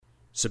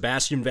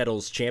Sebastian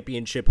Vettel's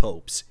championship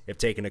hopes have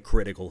taken a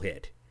critical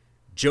hit.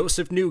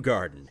 Joseph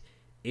Newgarden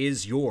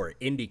is your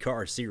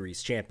IndyCar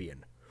Series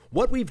champion.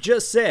 What we've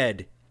just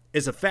said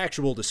is a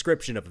factual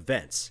description of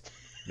events.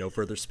 No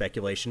further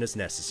speculation is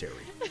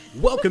necessary.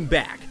 Welcome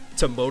back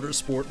to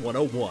Motorsport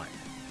 101.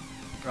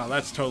 Oh,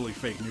 that's totally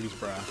fake news,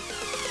 bro.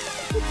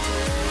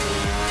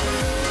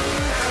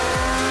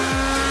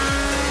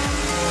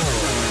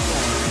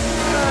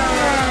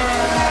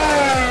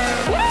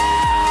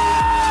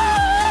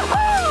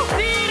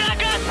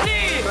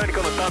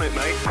 Done it,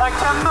 mate. You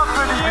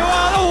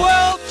are the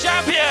world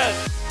champion!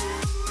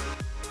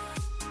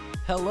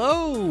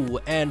 Hello,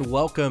 and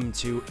welcome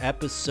to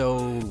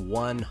episode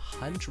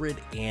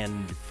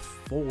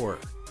 104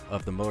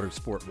 of the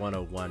Motorsport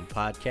 101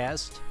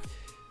 podcast.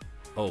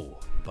 Oh,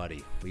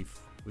 buddy, we've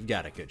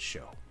got a good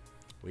show.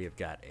 We have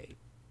got a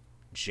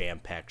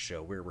jam-packed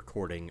show. We're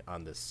recording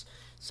on this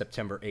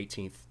September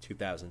 18th,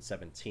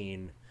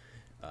 2017,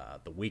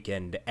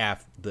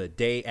 the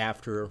day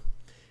after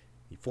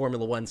the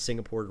Formula One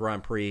Singapore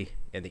Grand Prix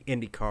and the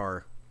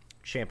IndyCar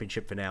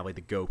Championship finale,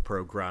 the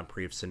GoPro Grand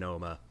Prix of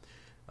Sonoma.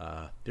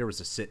 There was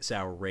a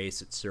 6-hour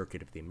race at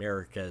Circuit of the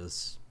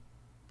Americas.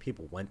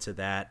 People went to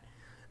that.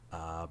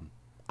 I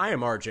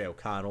am RJ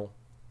O'Connell,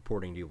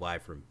 reporting to you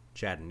live from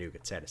Chattanooga,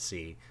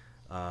 Tennessee.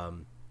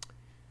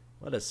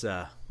 Let's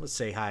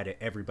say hi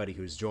to everybody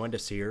who's joined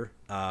us here.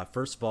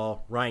 First of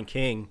all, Ryan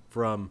King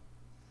from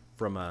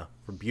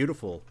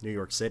beautiful New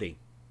York City.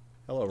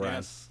 Hello,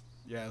 Ryan.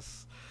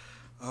 Yes.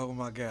 Oh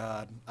my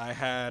God. I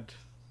had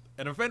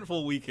an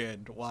eventful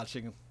weekend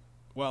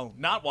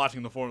not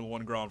watching the Formula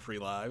One Grand Prix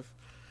live.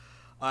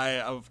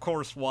 I, of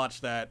course,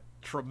 watched that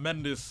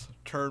tremendous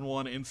Turn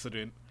 1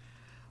 incident.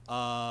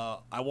 I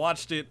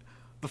watched it.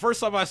 The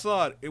first time I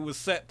saw it, it was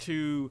set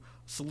to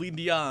Celine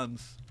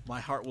Dion's My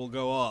Heart Will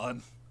Go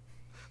On.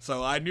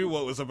 So I knew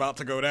what was about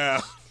to go down.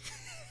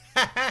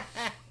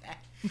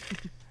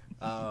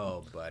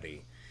 Oh,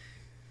 buddy.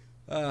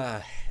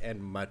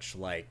 And much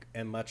like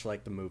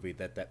the movie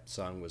that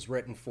song was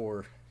written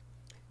for,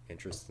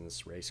 interest in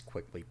this race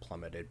quickly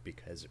plummeted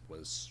because it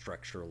was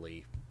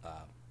structurally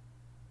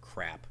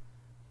crap.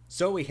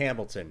 Zoe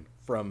Hamilton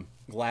from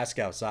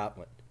Glasgow,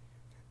 Scotland.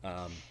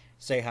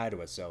 Say hi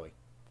to us, Zoe.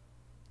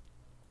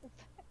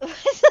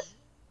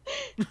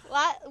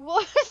 What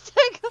was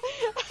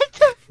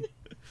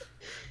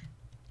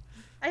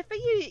I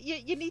think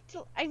you need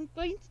to.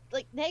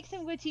 Next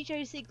I'm going to teach you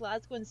how to say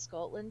Glasgow in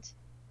Scotland.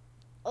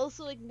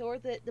 Also ignore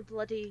the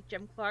bloody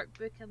Jim Clark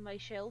book on my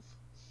shelf.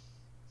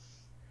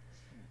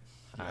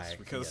 Yes,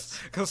 because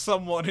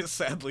someone is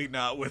sadly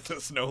not with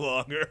us no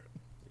longer.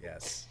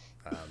 Yes.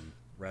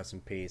 Rest in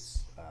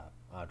peace.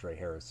 Andre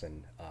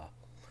Harrison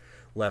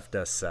left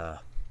us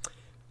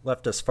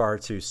far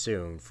too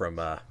soon from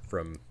a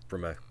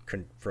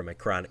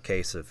chronic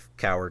case of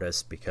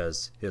cowardice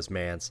because his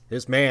man's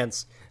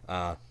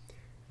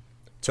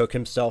took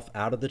himself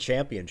out of the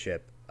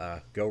championship.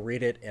 Go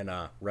read it in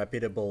a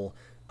reputable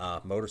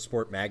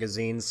motorsport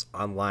magazines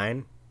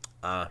online.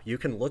 You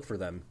can look for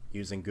them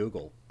using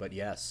Google. But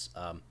yes,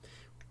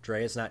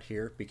 Dre is not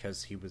here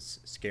because he was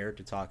scared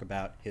to talk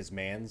about his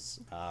man's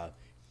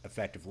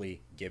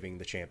effectively giving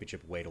the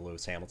championship away to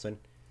Lewis Hamilton.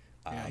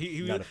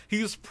 He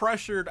was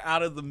pressured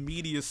out of the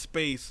media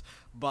space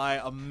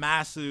by a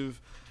massive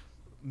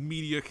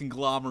media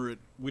conglomerate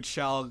which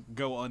shall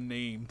go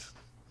unnamed.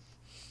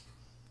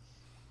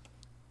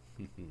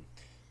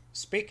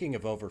 Speaking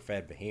of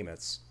overfed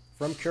behemoths,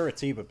 from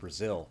Curitiba,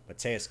 Brazil,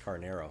 Mateus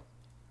Carneiro.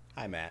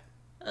 Hi, Matt.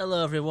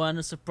 Hello, everyone.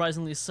 It's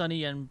surprisingly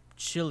sunny and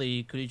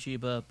chilly,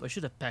 Curitiba. I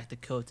should have packed a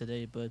coat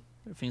today, but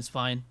everything's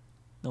fine.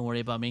 Don't worry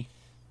about me.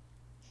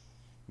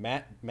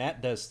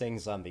 Matt does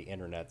things on the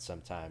internet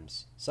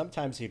sometimes.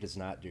 Sometimes he does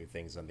not do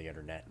things on the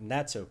internet, and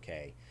that's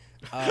okay.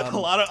 A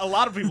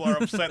lot of people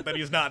are upset that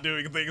he's not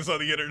doing things on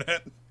the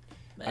internet.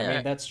 I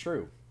mean, that's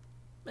true.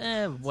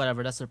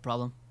 Whatever. That's their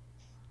problem.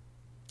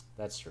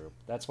 That's true.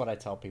 That's what I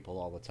tell people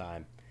all the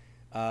time.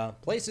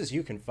 Places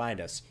you can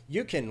find us.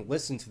 You can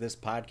listen to this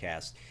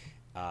podcast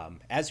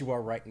as you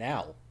are right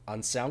now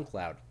on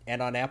SoundCloud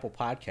and on Apple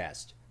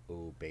Podcast.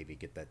 Ooh, baby,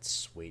 get that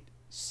sweet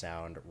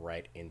sound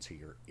right into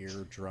your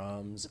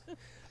eardrums.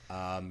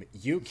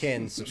 You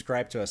can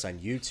subscribe to us on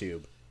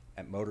YouTube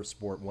at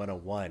Motorsport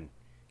 101.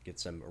 Get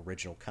some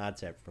original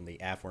content from the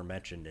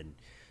aforementioned and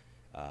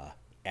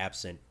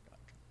absent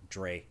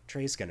Dre.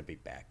 Dre's gonna be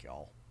back,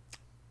 y'all.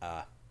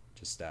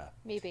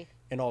 Maybe.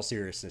 In all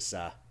seriousness,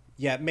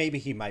 yeah, maybe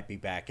he might be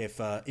back if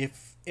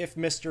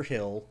Mr.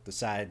 Hill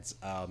decides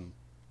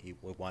he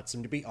wants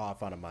him to be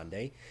off on a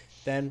Monday,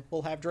 then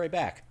we'll have Dre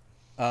back.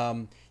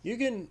 You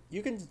can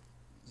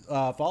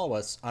follow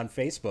us on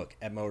Facebook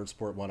at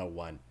Motorsport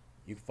 101.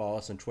 You can follow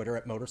us on Twitter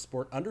at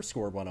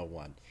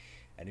Motorsport_101.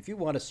 And if you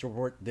want to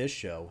support this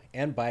show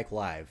and Bike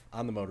Live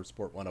on the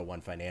Motorsport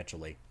 101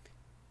 financially,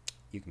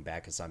 you can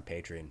back us on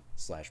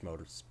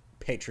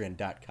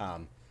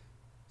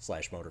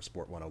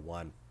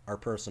patreon.com/Motorsport101. Our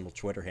personal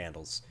Twitter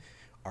handles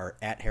are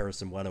at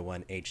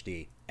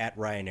Harrison101HD, at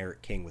Ryan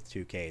Eric King with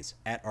 2 Ks,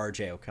 at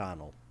RJ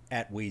O'Connell,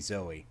 at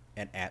WeZoe,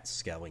 and at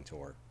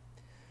Skellingtor.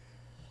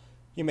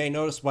 You may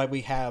notice why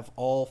we have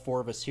all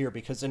four of us here,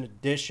 because in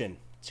addition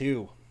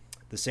to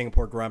the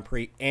Singapore Grand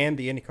Prix and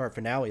the IndyCar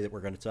finale that we're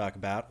going to talk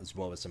about, as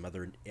well as some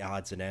other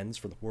odds and ends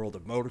for the world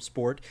of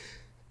motorsport,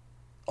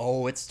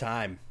 it's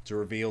time to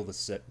reveal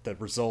the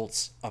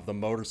results of the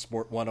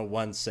Motorsport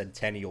 101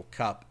 Centennial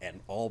Cup, and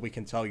all we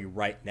can tell you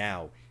right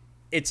now,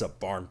 it's a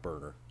barn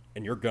burner,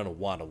 and you're going to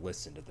want to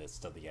listen to this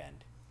to the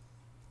end.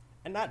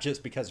 And not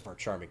just because of our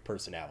charming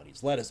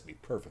personalities, let us be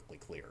perfectly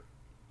clear.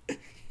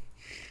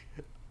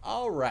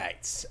 All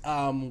right,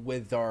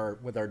 with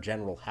our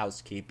general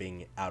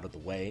housekeeping out of the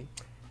way,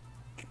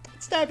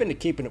 let's dive into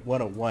Keeping It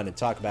 101 and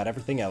talk about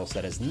everything else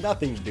that has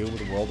nothing to do with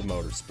the world of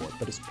motorsport,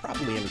 but is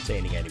probably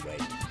entertaining anyway.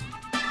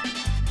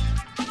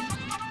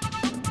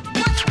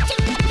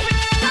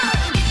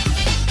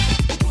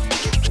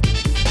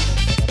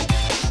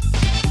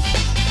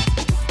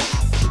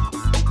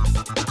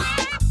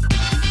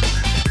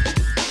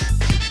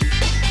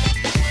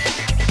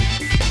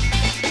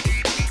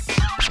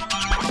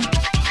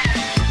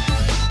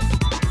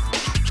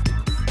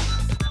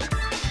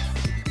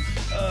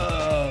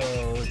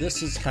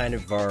 This is kind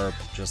of our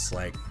just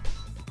like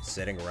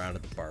sitting around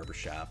at the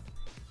barbershop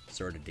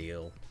sort of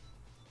deal,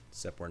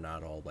 except we're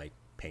not all like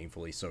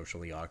painfully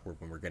socially awkward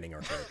when we're getting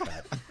our hair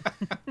cut.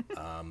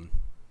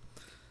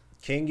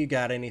 King, you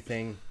got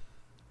anything?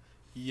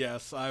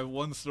 Yes, I have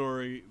one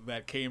story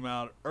that came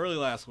out early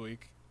last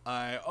week.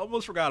 I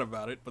almost forgot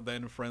about it, but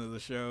then a friend of the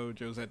show,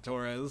 Jose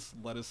Torres,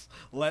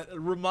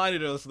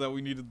 reminded us that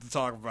we needed to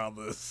talk about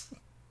this.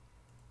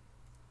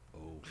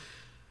 Oh.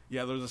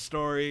 Yeah, there's a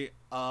story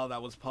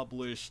that was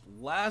published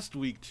last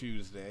week,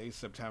 Tuesday,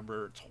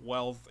 September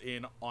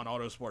 12th, on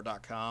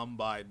Autosport.com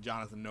by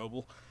Jonathan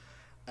Noble.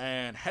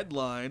 And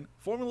headline,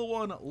 Formula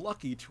One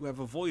lucky to have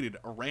avoided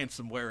a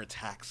ransomware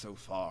attack so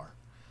far.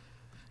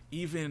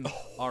 Even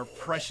our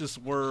precious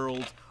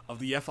world of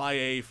the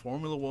FIA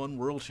Formula One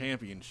World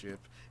Championship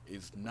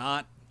is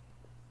not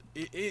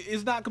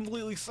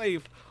completely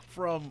safe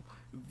from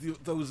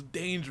those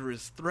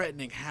dangerous,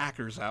 threatening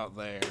hackers out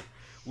there,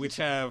 which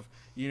have,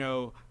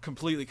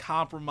 completely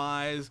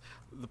compromised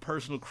the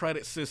personal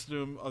credit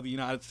system of the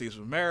United States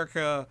of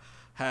America,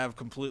 have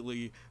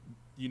completely,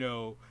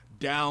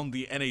 downed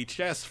the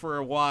NHS for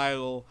a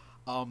while.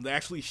 They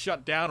actually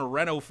shut down a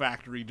Renault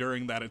factory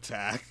during that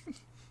attack.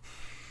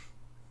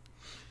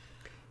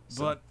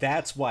 But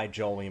that's why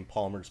Jolyon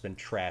Palmer's been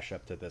trash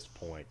up to this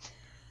point.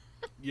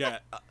 Yeah.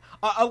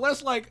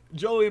 Unless,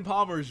 Jolyon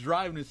Palmer's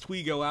driving his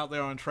Twingo out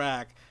there on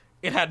track,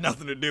 it had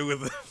nothing to do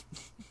with it.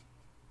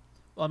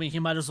 Well, I mean, he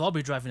might as well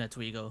be driving that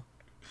Twingo.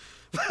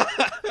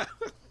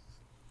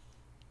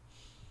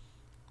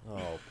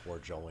 Oh, poor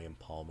Jolyon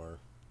Palmer.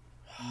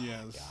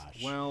 Yes.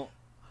 Gosh. Well,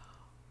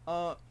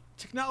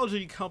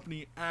 technology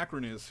company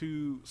Acronis,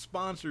 who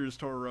sponsors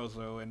Toro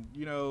Rosso and,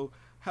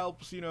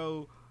 helps,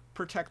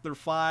 protect their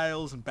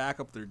files and back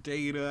up their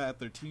data at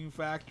their team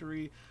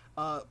factory,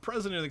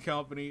 president of the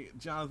company,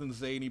 Jonathan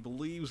Zaney,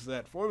 believes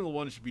that Formula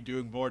One should be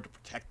doing more to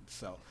protect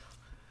itself.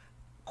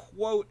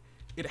 Quote,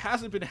 it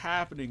hasn't been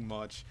happening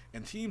much,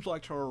 and teams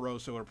like Toro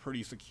Rosso are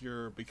pretty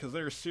secure because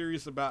they're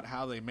serious about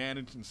how they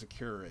manage and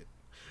secure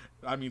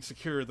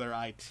their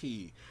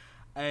IT.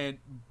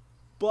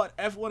 But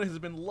F1 has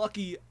been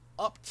lucky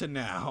up to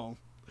now.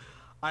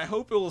 I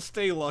hope it will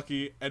stay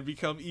lucky and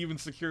become even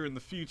secure in the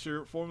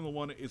future. Formula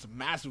One is a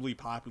massively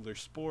popular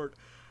sport.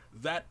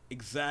 That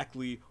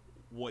exactly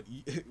what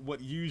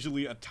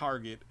usually a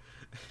target.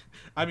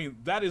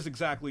 That is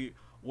exactly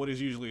what is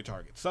usually a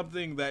target.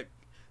 Something that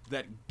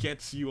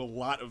gets you a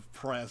lot of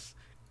press.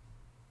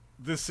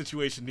 This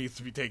situation needs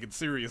to be taken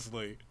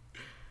seriously.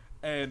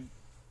 And,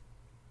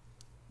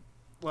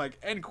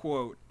 end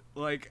quote.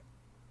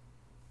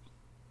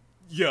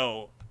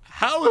 Yo,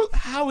 how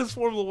has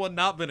Formula One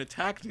not been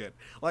attacked yet?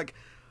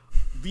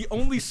 The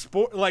only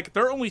sport,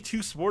 there are only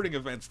two sporting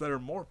events that are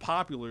more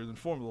popular than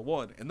Formula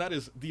One, and that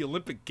is the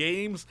Olympic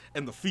Games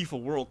and the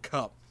FIFA World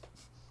Cup.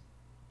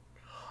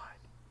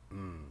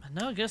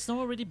 No, I guess no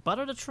one really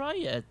bothered to try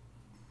yet.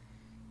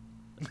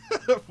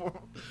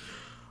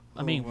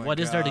 What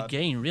is there to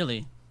gain,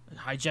 really?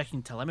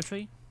 Hijacking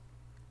telemetry?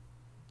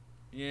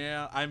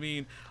 Yeah, I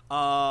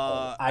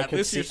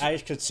could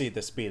see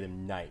this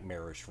being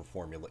nightmarish for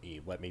Formula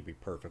E. Let me be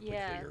perfectly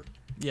clear.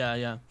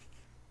 Yeah.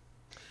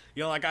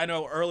 I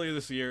know earlier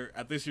this year,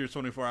 at this year's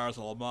 24 Hours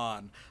of Le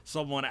Mans,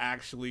 someone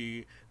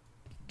actually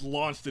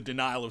launched a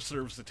denial of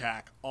service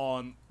attack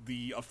on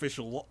the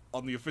official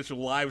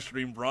live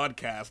stream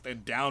broadcast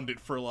and downed it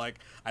for I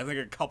think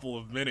a couple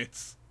of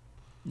minutes.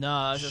 No,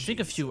 I think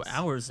a few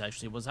hours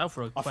actually. It was out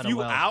for quite a while. A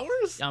few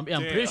hours? I'm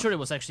pretty sure it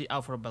was actually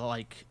out for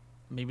about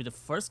maybe the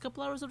first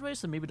couple hours of the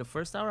race, and maybe the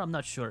first hour. I'm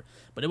not sure,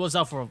 but it was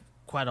out for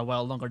quite a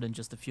while, longer than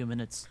just a few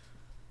minutes.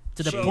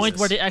 To the point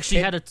where they actually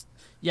had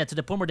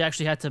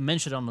to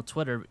mention it on the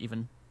Twitter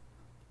even.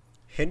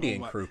 Hindi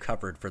and crew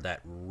covered for that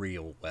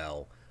real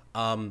well.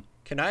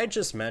 Can I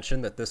just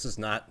mention that this is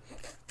not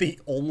the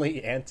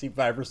only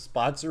antivirus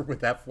sponsor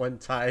with F1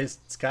 ties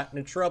that's gotten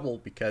in trouble,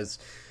 because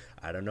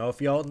I don't know if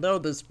y'all know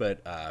this,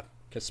 but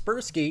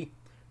Kaspersky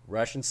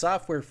Russian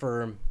software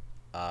firm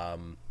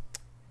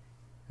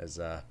has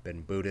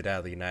been booted out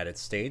of the United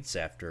States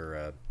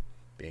after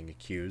being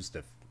accused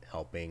of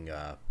helping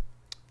the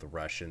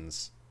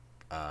Russians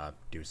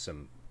do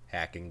some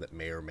hacking that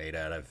may or may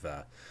not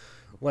have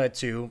led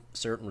to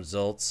certain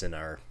results in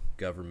our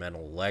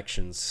governmental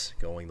elections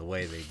going the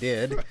way they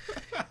did.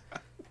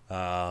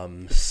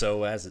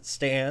 So as it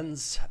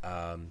stands,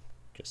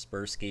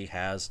 Kaspersky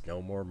has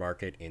no more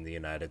market in the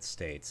United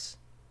States.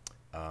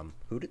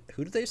 Who do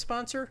they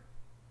sponsor?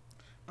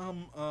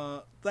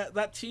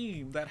 That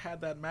team that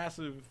had that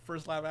massive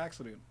first lap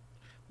accident.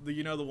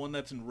 The one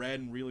that's in red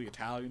and really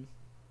Italian.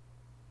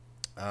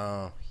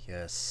 Oh,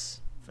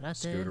 yes.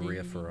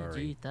 Scuderia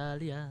Ferrari.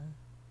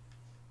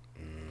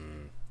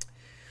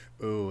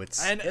 Ooh,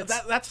 it's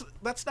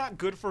that's not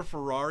good for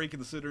Ferrari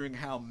considering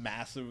how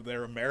massive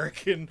their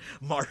American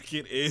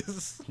market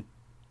is.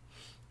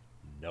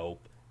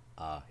 Nope.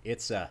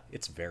 It's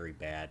very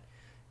bad.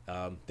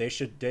 They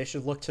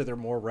should look to their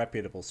more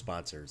reputable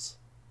sponsors,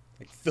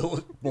 like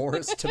Philip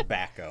Morris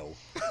Tobacco.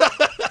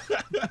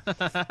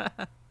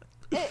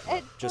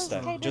 It Just does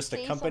a- kinda just a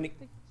say company-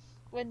 something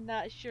when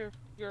that's your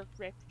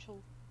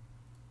reputable,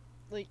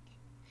 like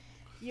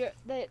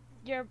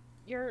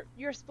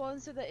your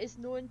sponsor that is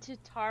known to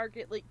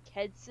target like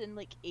kids in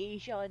like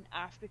Asia and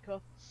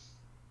Africa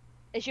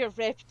is your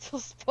reputable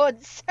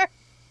sponsor.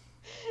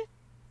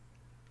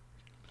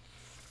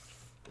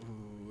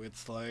 Ooh,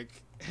 it's like,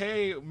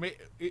 hey,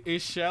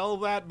 is Shell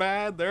that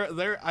bad?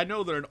 They're I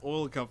know they're an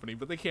oil company,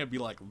 but they can't be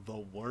like the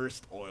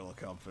worst oil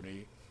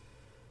company.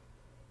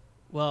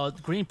 Well,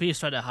 Greenpeace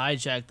tried to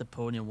hijack the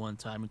podium one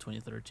time in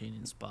 2013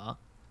 in Spa.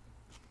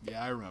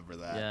 Yeah, I remember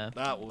that. Yeah.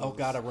 That was Oh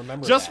God, I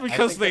remember. just that.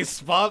 because they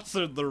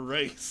sponsored the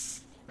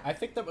race. I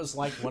think that was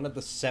like one of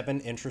the 7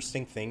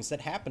 interesting things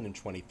that happened in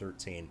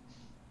 2013.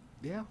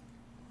 Yeah.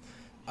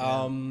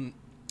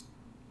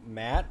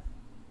 Matt,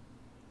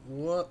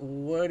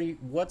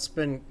 what's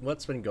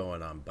been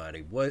going on,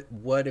 buddy?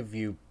 What have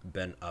you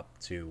been up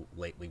to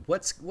lately?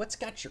 What's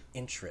got your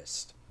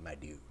interest, my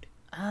dude?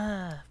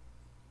 I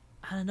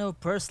don't know.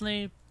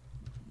 Personally,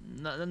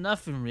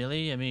 nothing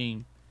really. I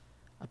mean,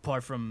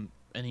 apart from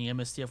any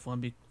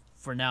MSTF1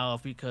 for now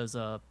because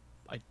I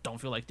don't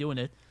feel like doing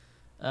it.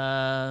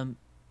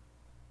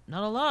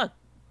 Not a lot.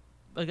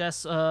 I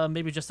guess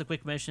maybe just a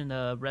quick mention.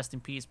 Rest in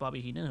peace,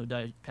 Bobby Heenan,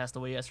 who passed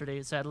away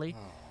yesterday, sadly.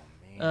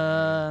 Oh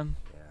man.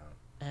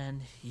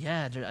 And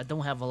yeah, I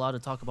don't have a lot to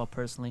talk about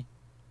personally.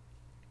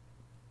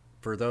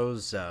 For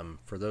those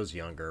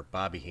younger,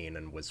 Bobby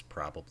Heenan was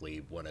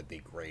probably one of the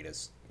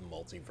greatest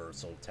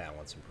multiversal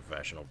talents in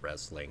professional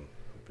wrestling.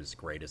 He was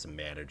great as a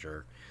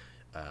manager.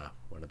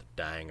 One of the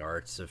dying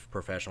arts of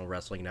professional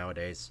wrestling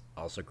nowadays.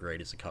 Also great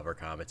as a color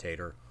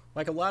commentator.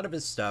 Like a lot of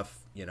his stuff,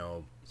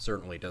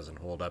 certainly doesn't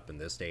hold up in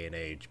this day and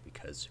age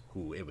because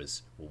it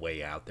was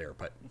way out there.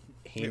 But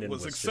Heenan It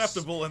was just-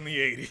 acceptable in the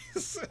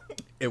 80s.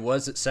 it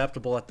was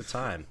acceptable at the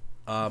time.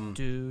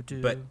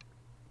 But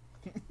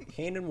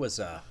Heenan was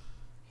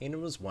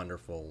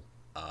wonderful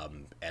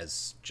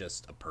as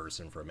just a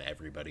person from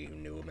everybody who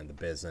knew him in the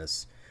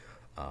business,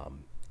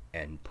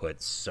 and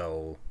put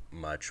so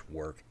much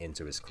work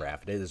into his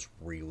craft. It is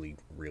really,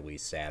 really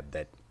sad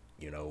that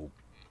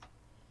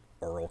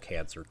oral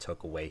cancer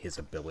took away his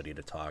ability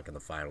to talk in the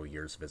final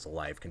years of his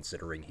life,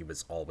 considering he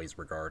was always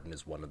regarded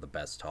as one of the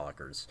best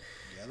talkers.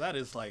 Yeah, that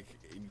is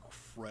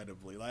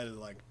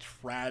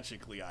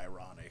tragically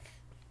ironic.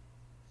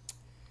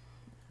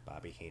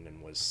 Bobby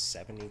Heenan was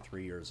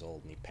 73 years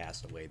old, and he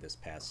passed away this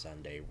past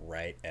Sunday,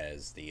 right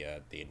as the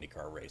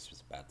IndyCar race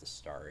was about to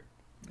start.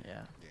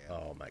 Yeah.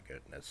 Oh my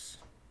goodness!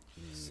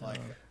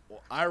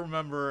 I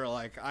remember,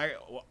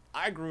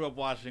 I grew up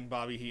watching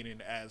Bobby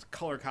Heenan as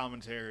color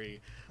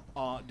commentary,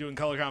 doing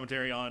color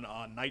commentary on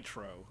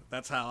Nitro.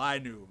 That's how I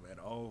knew him. And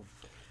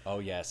Oh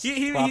yes,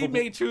 he Probably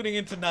made tuning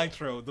into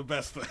Nitro the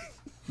best thing.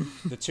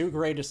 the two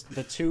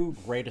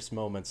greatest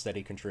moments that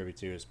he contributed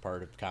to as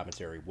part of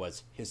commentary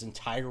was his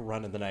entire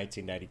run in the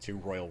 1992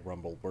 Royal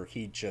Rumble, where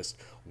he just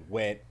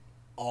went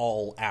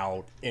all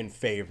out in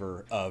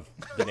favor of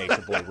the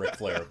Nature Boy Ric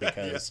Flair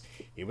because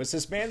he was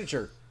his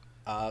manager.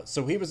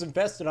 So he was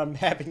invested on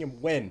having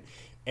him win,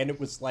 and it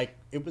was like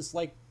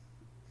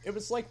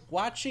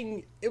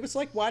watching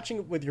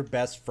it with your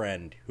best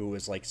friend who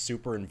was like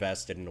super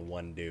invested in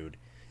one dude,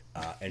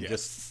 and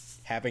just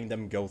having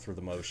them go through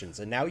the motions.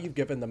 And now you've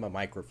given them a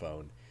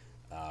microphone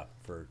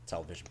for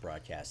television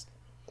broadcast.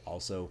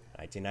 Also,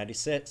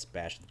 1996,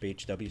 Bash at the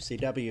Beach,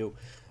 WCW,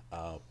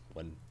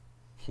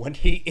 when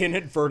he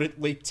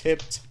inadvertently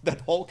tipped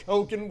that Hulk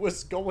Hogan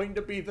was going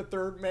to be the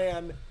third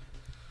man.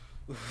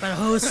 But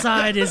whose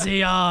side is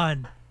he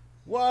on?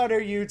 What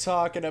are you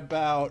talking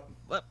about?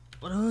 What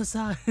whose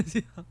side is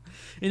he on?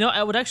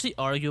 I would actually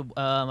argue,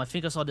 I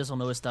think I saw this on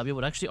OSW,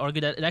 would actually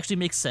argue that it actually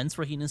makes sense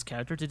for Heenan's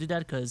character to do that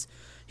because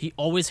he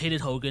always hated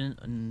Hogan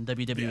in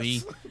WWE,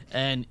 Yes.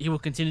 and he will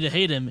continue to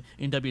hate him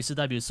in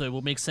WCW, so it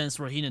will make sense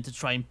for Heenan to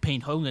try and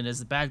paint Hogan as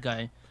the bad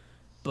guy.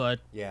 But,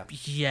 Yeah.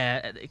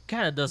 it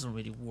kind of doesn't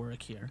really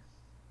work here.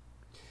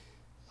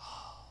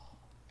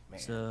 Man.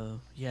 So,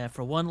 yeah,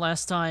 for one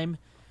last time,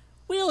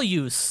 Will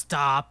you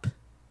stop?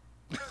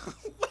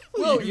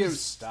 Will you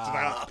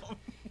stop?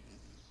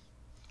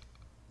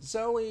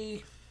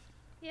 Zoe,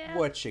 Yeah.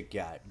 what you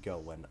got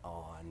going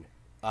on?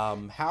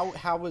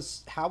 How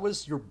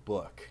was your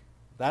book?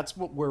 That's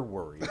what we're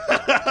worried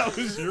about. That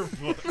was your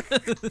book.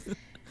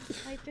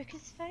 My book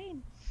is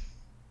fine.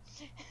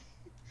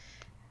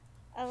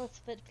 A little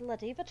bit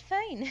bloody, but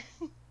fine.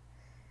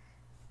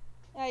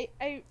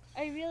 I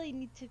really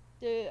need to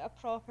do a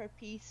proper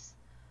piece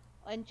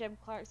on Jim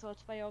Clark's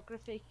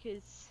autobiography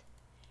because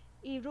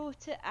he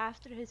wrote it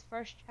after his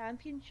first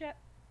championship,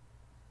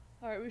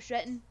 or it was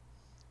written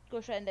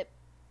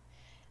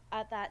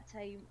at that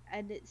time,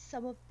 and it's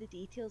some of the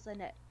details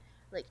in it.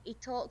 Like, he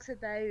talks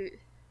about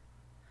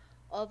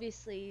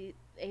obviously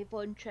the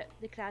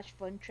crash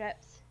Von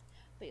Trips,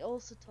 but he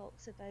also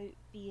talks about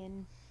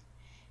being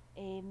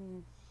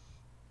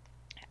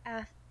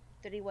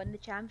after he won the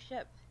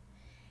championship,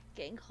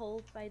 getting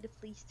called by the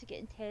police to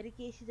get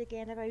interrogated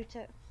again about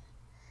it,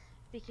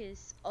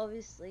 because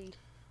obviously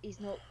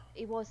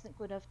he wasn't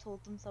going to have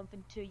told them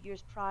something 2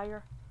 years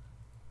prior,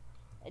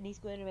 and he's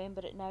going to remember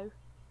it now.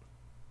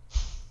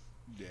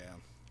 Yeah.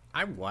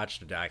 I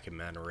watched a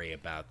documentary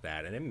about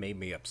that, and it made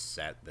me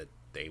upset that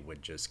they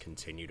would just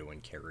continue to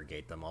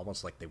interrogate them,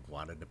 almost like they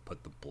wanted to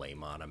put the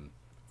blame on him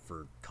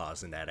for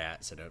causing that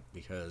accident,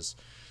 because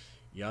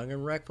young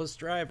and reckless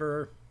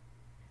driver.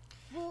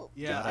 Well,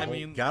 Yeah, I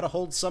mean, Gotta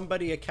hold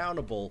somebody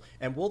accountable,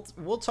 and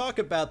we'll talk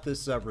about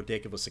this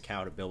ridiculous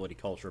accountability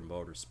culture in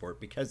motorsport,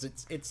 because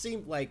it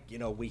seemed like, you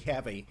know, we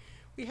have a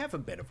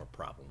bit of a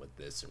problem with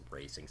this in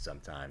racing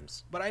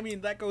sometimes. but I mean,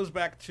 that goes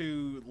back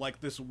to,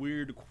 like, this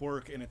weird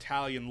quirk in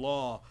Italian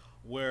law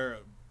where,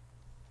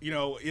 you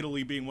know,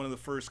 Italy being one of the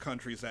first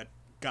countries that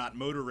got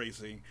motor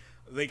racing,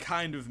 they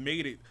kind of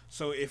made it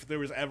so if there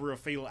was ever a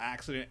fatal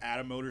accident at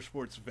a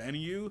motorsports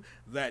venue,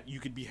 that you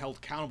could be held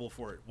accountable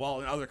for it. While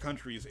in other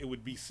countries, it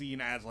would be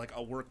seen as, like,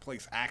 a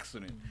workplace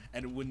accident,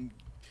 and it wouldn't,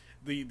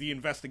 the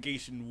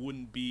investigation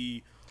wouldn't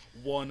be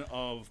one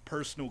of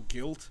personal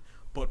guilt,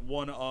 but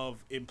one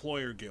of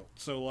employer guilt.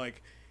 So,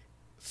 like,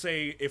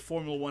 say if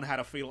Formula One had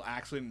a fatal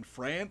accident in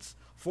France,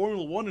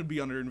 Formula One would be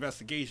under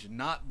investigation,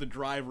 not the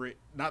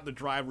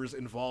drivers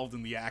involved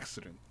in the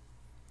accident.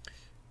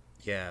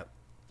 Yeah,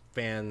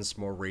 fans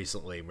more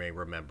recently may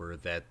remember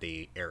that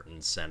the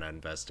Ayrton Senna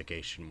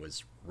investigation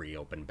was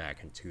reopened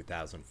back in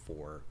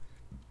 2004.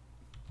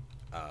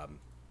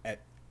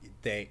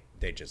 They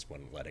just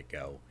wouldn't let it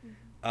go.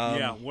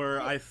 Yeah,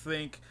 where I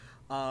think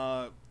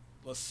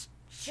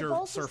Sir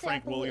also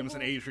Frank set the Williams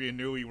and loophole. Adrian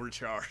Newey were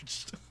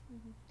charged.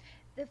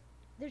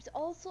 There's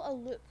also a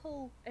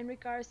loophole in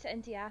regards to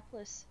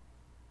Indianapolis,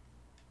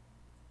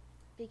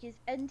 because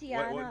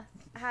Indiana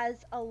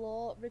has a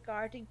law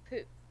regarding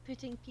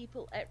putting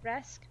people at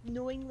risk,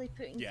 knowingly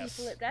putting Yes.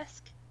 people at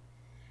risk.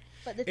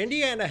 But the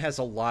Indiana has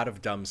a lot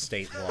of dumb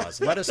state laws.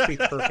 Let us be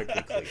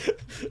perfectly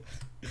clear.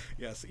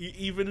 Yes,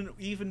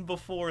 even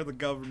before the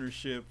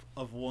governorship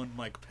of one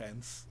Mike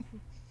Pence.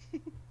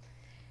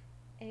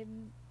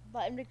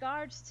 But in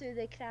regards to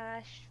the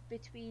crash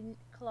between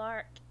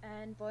Clark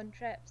and Von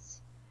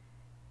Trips,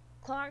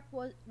 Clark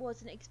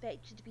wasn't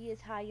expected to be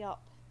as high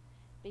up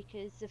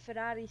because the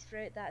Ferraris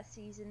throughout that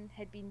season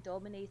had been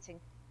dominating.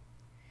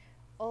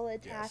 All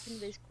that Yes.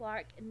 happened was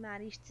Clark had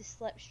managed to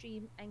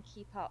slipstream and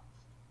keep up.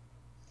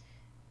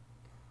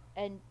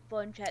 And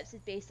Von Trips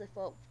had basically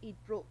thought he'd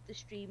broke the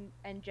stream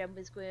and Jim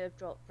was going to have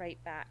dropped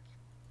right back.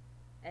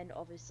 And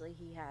obviously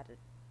he hadn't.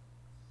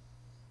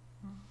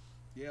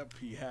 Yep,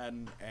 he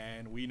hadn't,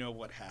 and we know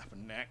what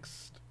happened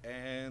next.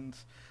 And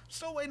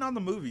still waiting on the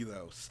movie,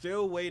 though.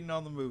 Still waiting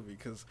on the movie,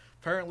 because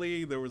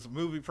apparently there was a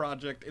movie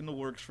project in the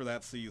works for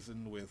that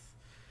season with,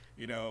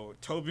 you know,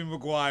 Tobey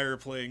Maguire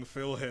playing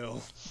Phil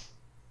Hill.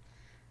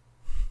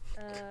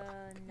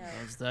 No.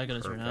 How's that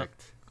gonna turn out?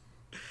 Perfect.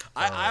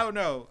 I don't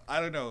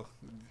know.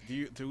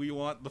 Do we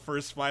want the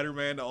first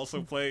Spider-Man to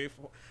also play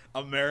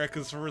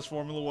America's first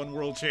Formula One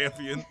world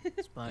champion?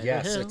 Spider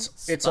Yes, Hill,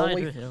 it's Spider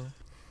only- Hill.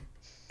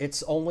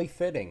 It's only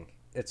fitting.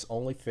 It's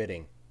only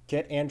fitting.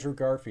 Get Andrew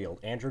Garfield.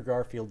 Andrew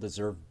Garfield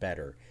deserved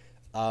better.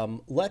 I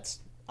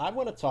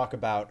want to talk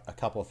about a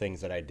couple of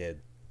things that I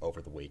did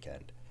over the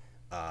weekend.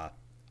 I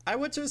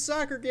went to a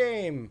soccer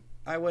game.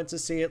 I went to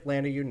see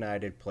Atlanta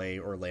United play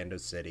Orlando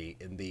City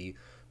in the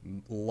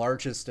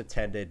largest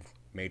attended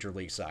Major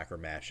League Soccer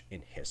match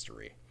in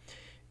history.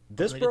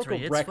 This broke a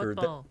Obligatory, it's record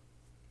that, football.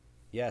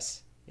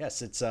 yes,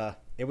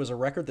 it was a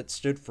record that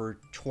stood for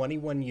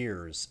 21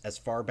 years as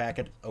far back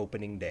at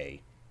opening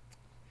day.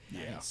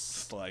 Yeah,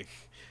 it's like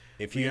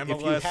If The you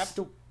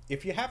MLS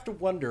if you have to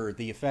wonder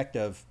the effect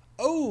of,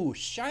 oh,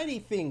 shiny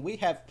thing, we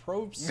have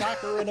pro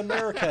soccer in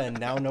America and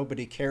now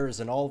nobody cares,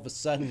 and all of a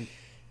sudden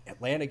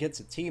Atlanta gets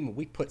a team and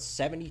we put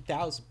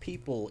 70,000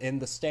 people in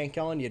the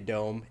Stankonia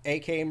Dome,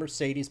 aka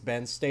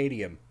Mercedes-Benz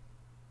Stadium.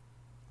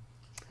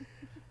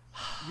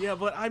 Yeah,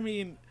 but I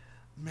mean,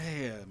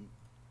 man,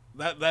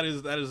 that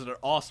is an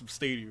awesome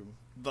stadium.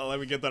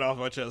 Let me get that off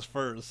my chest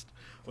first.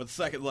 But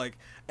second, like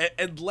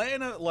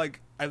Atlanta,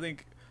 like I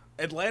think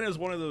Atlanta is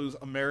one of those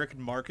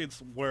American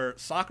markets where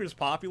soccer's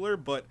popular,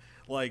 but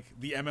like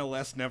the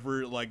MLS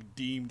never like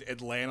deemed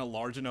Atlanta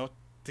large enough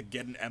to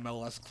get an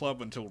MLS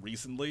club until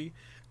recently.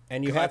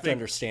 And you have to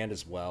understand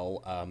as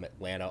well,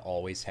 Atlanta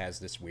always has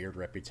this weird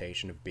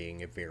reputation of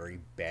being a very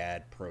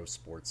bad pro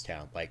sports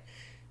town. Like,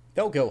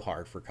 they'll go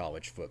hard for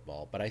college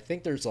football, but I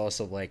think there's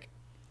also like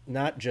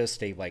not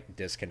just a like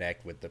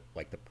disconnect with the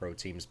pro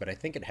teams, but I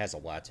think it has a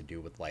lot to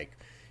do with like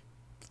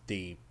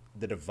the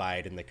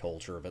divide in the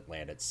culture of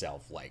Atlanta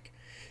itself. Like,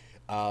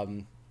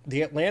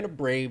 the Atlanta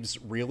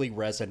Braves really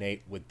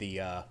resonate with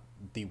the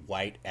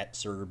white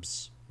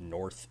exurbs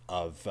north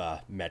of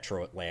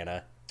Metro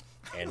Atlanta.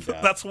 And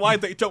that's why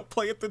they don't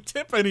play at the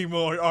tip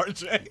anymore,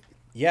 RJ.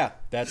 Yeah,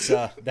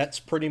 that's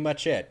pretty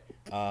much it.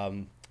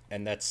 And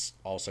that's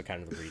also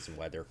kind of the reason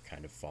why they're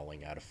kind of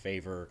falling out of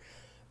favor.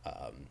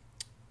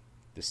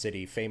 The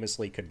city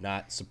famously could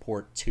not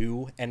support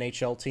 2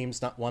 NHL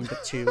teams, not 1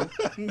 but 2.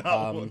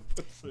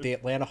 The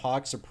Atlanta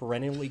Hawks are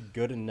perennially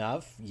good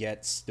enough,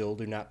 yet still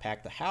do not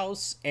pack the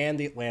house. And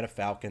the Atlanta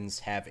Falcons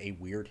have a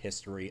weird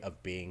history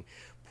of being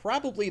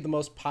probably the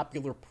most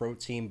popular pro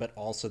team, but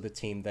also the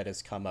team that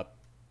has come up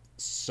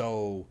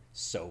so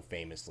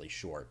famously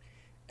short.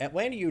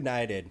 Atlanta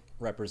United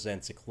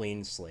represents a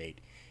clean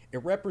slate.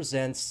 It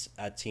represents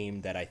a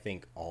team that I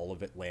think all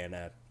of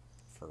Atlanta,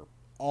 for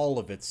all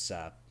of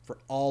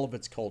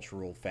its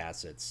cultural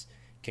facets,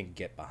 can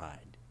get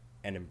behind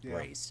and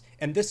embrace.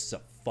 Yeah. And this is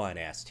a fun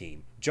ass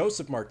team.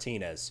 Joseph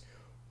Martinez,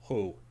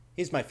 who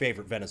he's my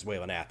favorite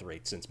Venezuelan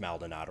athlete since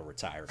Maldonado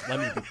retired. Let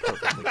me be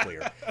perfectly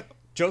clear.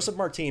 Joseph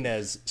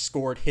Martinez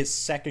scored his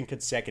 2nd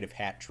consecutive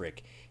hat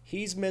trick.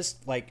 He's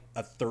missed like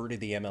a third of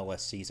the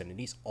MLS season, and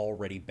he's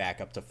already back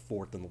up to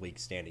 4th in the league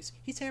standings.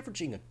 He's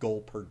averaging a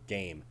goal per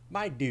game.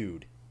 My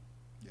dude.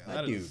 Yeah,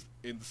 that is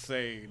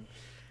insane.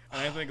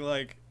 And I think,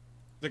 like,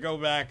 to go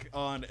back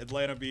on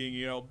Atlanta being,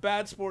 you know,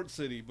 bad sports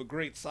city, but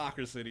great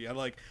soccer city,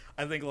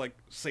 I think, like,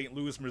 St.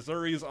 Louis,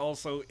 Missouri is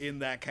also in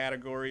that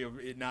category of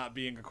it not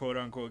being a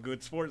quote-unquote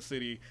good sports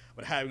city,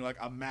 but having, like,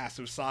 a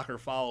massive soccer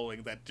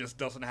following that just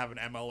doesn't have an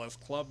MLS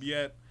club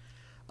yet.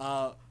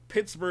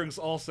 Pittsburgh's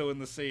also in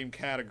the same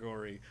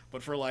category,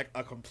 but for like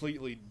a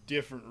completely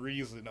different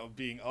reason of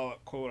being a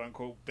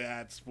quote-unquote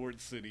bad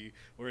sports city,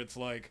 where it's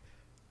like,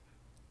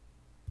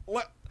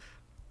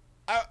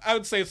 I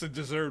would say it's a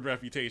deserved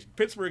reputation.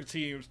 Pittsburgh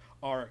teams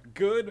are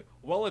good,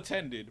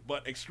 well-attended,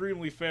 but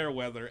extremely fair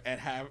weather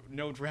and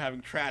known for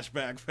having trash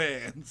bag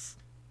fans.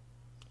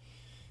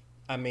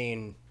 I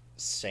mean,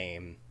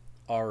 same.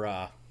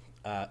 Our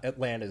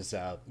Atlanta's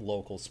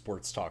local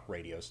sports talk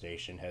radio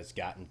station has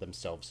gotten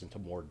themselves into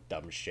more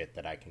dumb shit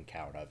that I can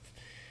count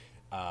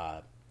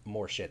of.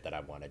 More shit that I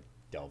want to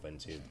delve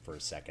into for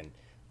a second.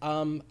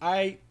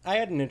 I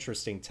had an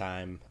interesting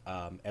time.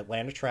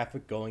 Atlanta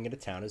traffic going into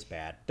town is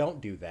bad.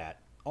 Don't do that.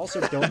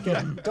 Also,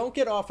 don't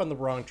get off on the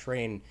wrong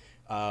train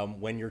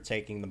when you're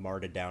taking the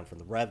MARTA down from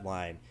the red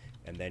line,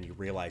 and then you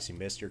realize you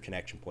missed your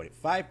connection point at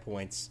 5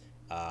 points.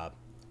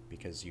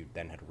 Because you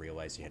then had to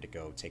realize you had to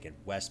go take a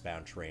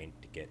westbound train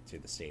to get to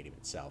the stadium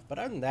itself. But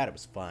other than that, it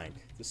was fine.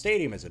 The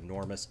stadium is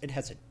enormous. It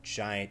has a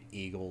giant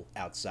eagle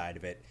outside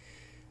of it.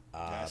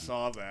 I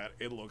saw that.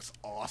 It looks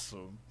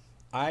awesome.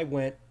 I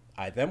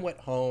then went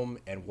home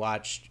and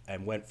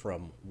went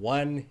from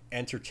one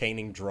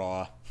entertaining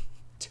draw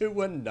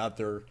to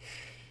another.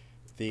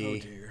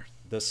 The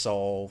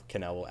Saul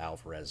Canelo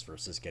Alvarez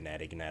versus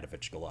Gennady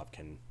Gennadovich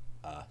Golovkin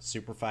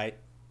super fight.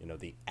 You know,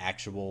 the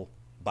actual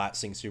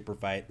boxing super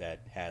fight that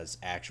has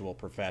actual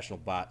professional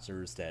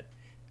boxers that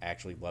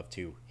actually love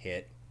to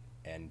hit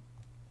and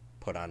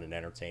put on an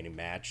entertaining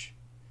match.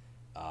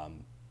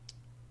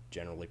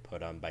 Generally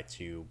put on by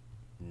 2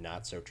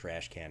 not so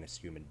trash canist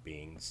human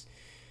beings.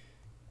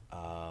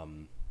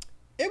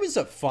 It was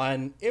a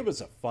fun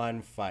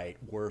fight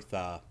worth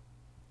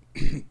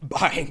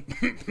buying.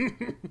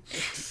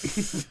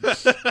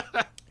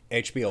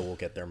 HBO will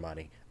get their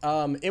money.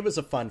 It was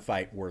a fun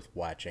fight worth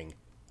watching.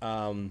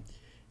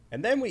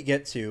 And then we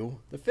get to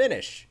the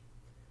finish.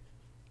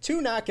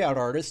 2 knockout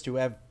artists who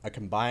have a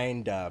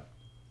combined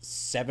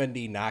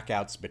 70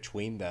 knockouts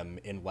between them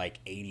in like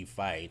 80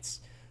 fights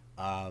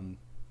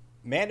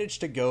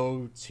managed to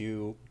go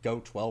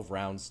 12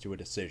 rounds to a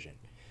decision.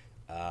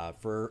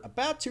 For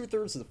about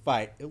 2/3 of the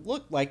fight, it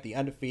looked like the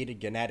undefeated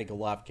Gennady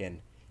Golovkin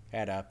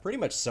had pretty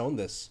much sewn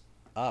this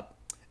up.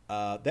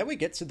 Then we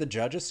get to the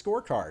judges'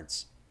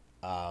 scorecards.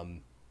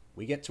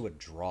 We get to a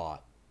draw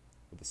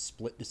with a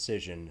split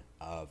decision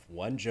of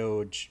one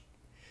judge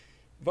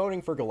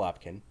voting for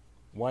Golovkin,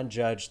 one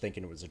judge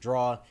thinking it was a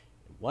draw,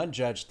 and one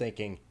judge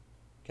thinking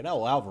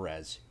Canelo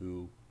Alvarez,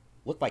 who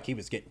looked like he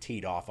was getting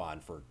teed off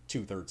on for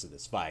 2/3 of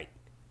this fight,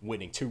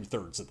 winning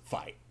 2/3 of the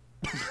fight.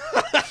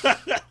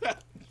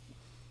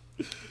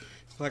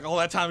 It's like all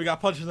that time he got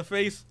punched in the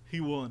face,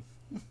 he won.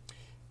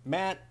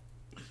 Matt,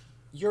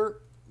 you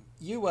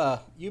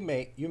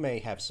may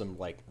have some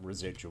like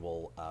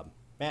residual.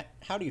 Matt,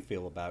 how do you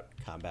feel about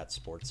combat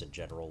sports in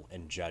general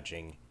and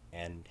judging,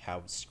 and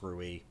how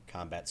screwy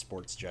combat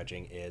sports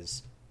judging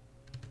is?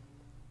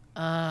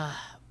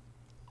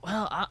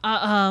 Well,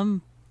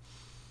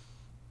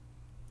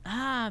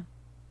 I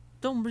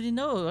don't really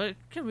know. I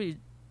can't really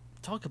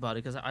talk about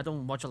it because I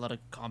don't watch a lot of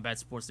combat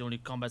sports. The only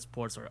combat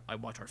sports I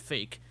watch are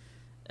fake,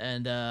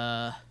 and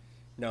No,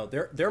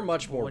 they're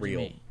much more what do you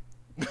real. mean?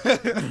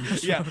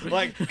 Yeah,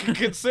 like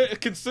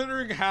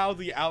considering how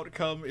the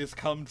outcome is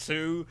come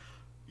to,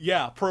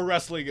 yeah, pro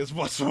wrestling is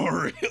much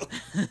more real.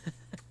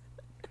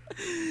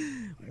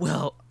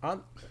 Well,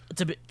 On,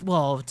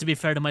 to be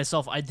fair to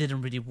myself, I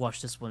didn't really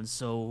watch this one,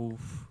 so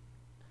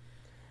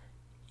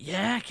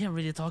yeah, I can't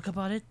really talk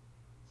about it.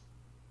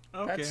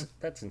 Okay.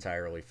 that's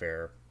entirely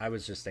fair. I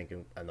was just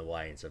thinking on the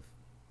lines of,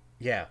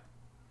 yeah,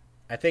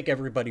 I think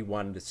everybody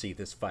wanted to see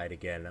this fight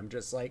again. I'm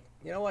just like,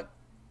 you know what?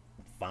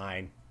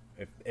 Fine.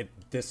 If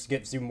this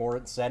gives you more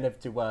incentive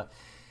to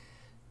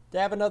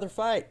have another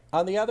fight.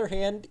 On the other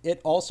hand,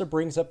 it also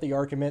brings up the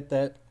argument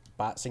that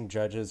boxing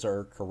judges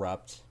are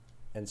corrupt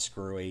and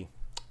screwy,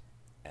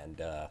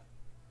 and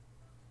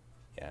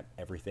yeah,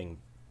 everything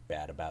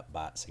bad about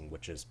boxing,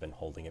 which has been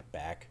holding it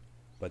back.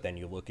 But then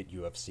you look at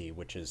UFC,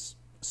 which is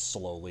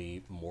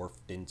slowly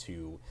morphed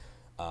into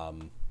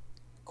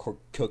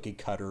cookie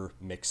cutter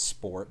mixed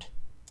sport,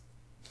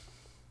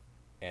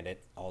 and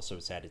it also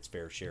has had its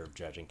fair share of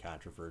judging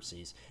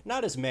controversies.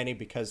 Not as many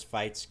because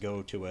fights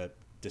go to a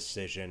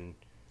decision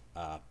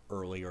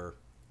earlier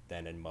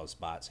than in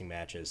most boxing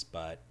matches,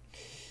 but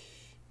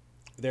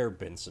there have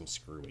been some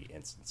screwy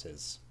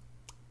instances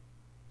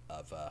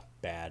of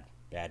bad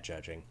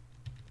judging,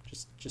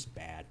 just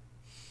bad.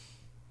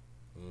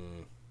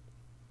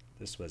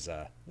 This was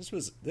a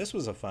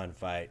fun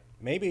fight.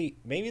 Maybe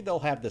they'll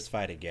have this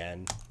fight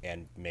again,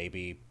 and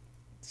maybe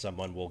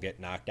someone will get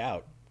knocked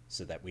out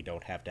so that we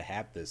don't have to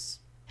have this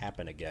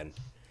happen again.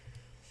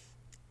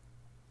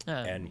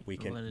 And we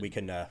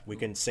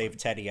can save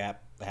Teddy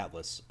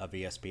Atlas of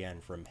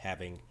ESPN from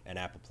having an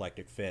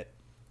apoplectic fit.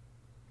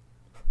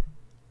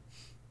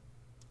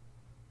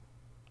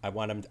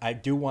 I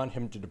do want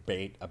him to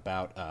debate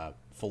about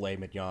filet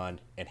mignon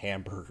and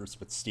hamburgers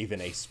with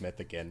Stephen A. Smith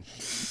again.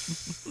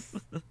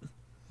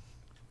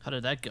 How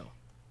did that go?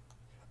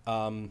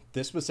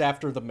 This was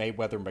after the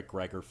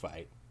Mayweather-McGregor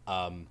fight.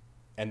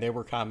 And they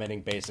were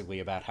commenting basically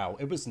about how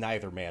it was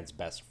neither man's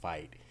best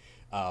fight.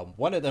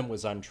 One of them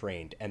was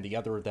untrained, and the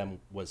other of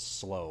them was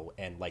slow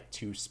and like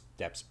 2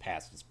 steps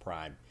past his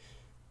prime.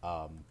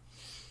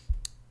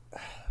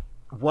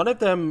 One of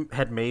them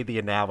had made the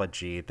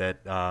analogy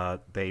that Conor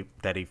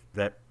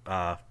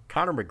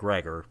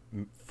McGregor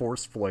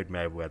forced Floyd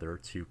Mayweather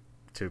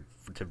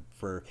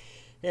for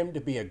him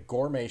to be a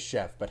gourmet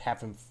chef, but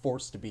have him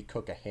forced to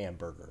cook a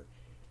hamburger.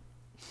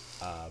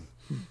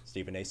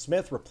 Stephen A.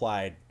 Smith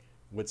replied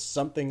with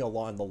something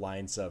along the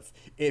lines of,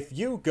 if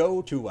you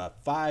go to a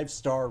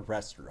 5-star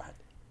restaurant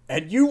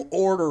and you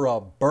order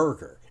a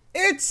burger,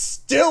 it's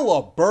still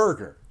a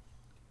burger.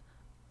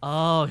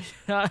 Oh,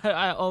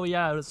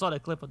 yeah, I saw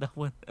that clip of that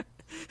one.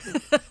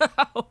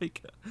 Oh my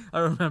God. I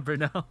remember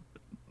now.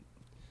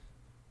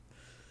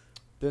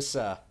 This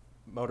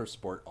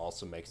motorsport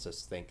also makes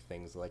us think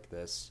things like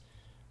this.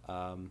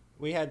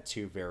 We had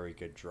 2 very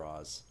good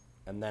draws,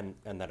 and then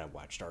I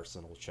watched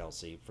Arsenal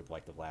Chelsea for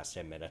like the last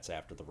 10 minutes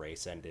after the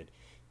race ended.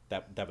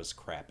 That was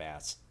crap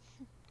ass.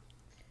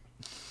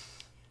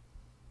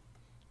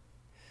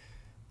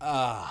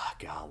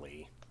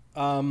 Golly.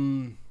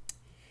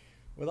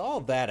 With all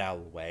of that out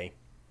of the way,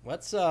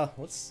 let's go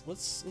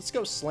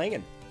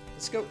slinging.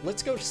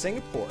 Let's go to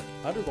Singapore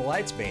under the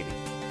lights, baby.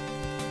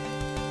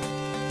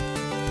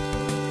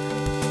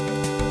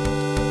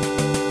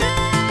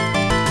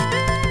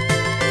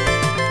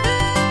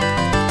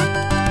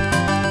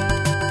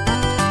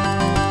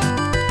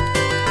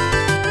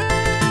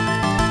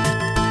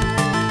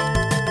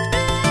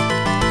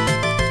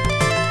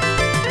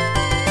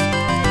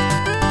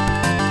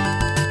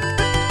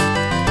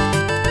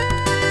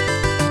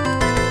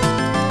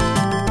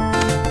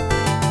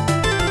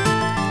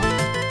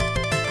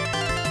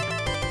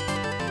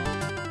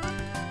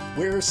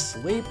 We're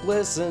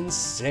sleepless in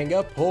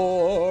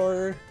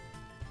Singapore.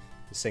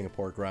 The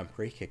Singapore Grand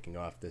Prix kicking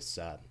off this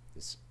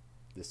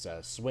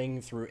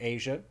swing through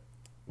Asia,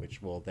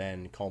 which will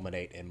then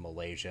culminate in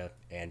Malaysia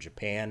and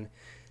Japan.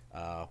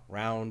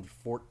 Round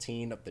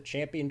 14 of the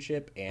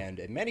championship, and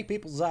in many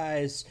people's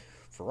eyes,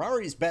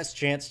 Ferrari's best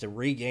chance to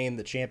regain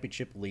the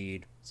championship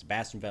lead.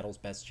 Sebastian Vettel's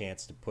best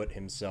chance to put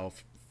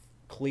himself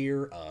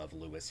clear of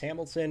Lewis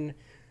Hamilton.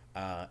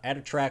 At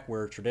a track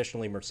where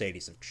traditionally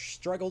Mercedes have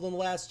struggled in the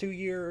last 2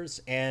 years,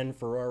 and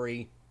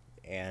Ferrari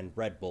and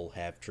Red Bull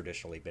have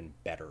traditionally been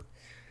better.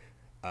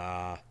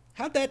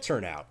 How'd that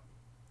turn out?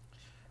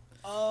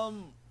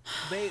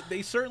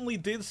 They certainly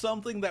did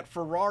something that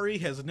Ferrari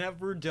has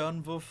never done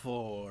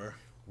before.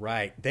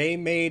 Right, they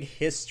made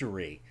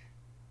history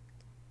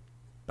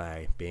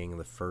by being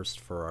the first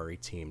Ferrari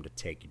team to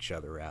take each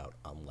other out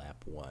on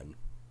lap 1.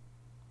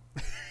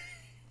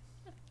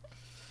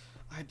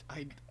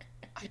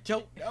 I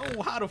don't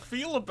know how to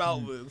feel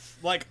about this.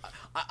 Like,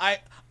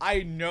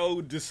 I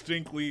know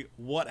distinctly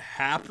what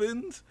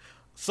happened.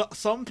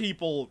 some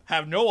people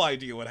have no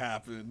idea what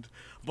happened,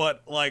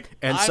 but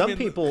and some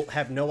people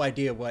have no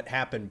idea what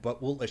happened,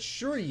 but will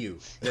assure you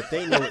that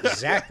they know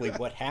exactly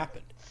what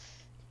happened.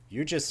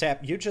 You just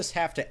have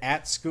to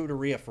at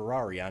Scuderia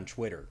Ferrari on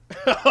Twitter.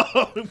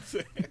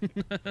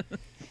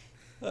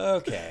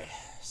 Okay,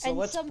 so and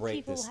let's some break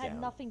people this had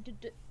down. nothing to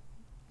do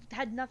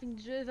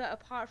with it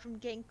apart from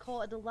getting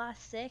caught at the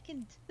last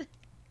second.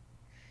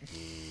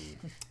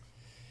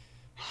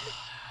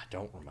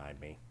 Don't remind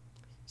me.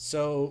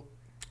 So,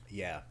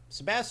 yeah,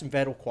 Sebastian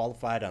Vettel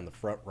qualified on the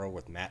front row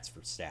with Max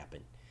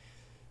Verstappen.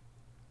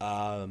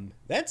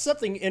 Then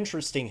something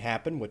interesting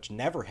happened, which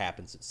never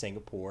happens at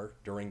Singapore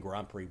during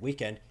Grand Prix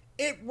weekend.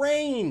 It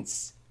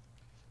rains!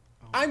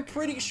 I'm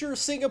pretty sure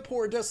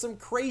Singapore does some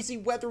crazy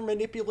weather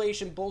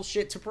manipulation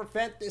bullshit to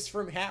prevent this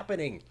from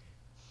happening.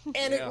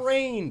 And Yeah. it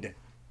rained.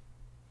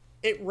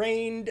 It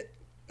rained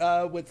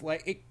with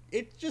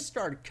it just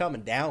started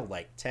coming down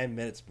like 10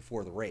 minutes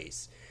before the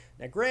race.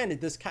 Now, granted,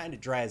 this kind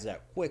of dries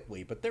out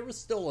quickly, but there was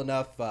still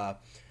enough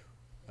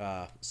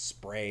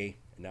spray,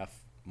 enough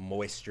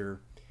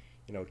moisture,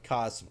 to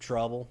cause some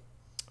trouble.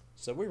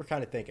 So we were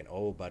kind of thinking,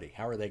 oh, buddy,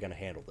 how are they going to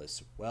handle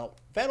this? Well,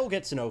 Vettel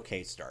gets an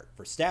okay start.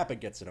 Verstappen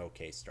gets an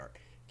okay start.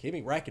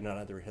 Kimi Räikkönen, on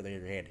the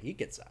other hand, he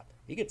gets a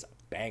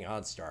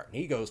bang-on start, and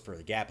he goes for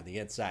the gap in the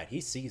inside.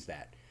 He sees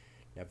that.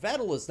 Now,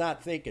 Vettel is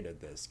not thinking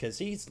of this because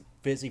he's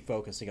busy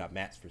focusing on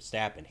Max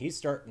Verstappen. He's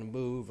starting to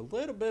move a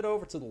little bit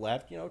over to the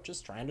left,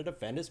 just trying to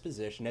defend his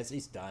position as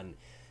he's done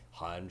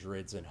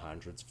hundreds and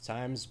hundreds of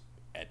times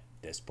at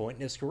this point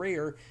in his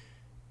career.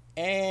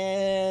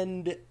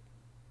 And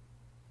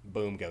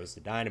boom goes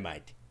the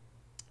dynamite.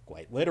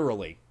 Quite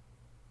literally.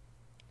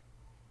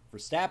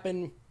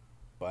 Verstappen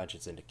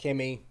bunches into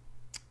Kimi.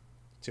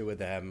 Two of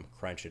them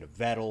crunch into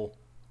Vettel.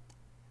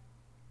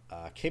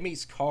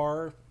 Kimi's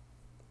car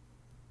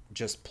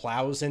just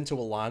plows into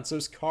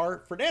Alonso's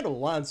car. Fernando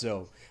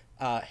Alonso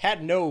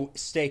had no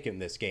stake in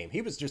this game.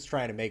 He was just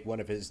trying to make one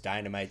of his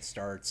dynamite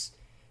starts,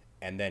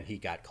 and then he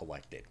got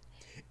collected.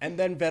 And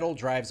then Vettel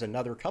drives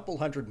another couple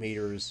hundred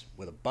meters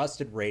with a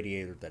busted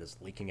radiator that is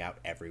leaking out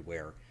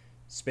everywhere,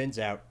 spins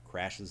out,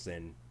 crashes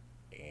in,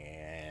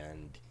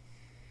 and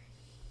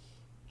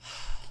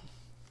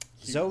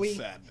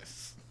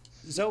sadness.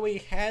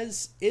 Zoe,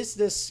 is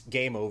this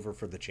game over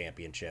for the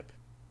championship?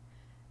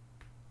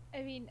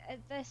 I mean,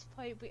 at this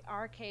point, we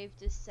archived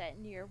just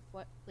sitting here.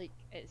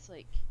 It's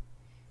like,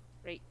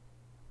 right,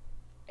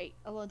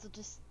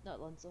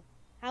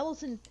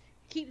 Hamilton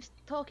keeps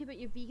talking about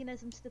your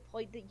veganism to the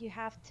point that you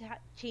have to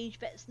change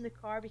bits in the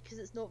car because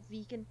it's not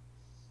vegan.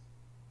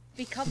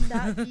 Become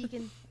that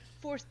vegan.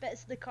 Force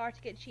bits of the car to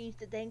get changed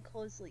that then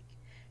cause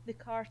the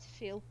car to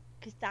fail,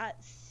 because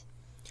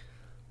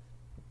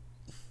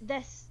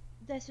this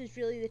was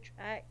really the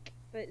track,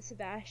 but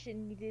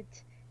Sebastian needed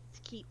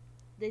to keep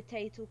the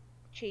title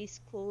chase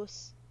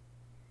close,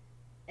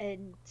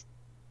 and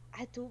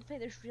I don't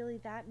think there's really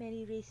that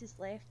many races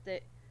left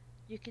that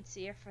you could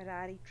say are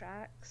Ferrari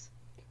tracks.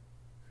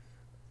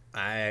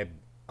 I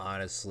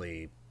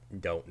honestly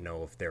don't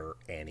know if there are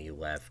any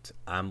left.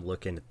 I'm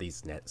looking at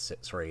these net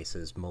 6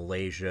 races.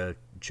 Malaysia,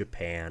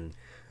 Japan,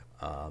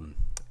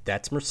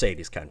 that's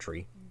Mercedes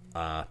country.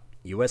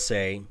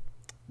 USA,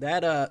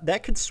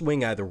 that could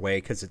swing either way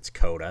because it's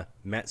COTA.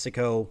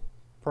 Mexico,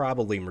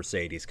 probably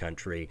Mercedes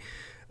country.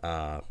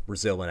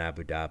 Brazil and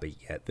Abu Dhabi.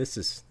 Yeah, this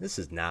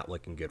is not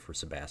looking good for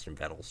Sebastian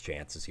Vettel's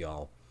chances,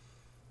 y'all.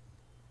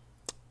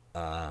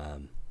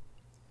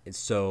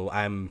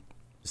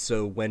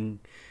 So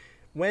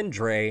when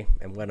Dre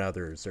and when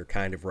others are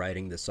kind of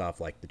writing this off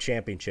like the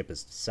championship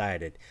is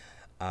decided,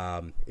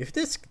 if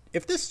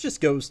this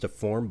just goes to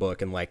form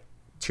book in like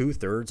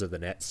 2/3 of the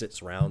net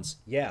 6 rounds,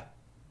 yeah,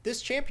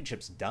 this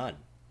championship's done.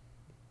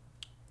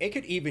 It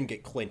could even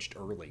get clinched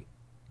early.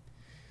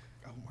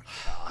 Oh my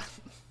god.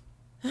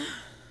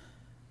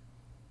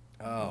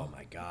 Oh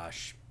my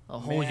gosh. A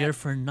whole year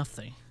for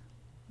nothing.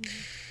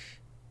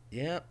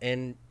 Yeah,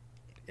 and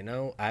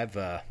I've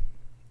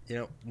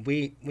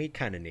we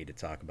kind of need to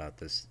talk about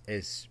this.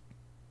 Is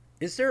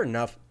there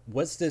enough?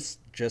 Was this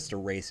just a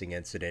racing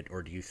incident,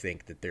 or do you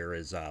think that there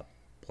is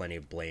plenty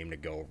of blame to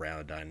go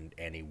around on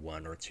any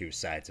one or two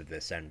sides of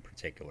this in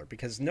particular?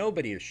 Because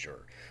nobody is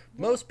sure.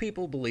 Most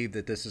people believe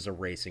that this is a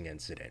racing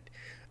incident.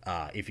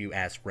 If you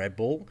ask Red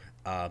Bull,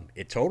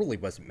 it totally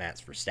wasn't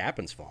Max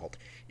Verstappen's fault.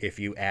 If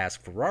you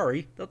ask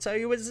Ferrari, they'll tell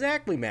you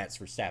exactly Max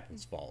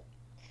Verstappen's fault.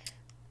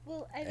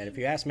 Well, And if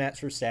you ask Max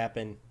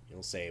Verstappen,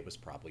 you'll say it was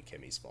probably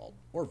Kimi's fault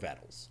or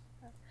Vettel's.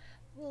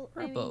 Or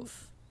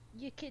Both.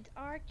 You could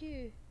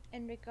argue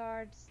in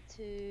regards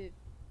to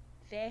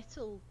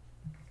Vettel,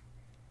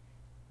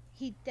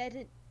 he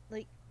didn't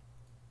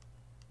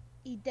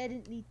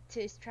need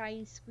to try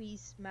and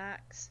squeeze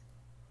Max.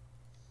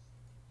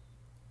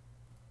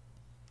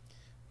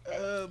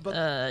 Yeah, like-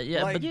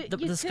 but You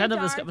this could kind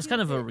of was argue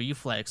kind of a that-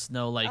 reflex.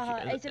 No, It's a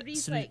as soon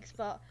as- reflex,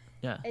 but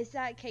yeah. is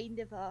that kind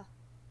of a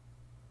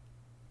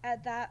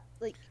at that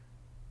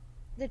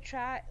the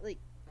track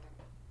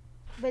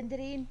when the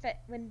rain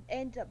when it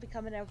ended up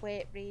becoming a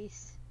wet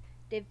race,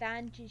 the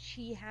advantage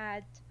he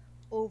had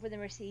over the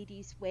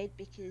Mercedes wet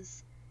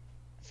because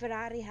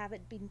Ferrari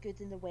haven't been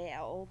good in the wet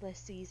at all this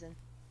season.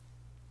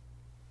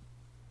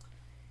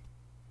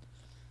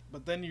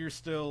 But then you're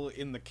still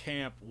in the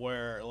camp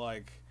where,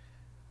 like,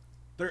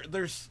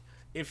 there's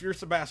if you're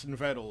Sebastian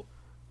Vettel,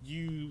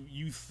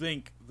 you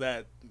think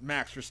that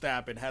Max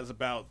Verstappen has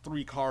about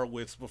 3 car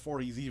widths before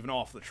he's even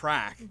off the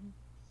track.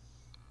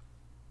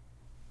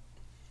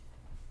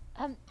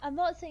 I'm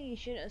not saying he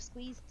shouldn't have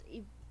squeezed.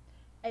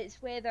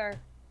 It's whether.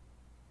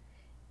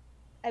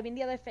 I mean,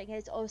 the other thing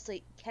is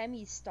obviously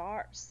Kimi's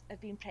starts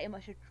have been pretty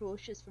much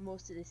atrocious for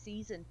most of the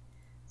season,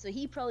 so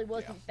he probably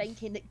wasn't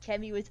thinking that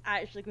Kimi was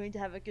actually going to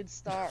have a good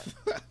start.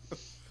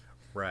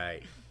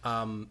 Right.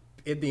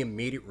 In the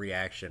immediate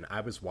reaction, I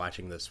was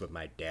watching this with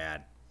my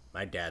dad.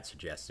 My dad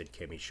suggested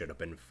Kimi should have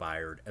been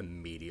fired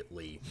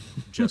immediately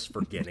just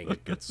for getting a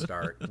good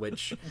start,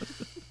 which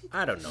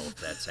I don't know if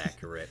that's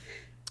accurate.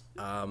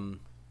 Can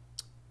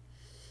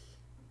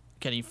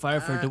he fire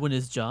for doing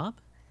his job?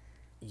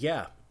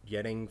 Yeah,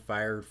 getting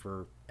fired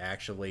for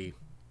actually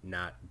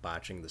not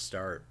botching the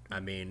start. I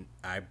mean,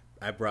 I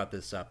brought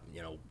this up,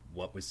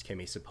 what was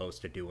Kimi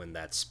supposed to do in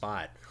that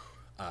spot?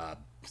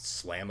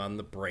 Slam on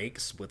the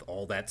brakes with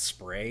all that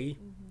spray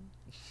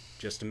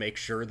just to make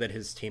sure that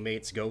his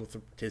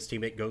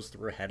teammate goes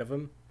through ahead of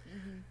him?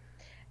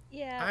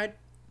 Yeah,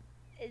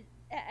 it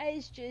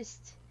is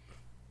just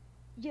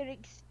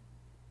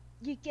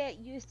you get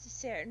used to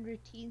certain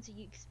routines and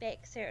you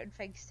expect certain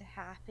things to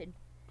happen,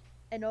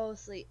 and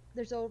obviously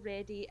there's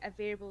already a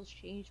variable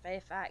changed by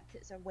the fact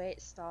it's a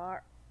wet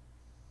start,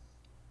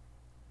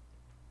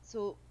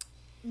 so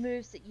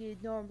moves that you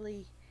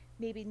normally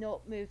maybe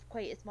not move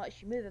quite as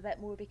much, you move a bit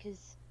more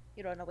because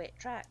you're on a wet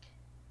track,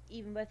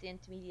 even with the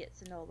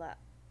intermediates and all that.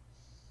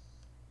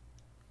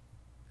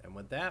 And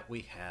with that,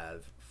 we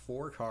have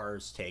 4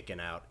 cars taken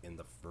out in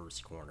the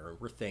first corner.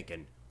 We're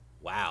thinking,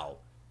 wow,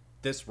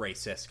 this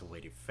race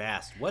escalated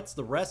fast. What's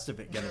the rest of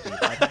it going to be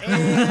like?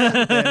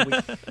 And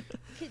then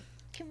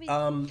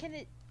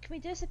Can we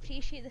just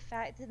appreciate the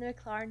fact that the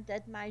McLaren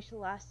did manage to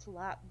last to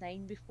lap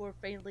 9 before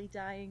finally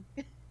dying?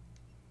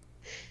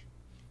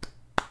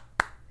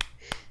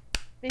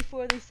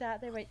 Before they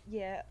sat there, went,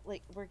 yeah,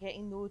 like, we're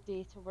getting no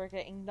data, we're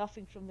getting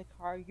nothing from the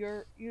car.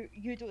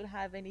 You don't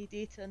have any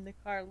data in the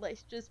car.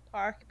 Let's just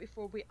park it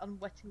before we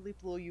unwittingly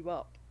blow you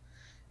up.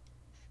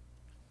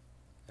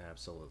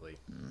 Absolutely.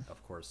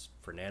 Of course,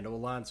 Fernando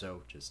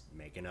Alonso just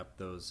making up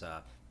those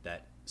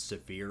that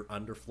severe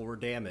underfloor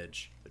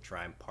damage to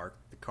try and park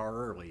the car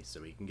early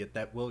so he can get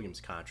that Williams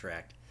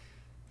contract.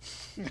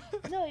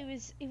 No, he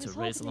was To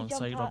hoping race to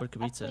alongside jump Robert a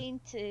Kubica.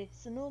 plane to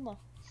Sonoma.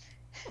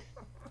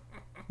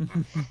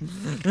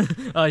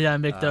 Oh yeah,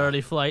 make the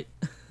early flight.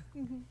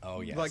 Oh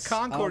yes. Like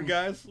Concord,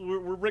 guys,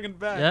 we're bringing it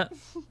back. Yeah.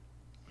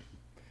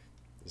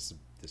 This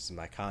is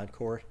my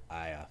Concorde.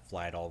 I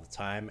fly it all the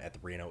time at the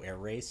Reno Air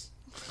Race.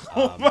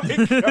 Oh my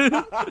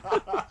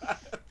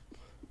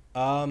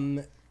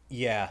god.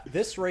 Yeah,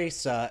 this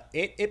race,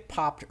 it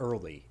popped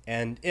early.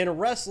 And in a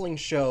wrestling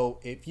show,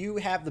 if you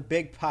have the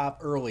big pop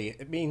early,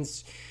 it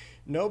means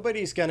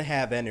nobody's going to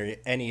have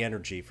any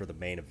energy for the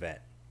main event.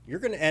 You're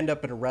going to end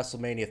up in a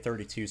WrestleMania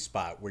 32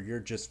 spot where you're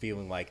just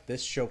feeling like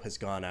this show has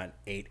gone on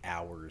 8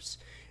 hours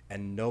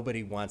and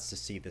nobody wants to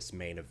see this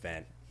main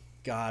event.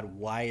 God,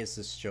 why is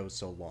this show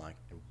so long?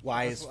 And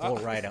why is Flo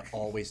Rida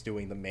always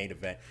doing the main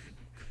event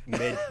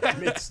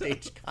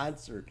mid-stage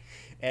concert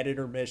at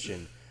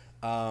intermission?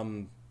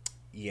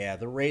 Yeah,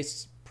 the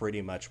race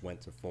pretty much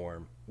went to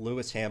form.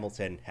 Lewis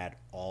Hamilton had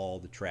all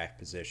the track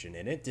position,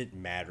 and it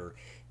didn't matter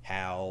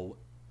how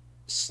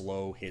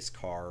slow his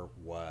car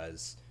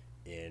was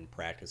in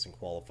practice and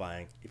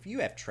qualifying. If you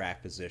have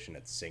track position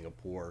at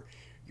Singapore,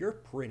 you're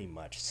pretty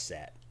much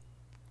set.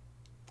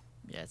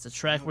 Yeah, it's a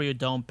track where you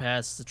don't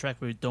pass. It's a track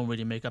where you don't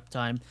really make up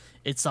time.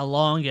 It's a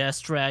long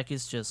ass track.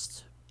 It's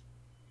just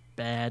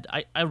bad.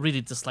 I really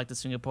dislike the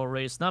Singapore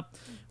race. Not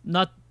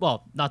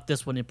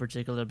this one in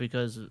particular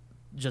because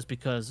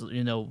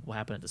what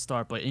happened at the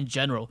start. But in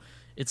general,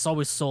 it's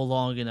always so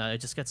long, and I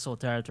just get so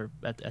tired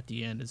at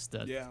the end. It's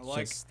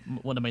just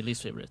one of my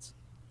least favorites.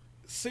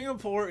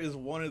 Singapore is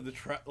one of the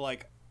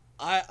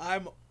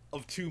I'm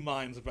of two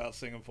minds about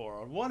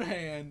Singapore. On one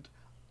hand,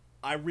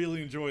 I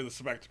really enjoy the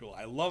spectacle.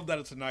 I love that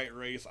it's a night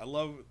race. I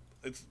love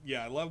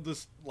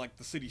this, like,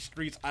 the city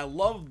streets. I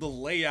love the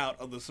layout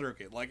of the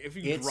circuit. Like, if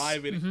you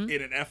drive it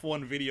in an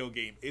F1 video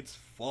game, it's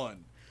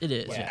fun. It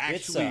is. Yeah,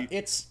 Actually,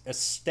 it's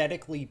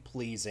aesthetically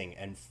pleasing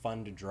and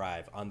fun to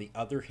drive. On the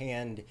other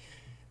hand,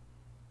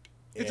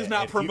 it does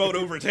not promote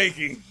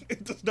overtaking.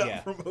 It does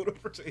not promote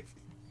overtaking.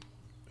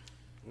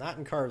 Not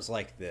in cars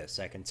like this,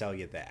 I can tell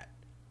you that.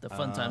 The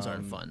fun times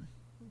aren't fun.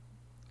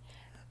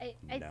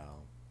 No.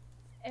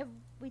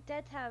 We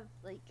did have,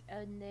 like,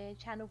 on the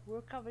Channel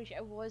 4 coverage,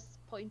 it was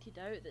pointed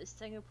out that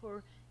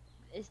Singapore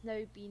is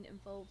now being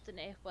involved in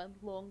F1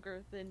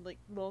 longer than, like,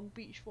 Long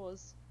Beach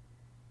was.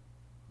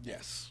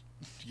 Yes.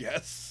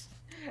 Yes.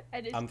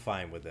 And I'm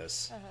fine with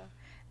this.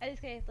 And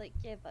it's kind of like,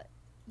 yeah, but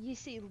you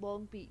say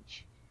Long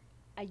Beach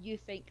and you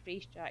think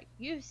racetrack.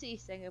 You say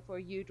Singapore,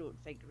 you don't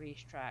think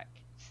racetrack.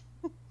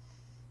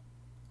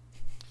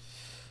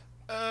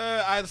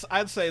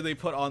 I'd say they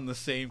put on the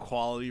same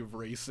quality of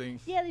racing.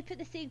 Yeah, they put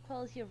the same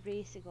quality of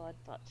racing on,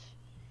 but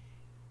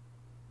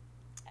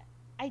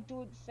I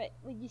don't think,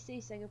 when you say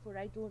Singapore,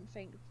 I don't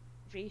think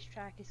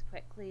racetrack as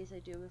quickly as I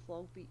do with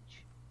Long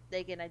Beach.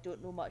 Again, I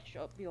don't know much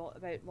about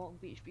Long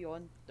Beach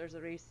beyond there's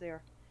a race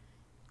there,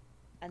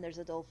 and there's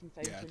a dolphin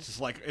fountain. Yeah,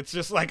 it's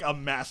just like a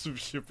massive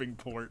shipping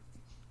port.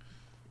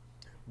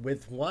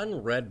 With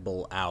one Red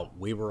Bull out,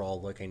 we were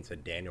all looking to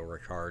Daniel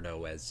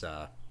Ricciardo as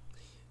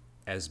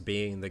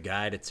being the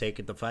guy to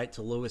take the fight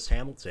to Lewis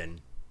Hamilton,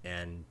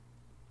 and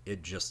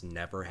it just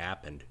never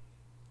happened.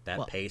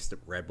 That pace that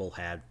Red Bull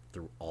had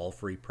through all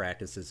free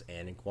practices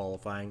and in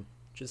qualifying,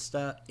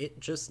 it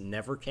just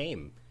never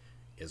came.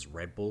 Is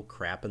Red Bull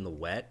crap in the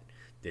wet?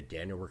 Did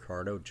Daniel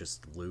Ricciardo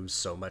just lose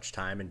so much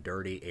time in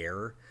dirty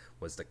air?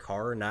 Was the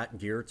car not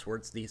geared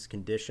towards these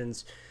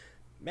conditions?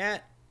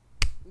 Matt,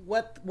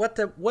 what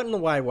in the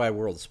wide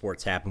world of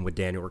sports happened with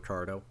Daniel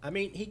Ricciardo? I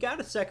mean, he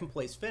got a second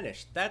place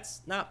finish.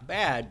 That's not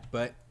bad,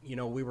 but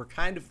we were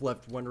kind of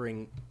left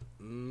wondering,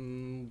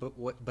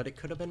 but it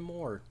could have been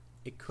more.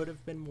 It could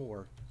have been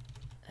more.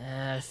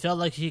 I felt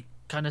like he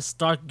kind of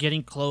started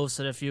getting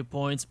close at a few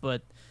points,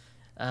 but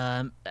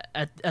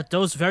at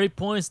those very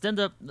points, then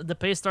the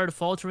pace started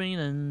faltering,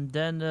 and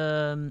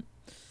then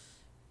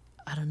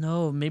I don't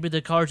know, maybe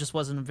the car just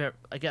wasn't very.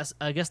 I guess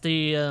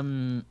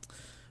the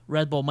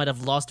Red Bull might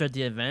have lost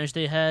the advantage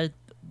they had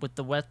with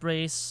the wet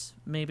race,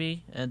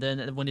 maybe, and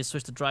then when they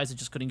switched to dries, they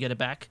just couldn't get it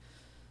back.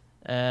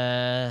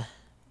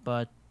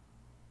 But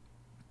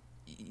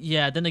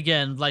yeah, then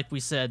again, like we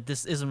said,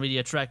 this isn't really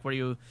a track where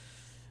you,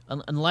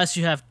 unless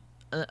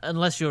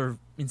you're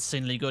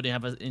insanely good and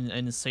have an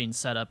insane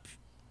setup,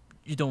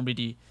 you don't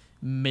really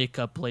make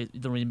up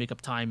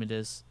time. It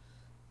is,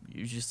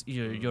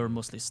 you're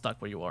mostly stuck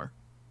where you are.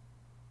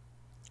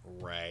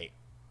 Right,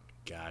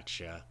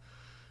 gotcha.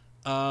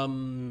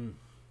 Yeah,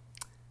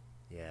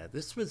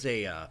 this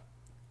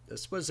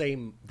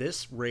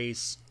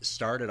race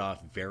started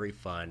off very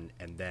fun,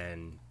 and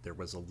then there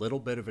was a little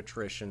bit of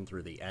attrition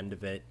through the end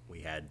of it.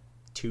 We had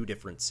two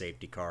different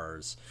safety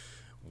cars,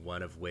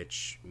 one of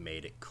which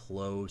made it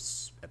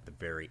close at the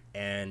very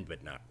end,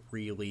 but not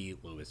really.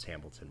 Lewis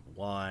Hamilton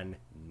won.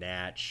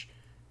 Natch,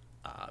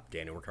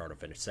 Daniel Ricciardo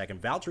finished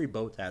second. Valtteri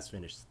Bottas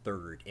finished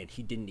third, and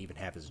he didn't even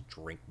have his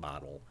drink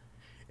bottle.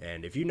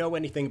 And if you know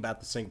anything about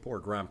the Singapore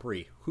Grand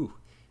Prix,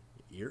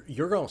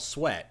 you're going to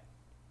sweat,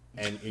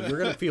 and you're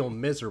going to feel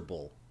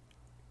miserable.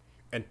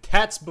 And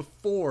that's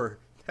before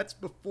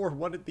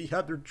one of the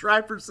other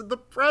drivers in the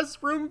press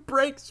room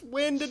breaks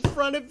wind in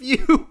front of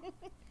you.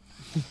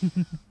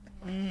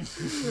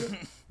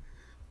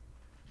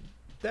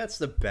 That's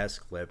the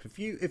best clip.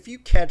 If you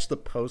catch the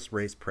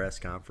post-race press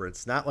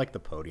conference, not like the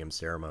podium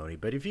ceremony,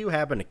 but if you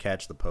happen to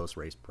catch the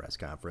post-race press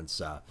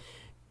conference,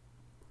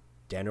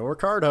 Daniel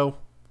Ricciardo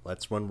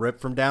lets one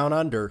rip from down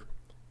under,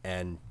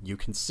 and you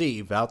can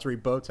see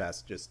Valtteri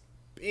Bottas just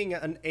being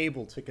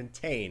unable to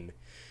contain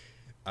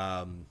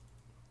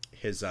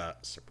his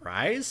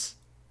surprise,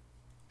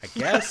 I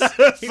guess.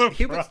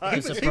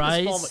 His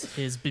surprise,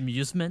 his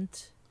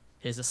bemusement,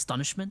 his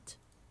astonishment.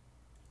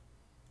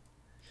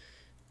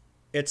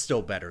 It's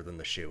still better than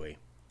the shoey.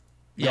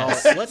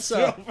 Yes.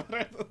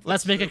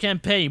 Let's make a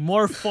campaign.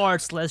 More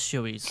farts, less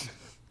shoeys.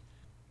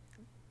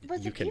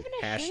 Was it even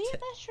a shoey at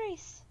this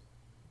race?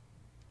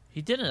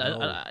 He didn't.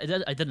 No.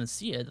 I didn't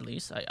see it, at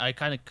least. I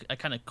kind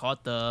of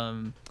caught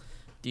the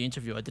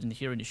interview. I didn't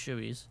hear any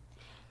shoeys.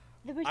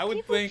 I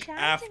would think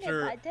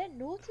after. It, but I didn't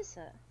notice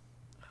it.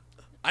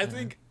 I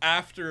think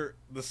after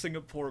the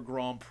Singapore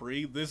Grand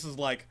Prix, this is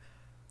like,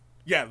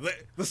 yeah,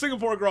 the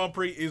Singapore Grand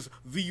Prix is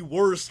the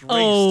worst race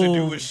to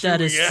do a shoey.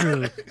 That is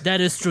true. That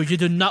is true. You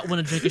do not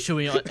want to drink a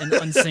shoey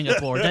on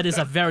Singapore. That is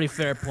a very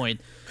fair point.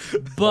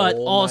 But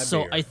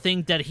also, I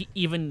think that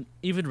even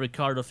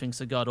Ricciardo thinks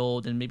it got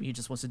old, and maybe he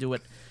just wants to do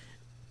it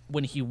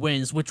when he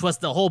wins, which was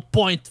the whole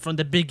point from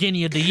the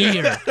beginning of the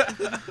year.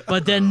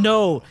 But then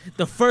no,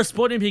 the first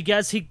podium he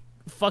gets, he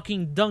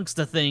fucking dunks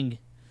the thing.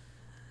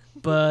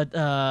 But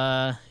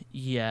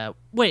yeah.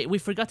 Wait, we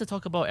forgot to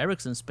talk about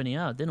Ericsson spinning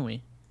out, didn't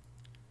we?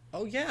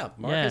 Oh yeah,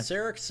 Marcus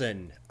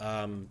Ericsson.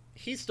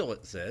 He still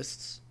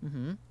exists.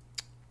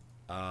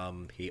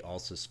 Mm-hmm. He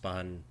also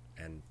spun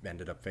and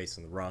ended up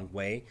facing the wrong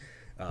way,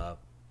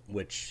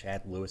 which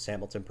had Lewis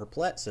Hamilton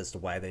perplexed as to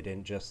why they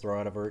didn't just throw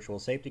out a virtual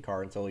safety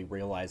car until he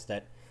realized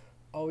that,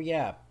 oh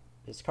yeah,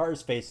 his car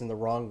is facing the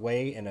wrong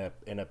way in a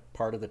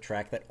part of the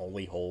track that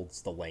only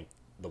holds the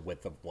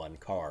width of one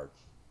car,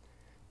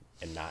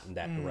 and not in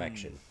that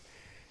direction.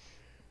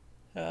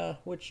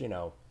 Which,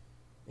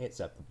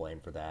 accept the blame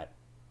for that.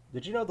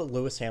 Did you know that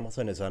Lewis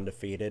Hamilton is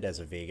undefeated as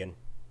a vegan?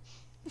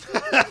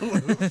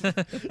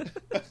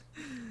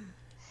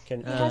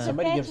 Can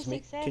somebody give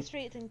me success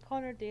rate than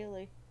Connor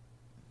Daly?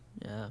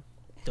 Yeah,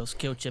 those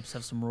kill chips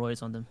have some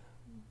roids on them.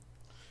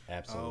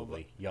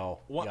 Absolutely,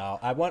 y'all.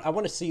 I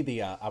want to see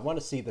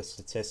the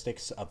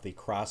statistics of the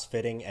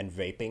crossfitting and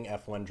vaping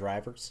F1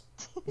 drivers.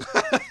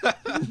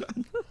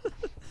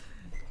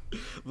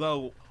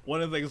 Though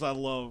one of the things I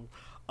love,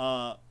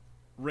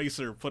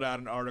 Racer put out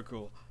an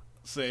article.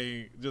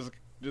 saying just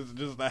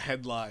the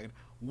headline: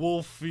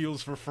 Wolf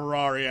feels for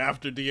Ferrari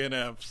after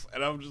DNFs,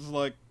 and I'm just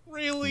like,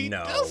 really?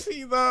 No. Does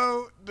he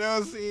though?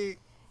 Does he?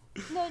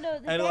 No,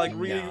 And like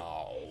really,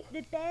 No.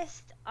 the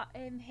best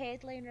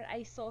headliner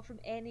I saw from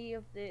any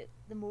of the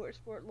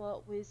motorsport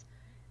lot was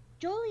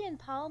Jolyon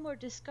Palmer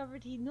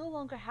discovered he no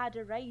longer had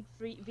a ride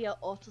via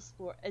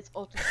Autosport as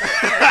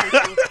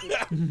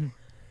Autosport.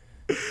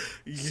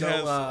 yes.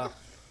 So,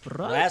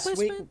 Product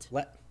placement?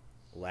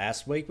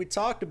 last week we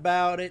talked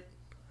about it.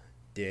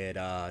 Did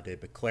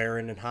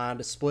McLaren and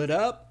Honda split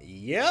up?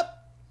 Yep.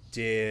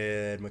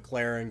 Did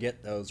McLaren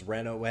get those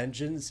Renault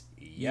engines?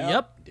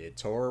 Yep. Did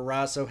Toro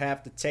Rosso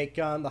have to take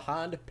on the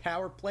Honda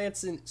power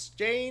plants in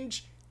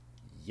exchange?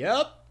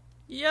 Yep.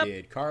 Yep.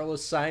 Did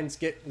Carlos Sainz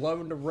get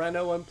loaned to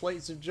Renault in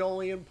place of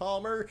Jolyon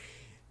Palmer?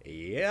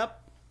 Yep.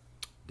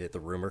 Did the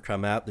rumor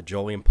come out that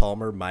Jolyon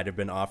Palmer might have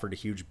been offered a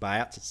huge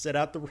buyout to sit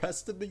out the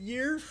rest of the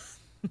year?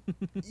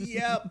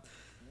 Yep.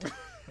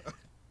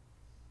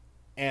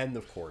 And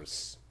of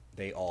course,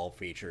 they all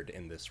featured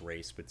in this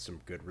race with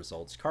some good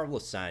results.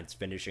 Carlos Sainz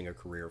finishing a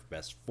career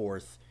best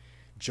 4th.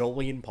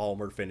 Jolyon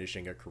Palmer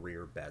finishing a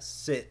career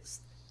best 6th.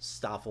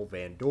 Stoffel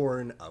Van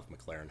Dorn of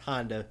McLaren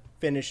Honda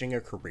finishing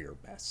a career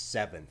best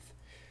 7th.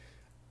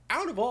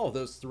 Out of all of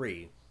those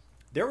three,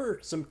 there were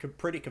some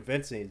pretty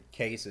convincing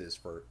cases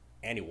for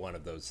any one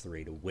of those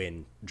three to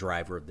win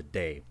Driver of the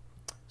Day.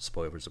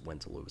 Spoilers, it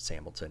went to Lewis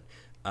Hamilton.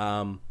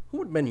 Who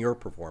would have been your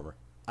performer?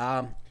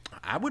 I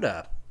would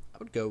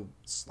go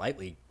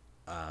slightly.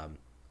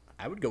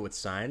 I would go with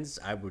Sainz.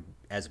 I would,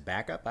 as a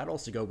backup, I'd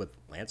also go with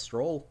Lance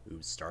Stroll,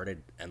 who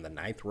started in the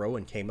 9th row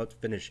and came up to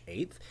finish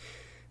 8th,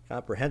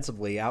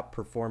 comprehensively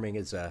outperforming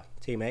his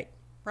teammate.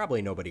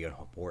 Probably nobody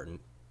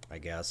important, I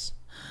guess.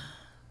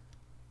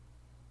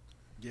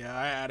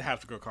 Yeah, I'd have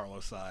to go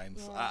Carlos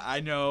Sainz. Yeah.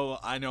 I know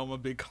I'm a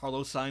big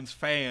Carlos Sainz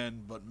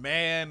fan, but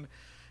man,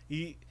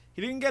 he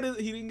didn't get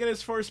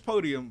his first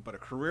podium, but a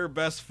career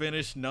best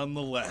finish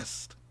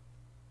nonetheless.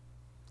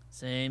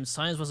 Same.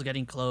 Sainz was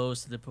getting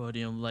close to the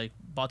podium. Like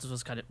Bottas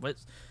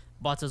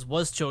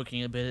was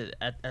choking a bit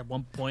at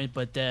one point,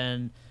 but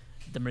then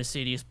the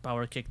Mercedes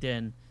power kicked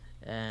in,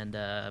 and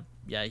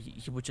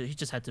he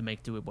just had to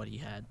make do with what he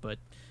had. But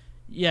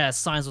yeah,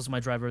 Sainz was my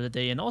driver of the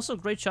day, and also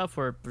great job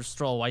for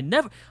Stroll.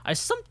 I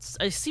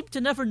seem to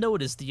never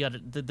notice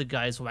the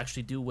guys who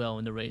actually do well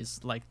in the race,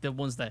 like the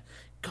ones that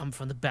come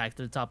from the back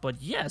to the top.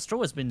 But yeah,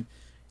 Stroll has been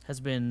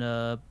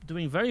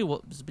doing very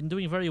well. Has been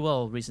doing very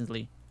well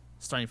recently,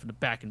 starting from the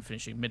back and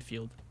finishing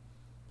midfield.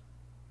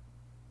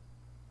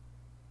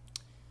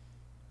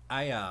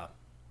 I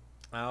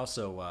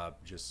also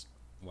just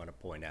want to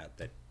point out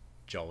that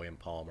Jolyon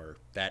Palmer,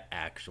 that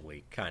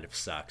actually kind of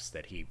sucks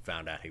that he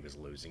found out he was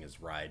losing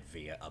his ride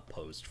via a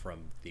post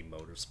from the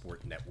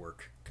Motorsport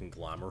Network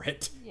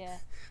conglomerate. Yeah.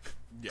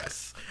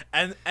 Yes,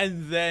 and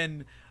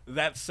then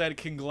that said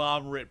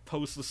conglomerate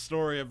posts a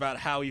story about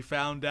how he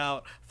found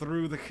out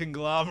through the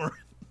conglomerate.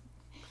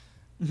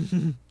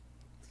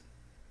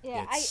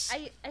 Yeah, It's-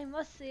 I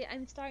must say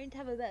I'm starting to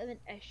have a bit of an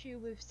issue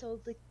with some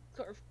of the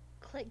sort of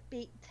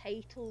clickbait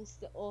titles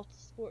that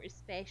Autosport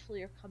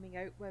especially are coming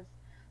out with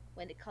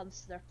when it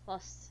comes to their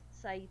plus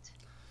side.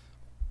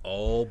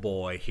 Oh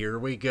boy, here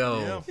we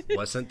go. Yeah.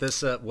 Wasn't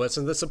this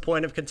a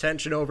point of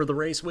contention over the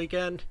race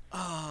weekend?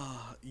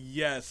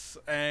 Yes,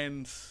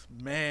 and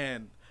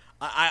man,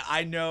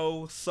 I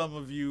know some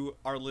of you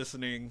are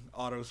listening,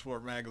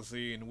 Autosport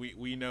Magazine.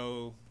 We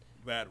know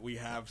that we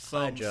have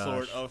some Josh.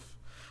 sort of.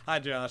 Hi,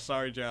 Josh.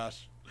 Sorry,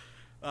 Josh.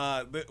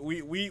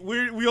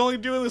 We're only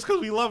doing this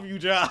because we love you,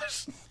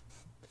 Josh.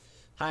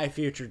 Hi,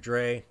 Future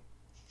Dre.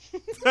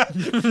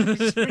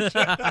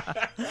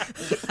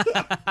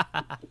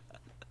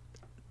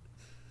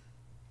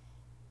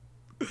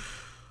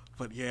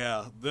 But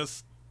yeah,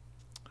 this.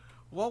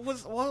 What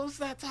was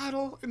that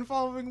title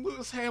involving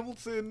Lewis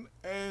Hamilton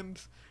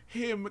and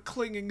him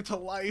clinging to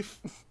life?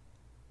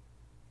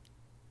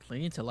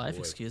 Clinging to life, Boy.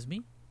 excuse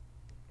me.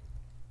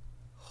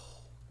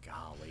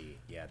 Golly,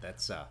 yeah,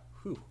 that's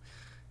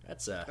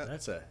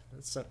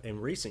in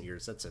recent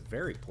years that's a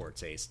very poor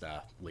taste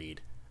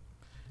lead.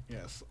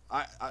 Yes,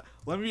 I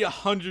let me be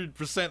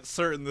 100%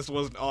 certain this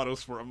wasn't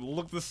Autosport. I'm gonna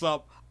look this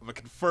up. I'm gonna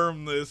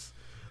confirm this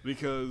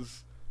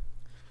because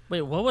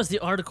Wait, what was the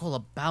article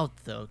about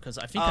though? Because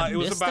I think I it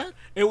was missed about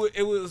that.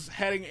 it was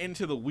heading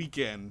into the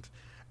weekend,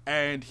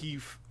 and he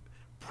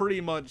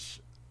pretty much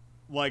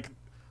like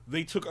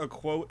they took a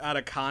quote out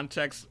of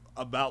context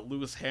about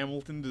Lewis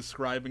Hamilton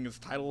describing his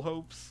title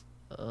hopes.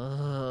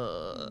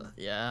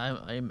 Yeah,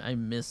 I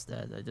missed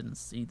that. I didn't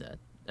see that,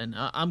 and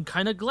I'm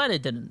kind of glad I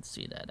didn't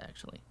see that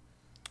actually.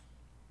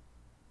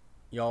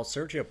 Y'all,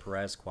 Sergio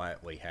Perez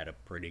quietly had a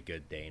pretty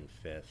good day in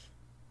 5th.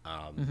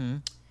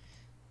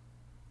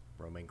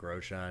 Romain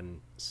Grosjean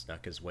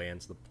snuck his way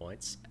into the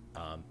points.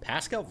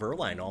 Pascal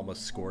Wehrlein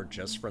almost scored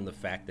just from the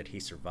fact that he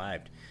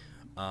survived.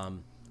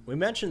 We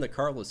mentioned that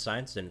Carlos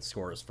Sainz didn't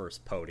score his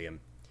first podium.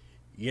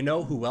 You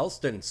know who else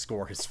didn't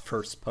score his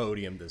first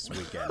podium this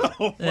weekend?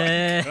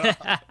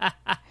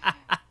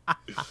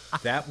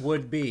 That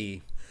would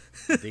be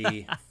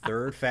the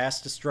third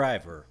fastest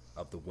driver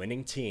of the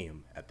winning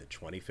team at the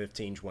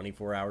 2015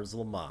 24 Hours of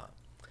Le Mans.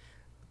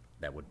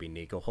 That would be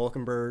Nico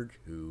Hülkenberg,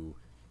 who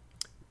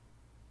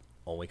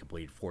only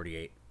completed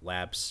 48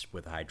 laps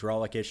with a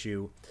hydraulic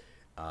issue.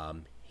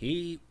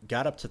 He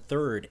got up to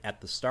third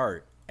at the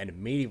start, and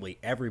immediately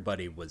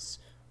everybody was,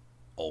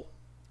 oh,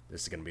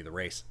 this is going to be the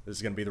race. This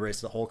is going to be the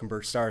race that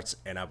Hülkenberg starts.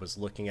 And I was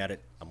looking at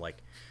it. I'm like,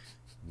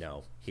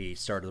 no, he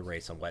started the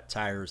race on wet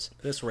tires.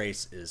 This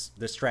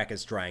track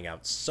is drying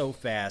out so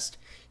fast.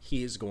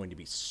 He is going to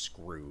be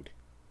screwed.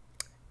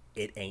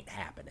 It ain't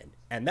happening.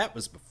 And that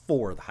was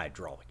before the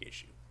hydraulic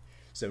issue.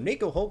 So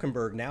Nico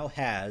Hülkenberg now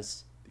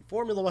has the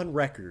Formula One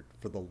record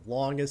for the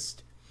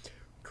longest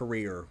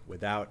career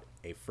without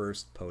a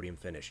first podium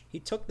finish. He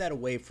took that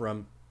away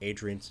from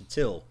Adrian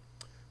Sutil,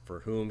 for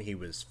whom he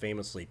was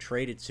famously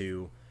traded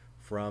to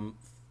from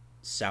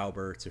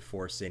Sauber to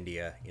Force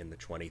India in the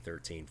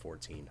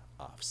 2013-14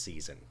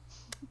 off-season.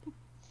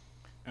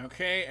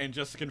 Okay, and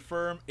just to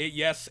confirm,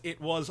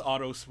 it was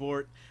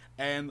Autosport,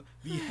 and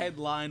the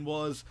headline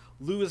was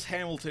Lewis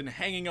Hamilton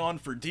hanging on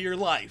for dear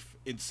life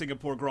in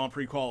Singapore Grand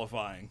Prix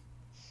qualifying.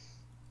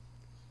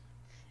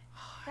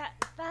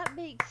 That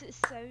makes it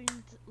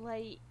sound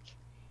like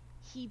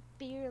he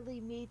barely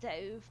made it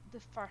out of the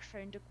first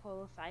round of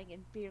qualifying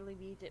and barely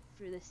made it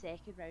through the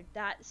second round.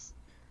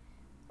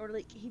 Or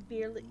like he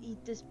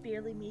just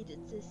barely made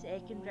it to the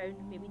second round,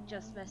 maybe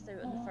just missed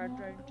out on the third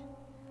round.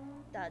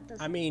 That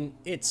doesn't. I mean,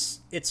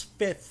 it's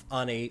fifth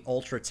on a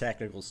ultra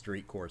technical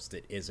street course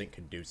that isn't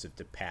conducive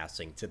to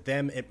passing. To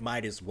them, it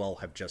might as well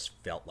have just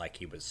felt like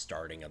he was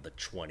starting on the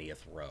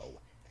 20th row.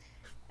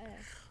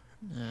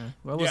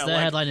 Where was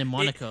that headline in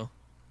Monaco?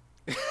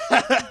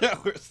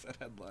 Where's that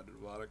headline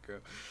in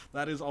Monaco?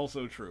 That is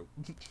also true.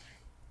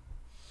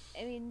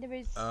 I mean, there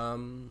was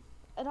an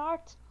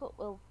article.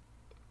 Well,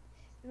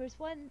 there was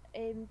one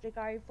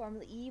regarding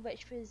Formula E,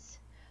 which was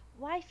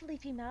why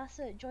Felipe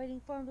Massa joining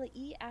Formula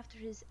E after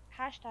his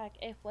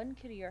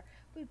 #F1 career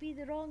would be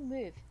the wrong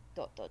move. ...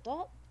 for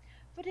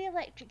the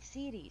electric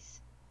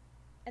series,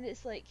 and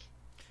it's like.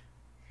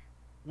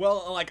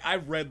 Well, like I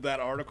read that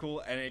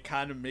article and it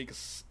kind of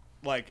makes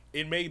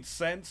it made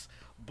sense,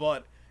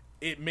 but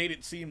it made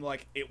it seem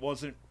like it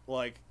wasn't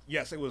like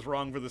yes, it was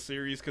wrong for the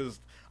series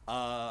because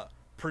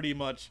pretty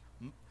much.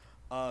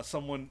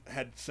 Someone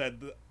had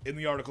said in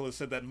the article it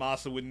said that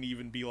Massa wouldn't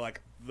even be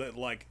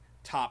the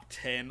top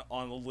 10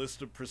 on the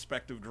list of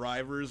prospective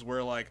drivers,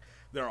 where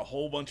there are a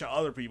whole bunch of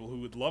other people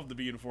who would love to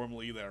be in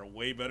Formula E that are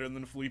way better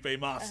than Felipe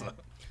Massa.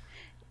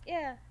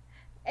 Yeah,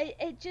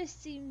 it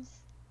just seemed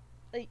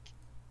like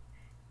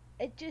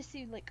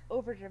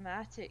over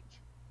dramatic,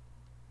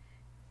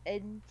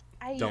 and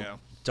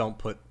don't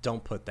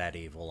put that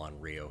evil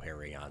on Rio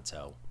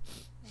Haryanto.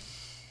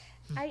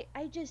 I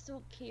just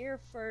don't care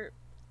for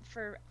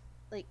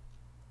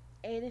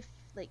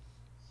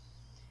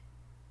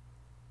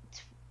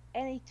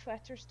any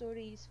Twitter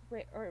stories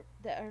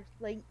that are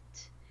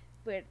linked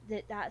where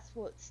that's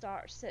what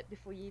starts it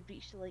before you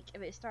reach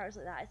if it starts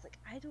like that, it's like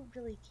I don't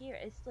really care.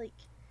 It's like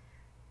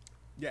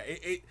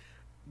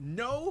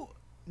no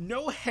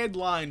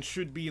headline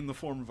should be in the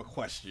form of a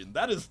question.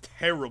 That is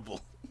terrible.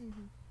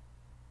 Mm-hmm.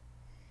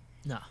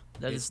 No,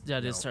 that is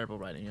terrible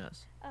writing.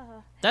 Yes.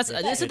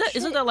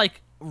 Isn't that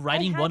like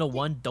writing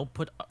 101? Don't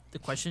put the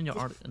question in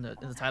your in the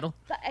title.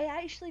 But I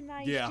actually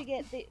managed to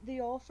get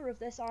the author of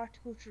this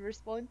article to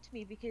respond to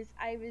me because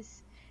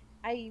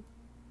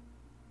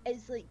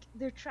it's like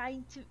they're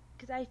trying to,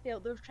 because I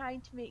felt they're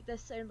trying to make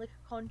this sound like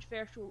a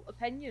controversial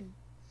opinion.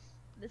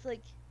 And it's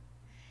like,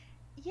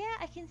 yeah,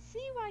 I can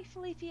see why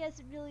Felipe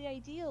isn't really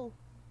ideal.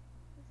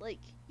 Like,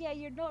 yeah,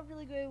 you're not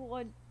really going to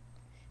want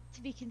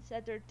to be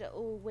considered that,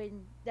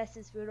 when this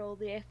is where all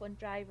the F1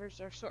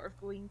 drivers are sort of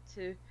going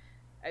to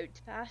out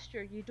to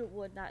pasture, you don't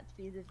want that to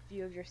be the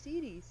view of your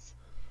series.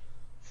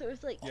 So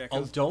it's like,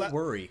 don't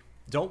worry.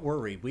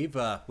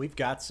 We've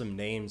got some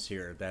names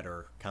here that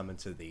are coming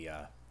to the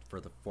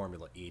for the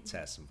Formula E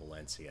test in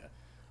Valencia.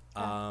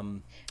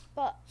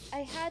 But I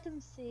had him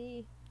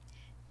say,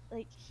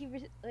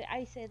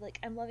 I said,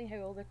 I'm loving how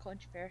all the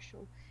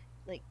controversial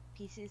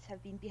pieces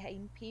have been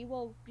behind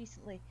paywall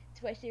recently,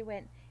 to which they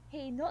went,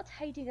 hey, not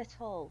hiding at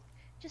all,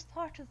 just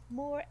part of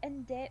more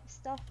in-depth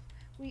stuff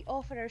we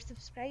offer our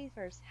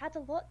subscribers. Had a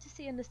lot to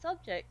say on the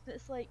subject.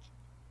 It's like,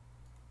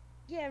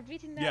 yeah,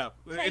 reading that. Yeah,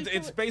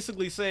 it's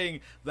basically saying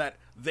that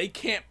they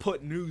can't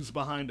put news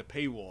behind a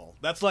paywall.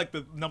 That's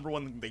the number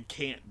one thing they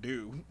can't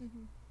do.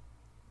 Mm-hmm.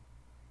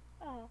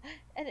 Oh,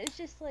 and it's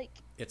just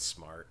it's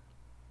smart.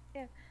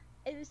 Yeah,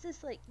 it was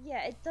just it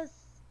does.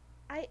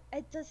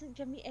 It doesn't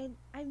give me, and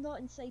I'm not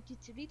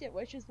incited to read it,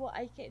 which is what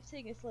I kept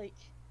saying. It's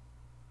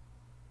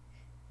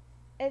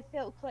it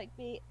felt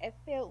clickbait. It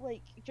felt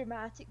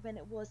dramatic when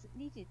it wasn't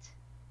needed.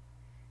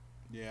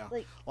 Yeah,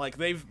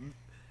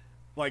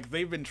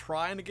 they've been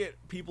trying to get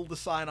people to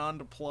sign on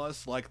to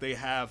Plus. They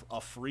have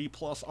a free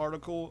Plus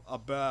article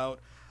about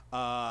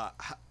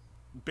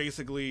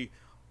basically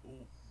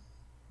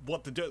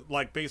what to do.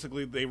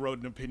 Basically they wrote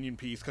an opinion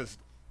piece, because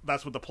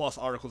that's what the Plus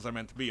articles are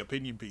meant to be,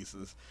 opinion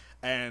pieces.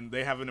 And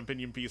they have an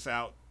opinion piece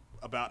out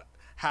about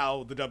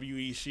how the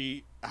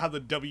WEC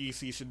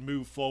should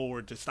move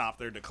forward to stop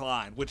their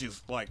decline, which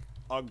is like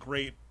a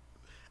great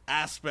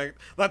aspect.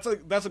 That's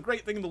a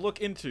great thing to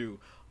look into.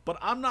 But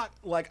I'm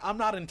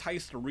not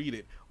enticed to read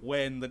it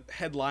when the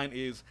headline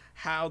is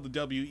how the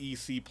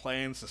WEC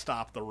plans to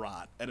stop the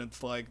rot, and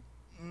it's like,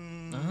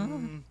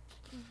 The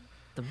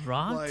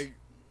rot. like,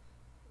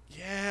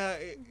 yeah,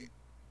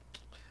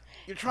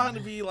 you're trying to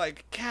be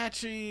like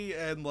catchy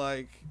and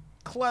like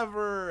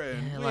clever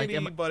and Yeah, witty,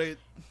 like, but it,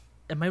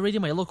 Am I reading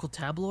my local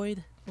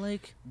tabloid?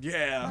 Like,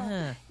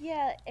 yeah.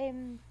 yeah, Yeah,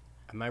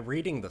 Am I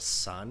reading The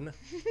Sun?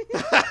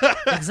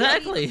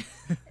 exactly.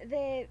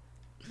 the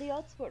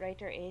Oddsport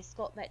writer is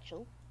Scott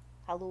Mitchell.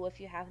 Hello, if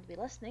you happen to be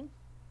listening.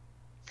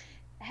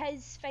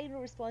 His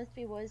final response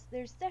to me was,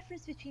 "There's a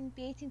difference between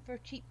baiting for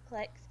cheap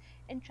clicks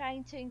and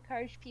trying to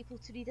encourage people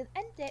to read an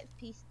in-depth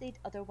piece they'd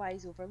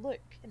otherwise overlook."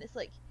 And it's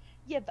like,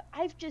 yeah, but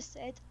I've just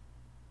said,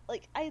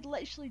 like, I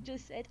literally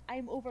just said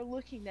I'm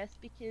overlooking this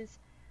because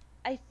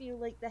I feel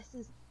like this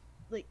is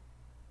like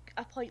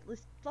a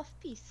pointless fluff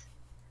piece.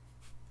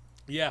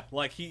 Yeah,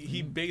 like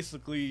he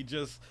basically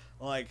just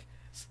like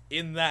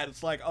in that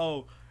it's like,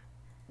 oh,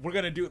 we're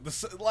gonna do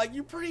it. Like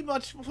you pretty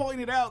much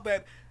pointed out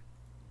that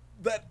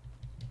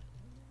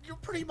you're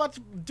pretty much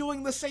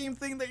doing the same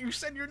thing that you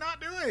said you're not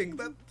doing.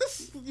 That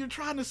this you're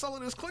trying to sell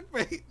it as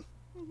clickbait.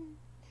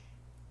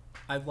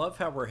 I love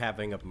how we're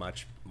having a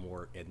much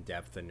more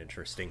in-depth and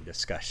interesting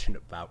discussion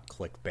about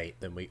clickbait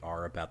than we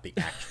are about the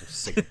actual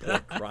Singapore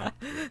Grand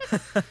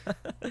Prix.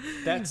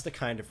 That's the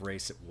kind of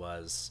race it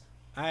was.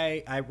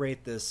 I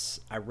rate this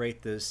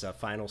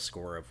final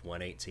score of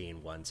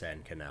 118,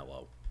 110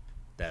 Canelo.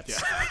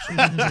 That's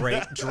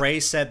actually Dre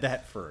said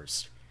that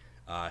first.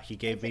 He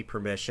gave me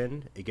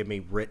permission. He gave me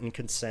written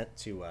consent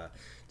to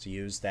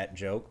use that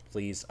joke.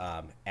 Please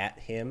at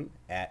him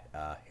at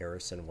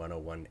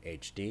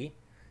Harrison101HD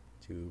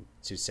to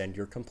send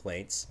your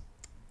complaints.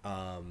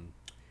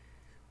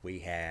 We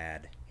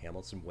had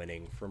Hamilton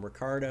winning from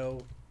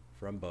Ricardo,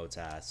 from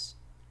Bottas.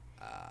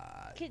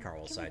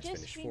 Carlos Sainz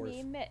finished fourth. Can we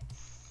just rename it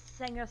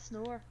Singer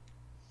Snore?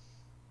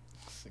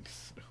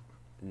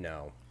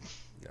 No,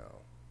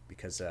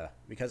 because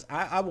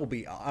I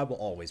will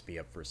always be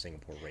up for a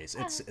Singapore race.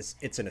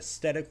 It's an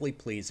aesthetically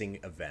pleasing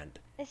event.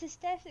 It's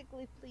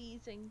aesthetically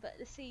pleasing, but at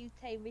the same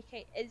time,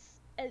 it's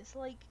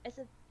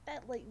a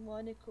bit like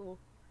Monaco,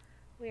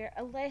 where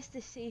unless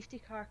the safety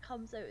car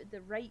comes out at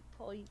the right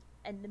point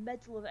in the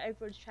middle of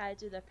everyone's trying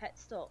to do their pit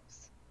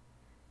stops.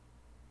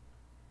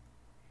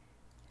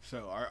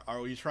 So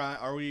are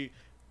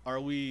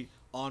we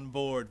on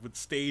board with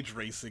stage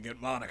racing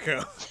at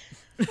Monaco?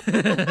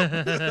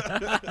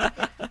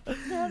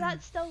 No, that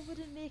still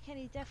wouldn't make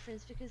any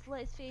difference because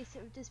let's face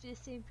it, would just be the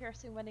same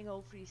person winning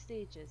all three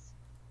stages.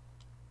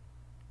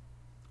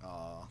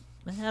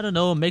 I don't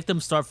know. Make them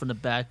start from the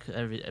back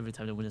every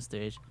time they win a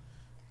stage.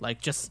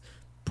 Like just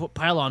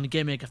pile on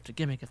gimmick after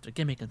gimmick after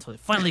gimmick until it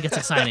finally gets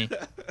exciting.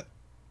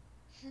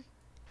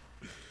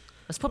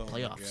 Let's put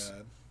playoffs.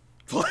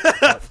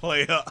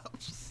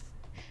 Playoffs.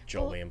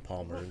 Jolyon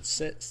Palmer in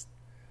sixth.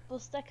 We'll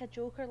stick a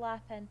Joker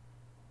lap in.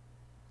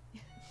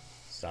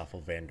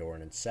 Stoffel Van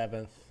Dorn in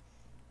seventh.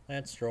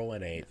 Lance Stroll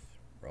in eighth.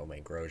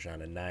 Romain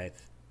Grosjean in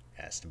ninth.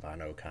 Esteban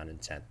Ocon in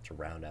 10th to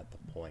round out the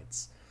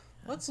points.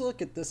 Let's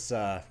look at this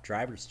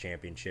Drivers'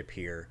 Championship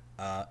here.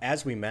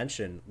 As we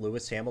mentioned,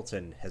 Lewis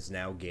Hamilton has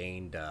now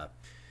gained a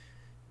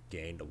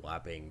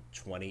whopping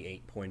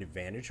 28-point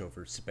advantage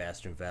over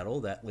Sebastian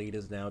Vettel. That lead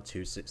is now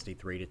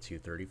 263 to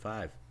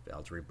 235.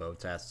 Valtteri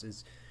Bottas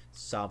is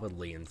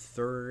solidly in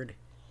third.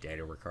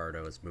 Daniel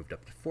Ricciardo has moved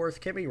up to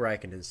fourth. Kimi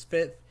Räikkönen is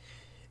fifth.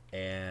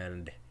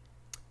 And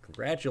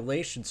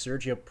congratulations,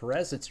 Sergio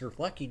Perez. It's your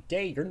lucky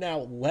day. You're now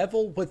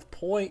level with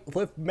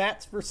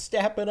Max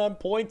Verstappen on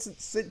points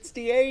at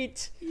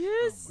 68.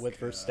 Yes. With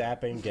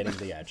Verstappen getting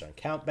the edge on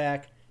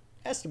countback.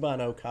 Esteban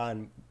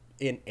Ocon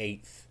in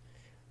eighth,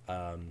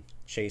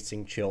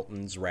 chasing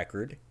Chilton's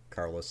record.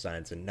 Carlos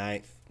Sainz in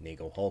ninth.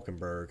 Nico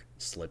Hülkenberg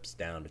slips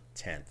down to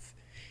 10th.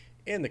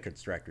 In the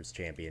Constructors'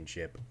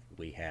 Championship,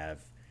 we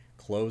have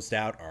closed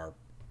out our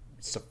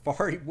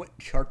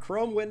our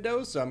Chrome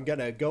window, so I'm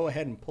gonna go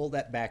ahead and pull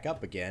that back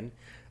up again.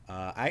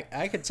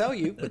 I can tell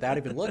you without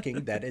even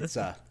looking that it's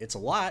a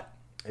lot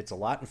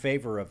in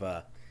favor of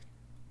a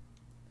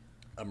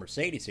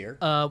Mercedes here.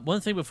 One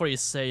thing before you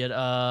say it,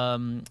 I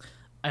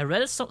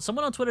read it.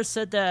 Someone on Twitter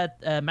said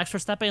that Max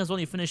Verstappen has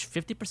only finished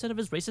 50% of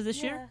his races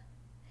this year.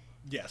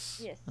 Yes.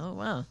 Yes. Oh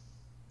wow,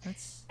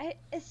 that's.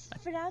 Is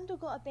Fernando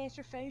got a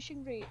better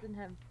finishing rate than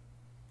him?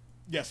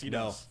 Yes, he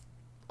No. does.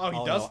 Oh,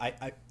 he does? No,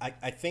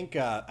 I think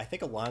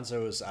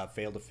Alonso's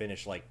failed to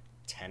finish like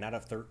 10 out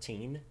of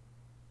 13.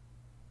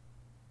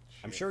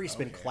 I'm sure he's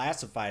been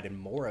classified in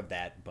more of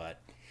that, but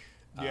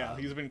yeah,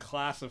 he's been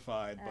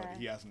classified, but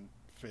he hasn't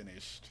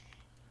finished.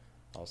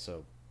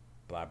 also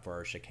Bob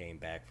Varsha came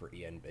back for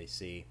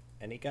ENBC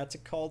and he got to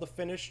call the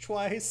finish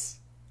twice.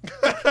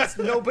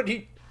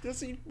 Because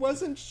he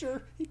wasn't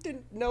sure. He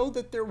didn't know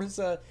that there was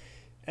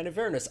and in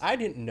fairness, I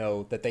didn't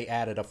know that they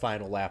added a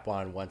final lap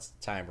on once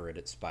the timer had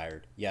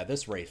expired. Yeah,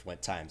 this race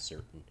went time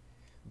certain.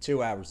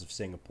 2 hours of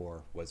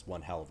Singapore was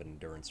one hell of an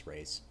endurance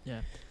race.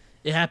 Yeah.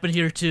 It happened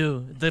here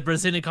too. The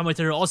Brazilian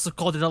commentator also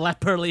called it a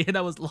lap early, and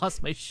I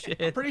lost my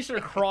shit. Pretty sure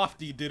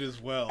Crofty did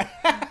as well.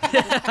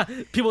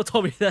 People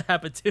told me that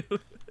happened too.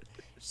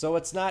 So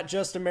it's not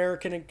just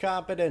American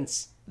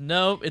incompetence.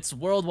 No, it's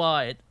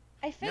worldwide.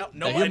 I think The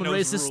Nobody human knows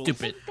race the is rules.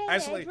 stupid. Ben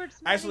Actually- Edwards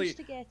actually- managed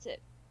to get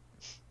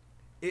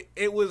it.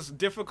 It was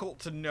difficult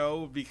to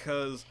know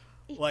because,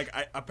 like,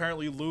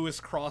 apparently Lewis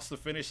crossed the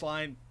finish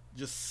line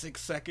just 6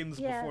 seconds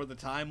Yeah. before the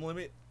time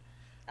limit.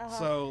 Uh-huh.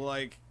 So,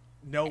 like,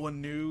 no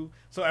one knew.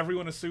 So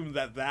everyone assumed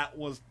that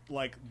was,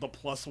 like, the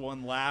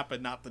 +1 lap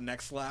and not the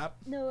next lap.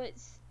 No,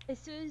 it's as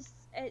soon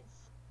as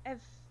if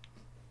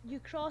you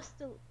cross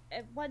the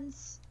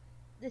once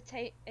the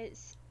time,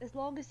 it's as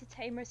long as the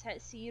timer's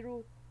hit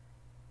 0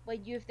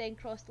 when you've then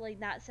crossed the line,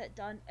 that's it,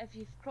 done. If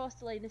you've crossed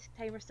the line, the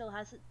timer still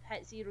hasn't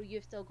hit 0,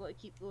 you've still got to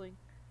keep going.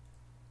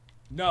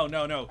 No.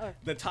 Oh.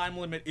 The time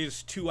limit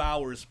is 2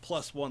 hours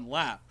plus 1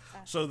 lap.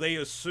 So they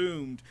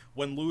assumed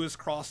when Lewis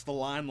crossed the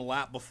line the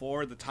lap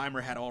before, the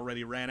timer had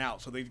already ran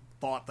out. So they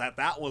thought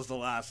that was the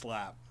last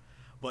lap.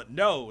 But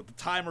no, the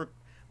timer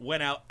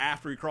went out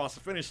after he crossed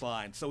the finish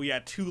line. So he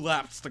had 2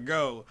 laps to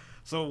go.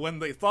 So when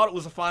they thought it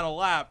was the final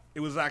lap, it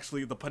was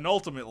actually the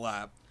penultimate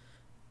lap.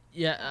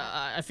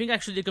 Yeah, I think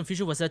actually the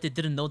confusion was that they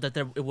didn't know that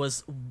it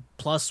was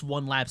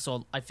 +1 lap.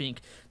 So I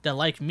think that,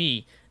 like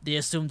me, they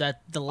assumed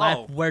that the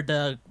lap where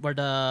the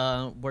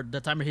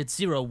timer hit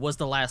 0 was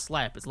the last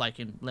lap. It's like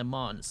in Le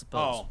Mans, I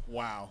suppose. Oh,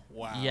 wow.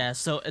 Yeah,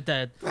 so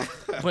that,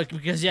 but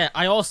because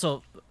I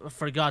also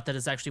forgot that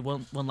it's actually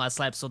one last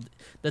lap. So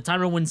the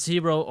timer went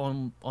 0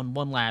 on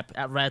 1 lap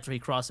right after he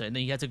crossed it, and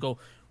then he had to go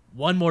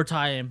one more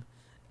time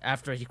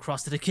after he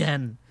crossed it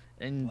again.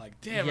 And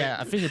Like, damn yeah,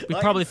 it. I think we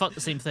Like- probably thought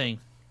the same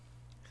thing.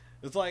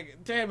 It's like,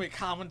 damn it,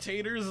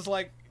 commentators. It's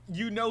like,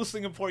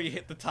 Singapore, you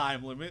hit the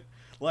time limit.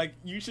 Like,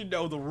 you should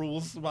know the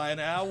rules by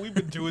now. We've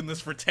been doing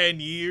this for 10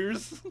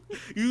 years.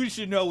 You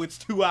should know it's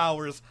 2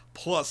 hours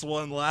plus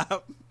 1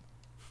 lap.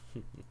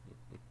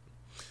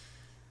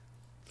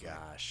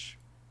 Gosh.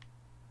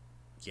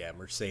 Yeah,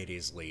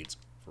 Mercedes leads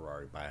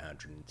Ferrari by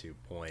 102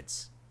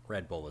 points.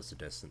 Red Bull is a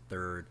distant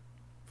third.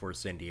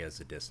 Force India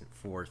is a distant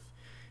fourth.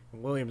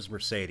 And Williams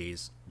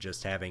Mercedes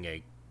just having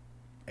a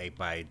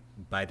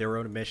by their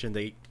own admission,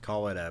 they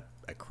call it a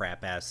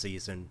crap ass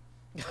season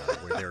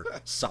where they're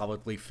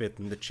solidly fifth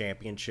in the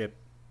championship.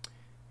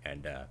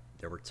 And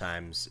there were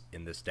times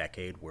in this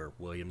decade where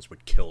Williams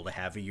would kill to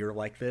have a year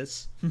like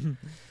this.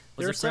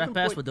 Was it crap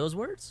ass with those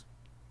words?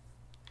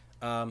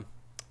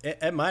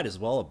 It might as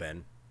well have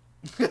been.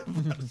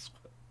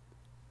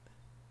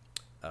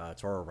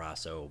 Toro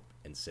Rosso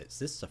insists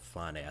this is a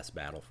fun ass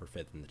battle for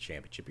fifth in the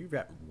championship. You've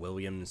got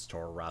Williams,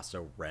 Toro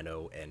Rosso,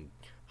 Renault, and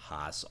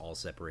Haas all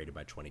separated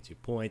by 22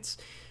 points,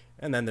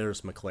 and then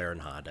there's McLaren,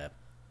 Honda,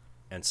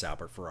 and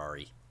Sauber,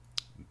 Ferrari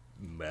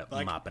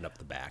mopping up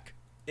the back.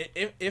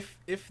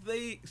 If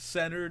they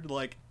centered,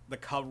 like, the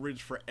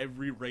coverage for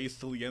every race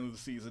till the end of the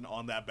season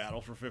on that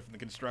battle for fifth in the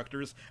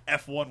constructors,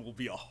 F1 will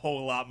be a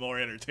whole lot more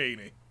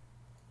entertaining.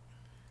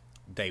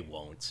 They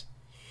won't.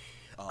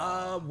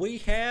 We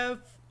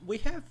have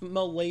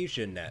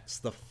Malaysia next,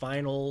 the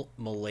final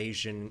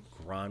Malaysian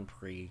Grand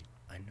Prix.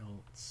 I know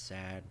it's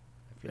sad.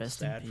 I feel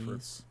Rest in sad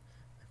peace.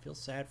 I feel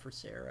sad for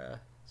Sarah.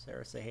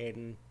 Sarah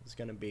Sahayden is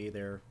going to be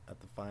there at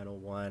the final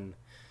one.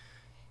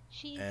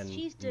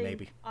 She's doing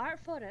maybe- art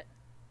for it.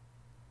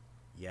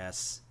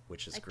 Yes,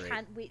 which is I great.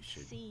 can't wait to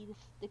Should- see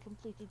the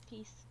completed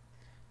piece.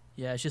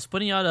 Yeah, she's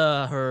putting out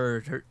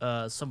her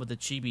some of the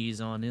chibis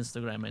on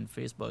Instagram and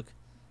Facebook.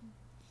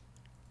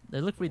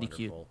 They look really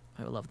cute. Wonderful.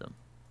 I love them.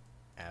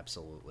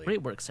 Absolutely.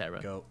 Great work,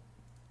 Sarah. Go,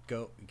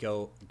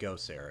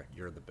 Sarah.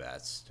 You're the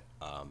best.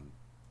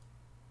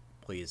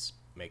 Please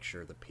make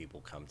sure that people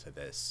come to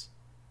this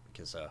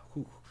because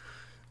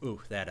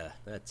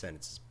that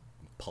sentence is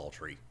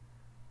paltry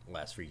the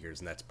last few years,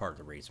 and that's part of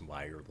the reason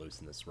why you're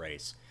losing this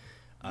race.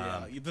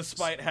 Yeah,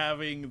 despite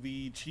having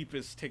the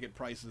cheapest ticket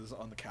prices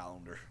on the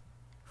calendar.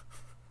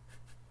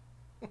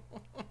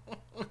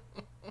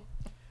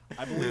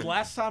 I believe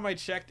last time I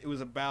checked, it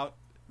was about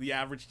the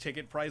average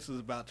ticket price was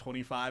about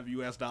 $25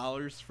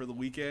 US for the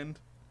weekend.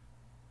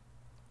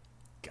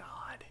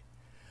 God.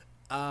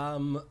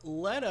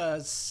 Let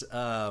us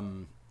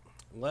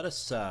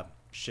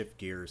shift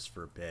gears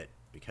for a bit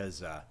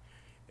because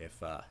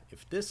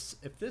if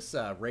this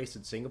race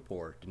in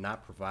Singapore did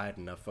not provide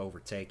enough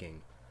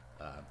overtaking,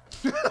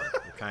 we're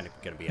kind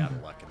of going to be out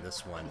of luck in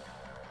this one.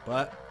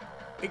 But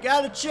we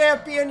got a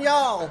champion,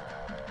 y'all,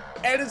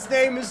 and his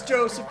name is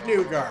Joseph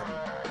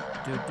Newgarden.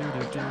 Do, do,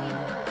 do, do.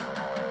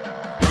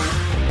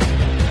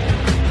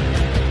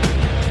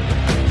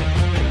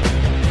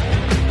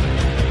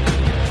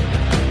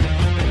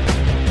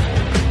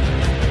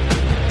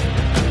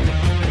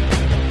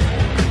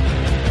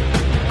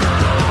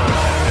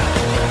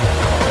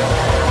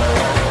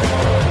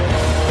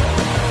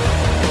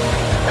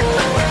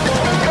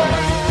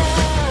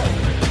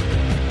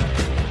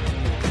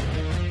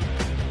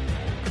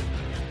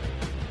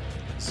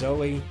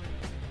 Zoe,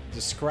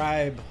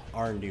 describe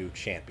our new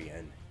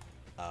champion.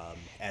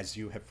 as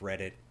you have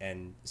read it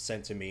and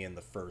sent to me in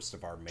the first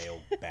of our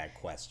mailbag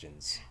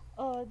questions.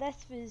 Oh,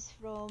 this was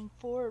from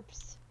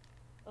Forbes.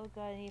 Oh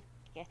god, I need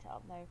to get it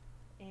up now.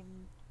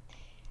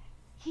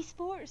 He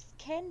sports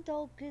Ken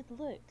doll good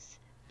looks,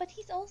 but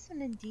he's also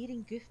an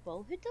endearing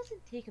goofball who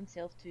doesn't take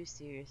himself too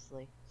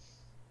seriously.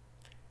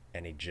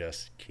 And he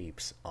just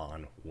keeps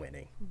on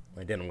winning.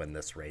 He didn't win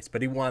this race,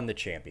 but he won the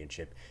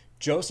championship.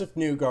 Joseph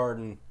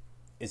Newgarden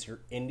is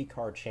your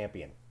IndyCar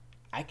champion.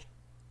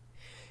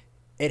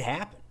 It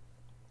happened.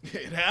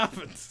 It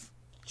happens.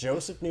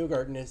 Joseph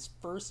Newgarden, his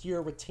first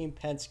year with Team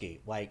Penske,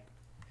 like,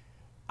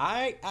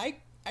 I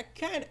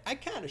kind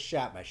of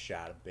shot my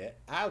shot a bit.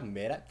 I'll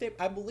admit,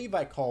 I believe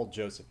I called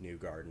Joseph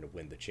Newgarden to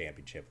win the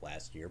championship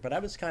last year, but I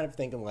was kind of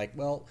thinking like,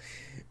 well,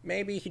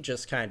 maybe he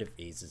just kind of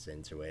eases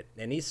into it,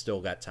 and he's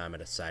still got time on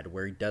his side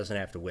where he doesn't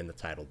have to win the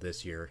title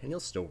this year, and he'll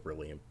still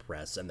really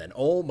impress. And then,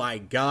 oh my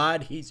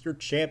God, he's your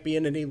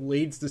champion, and he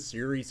leads the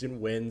series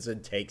and wins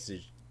and takes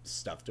his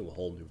stuff to a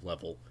whole new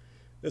level.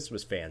 This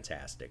was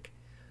fantastic.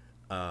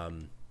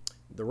 The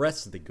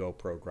rest of the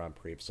GoPro Grand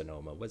Prix of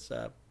Sonoma was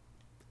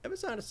it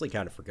was honestly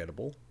kind of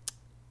forgettable.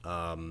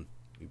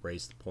 We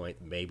raised the point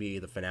maybe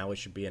the finale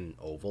should be an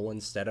oval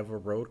instead of a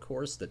road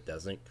course that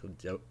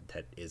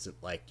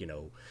isn't like, you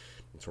know,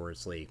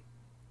 notoriously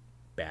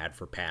bad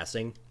for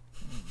passing.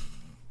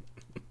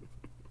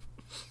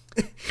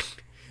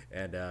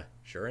 And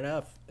sure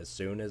enough, as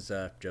soon as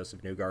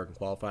Joseph Newgarden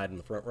qualified in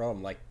the front row,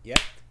 I'm like, yep,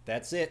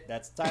 that's it.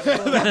 That's the time.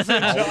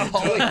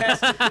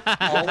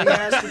 All he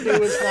has to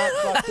do is not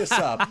fuck this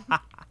up.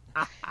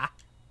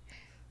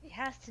 He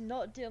has to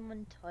not do a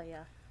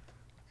Montoya.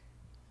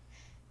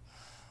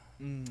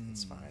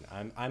 It's fine.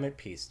 I'm at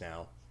peace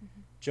now.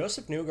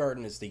 Joseph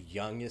Newgarden is the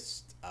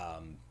youngest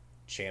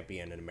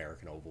champion in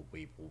American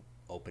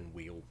open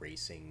wheel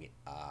racing.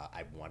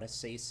 I want to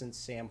say since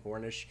Sam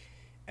Hornish,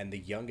 and the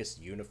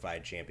youngest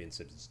unified champion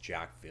since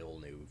Jacques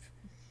Villeneuve.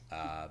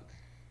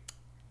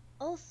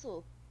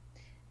 Also,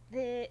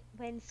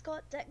 when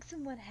Scott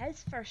Dixon won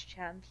his first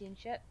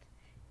championship,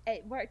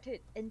 it worked out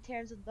in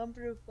terms of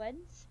number of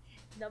wins,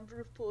 number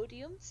of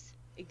podiums,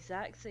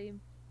 exact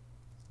same.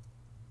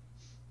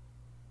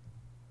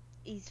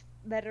 He's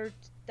mirrored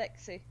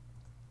Dixie.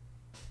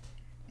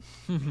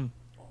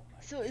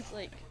 So it's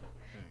like,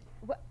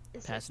 what?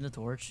 It's Passing the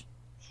torch.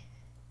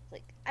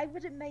 like I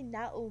wouldn't mind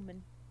that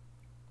omen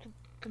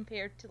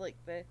compared to like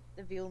the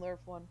Villeneuve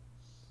one.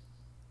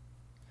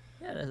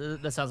 Yeah,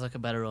 that sounds like a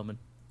better omen.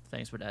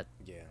 Thanks for that.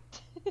 Yeah.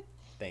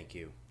 Thank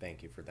you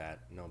for that.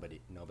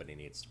 Nobody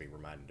needs to be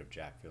reminded of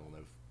Jacques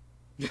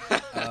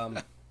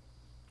Villeneuve.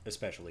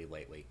 Especially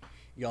lately.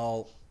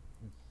 Y'all,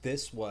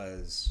 this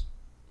was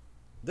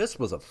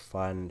a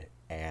fun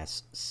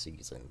ass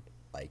season.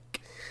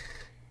 Like,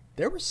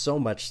 there was so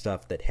much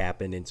stuff that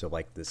happened into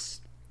like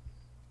this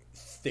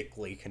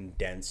thickly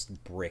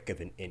condensed brick of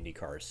an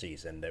IndyCar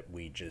season that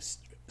we just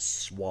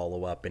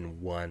swallow up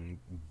in one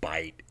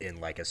bite in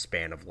like a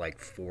span of like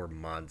 4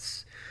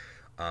 months.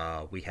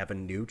 We have a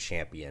new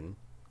champion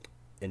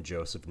in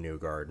Joseph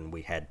Newgarden.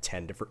 We had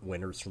 10 different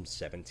winners from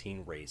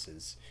 17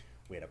 races.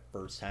 We had a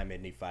first-time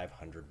Indy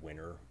 500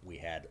 winner. We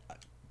had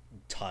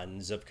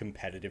tons of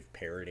competitive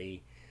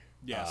parity.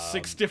 Yeah,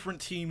 6 different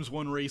teams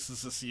won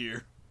races this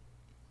year.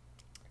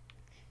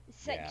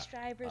 6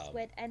 drivers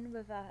went in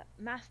with a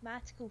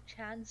mathematical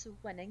chance of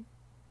winning.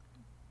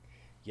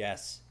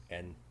 Yes,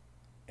 and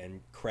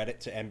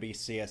credit to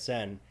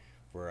NBCSN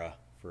for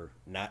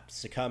not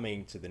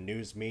succumbing to the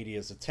news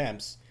media's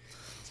attempts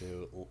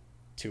to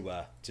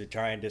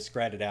try and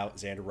discredit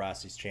Alexander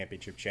Rossi's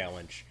championship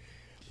challenge,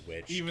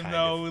 which even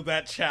though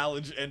that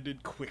challenge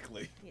ended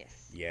quickly.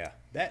 Yes. Yeah,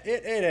 that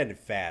it ended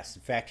fast.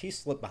 In fact, he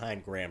slipped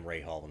behind Graham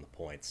Rahal in the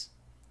points.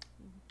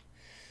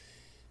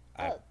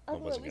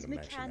 Although it was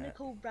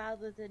mechanical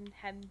rather than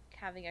him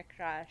having a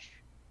crash.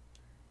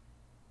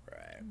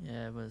 Right.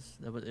 Yeah,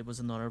 it was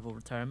an honorable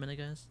retirement, I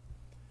guess.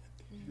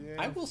 Yeah.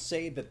 I will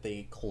say that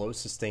the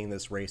closest thing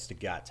this race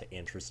got to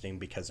interesting,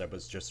 because I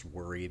was just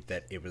worried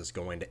that it was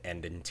going to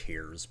end in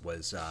tears,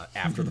 was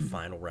after the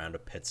final round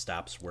of pit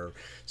stops where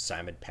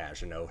Simon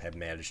Pagenaud had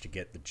managed to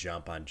get the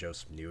jump on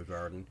Joseph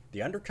Newgarden.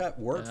 The undercut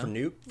worked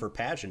for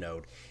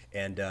Pagenaud,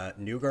 and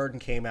Newgarden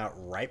came out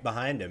right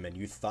behind him, and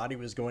you thought he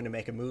was going to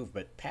make a move,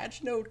 but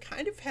Pagenaud,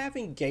 kind of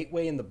having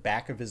Gateway in the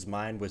back of his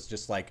mind, was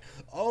just like,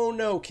 oh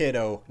no,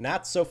 kiddo,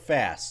 not so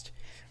fast.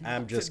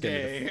 I'm just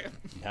today.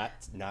 gonna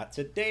not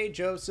today,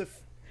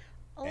 Joseph.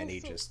 Also, And he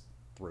just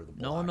threw the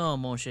block. No,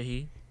 mon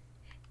chéri.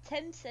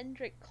 Tim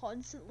Cindric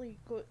constantly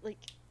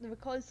they were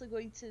constantly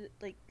going to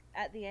like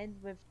at the end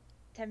with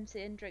Tim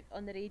Cindric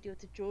on the radio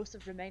to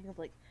Joseph, reminding him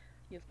like,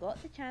 you've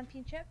got the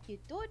championship, you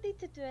don't need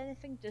to do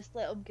anything, just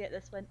let him get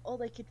this win.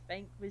 All I could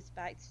think was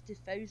back to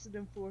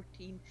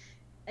 2014,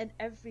 and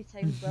every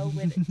time Will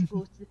went to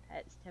go to the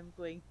pits, Tim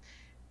going,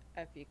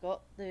 have you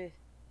got the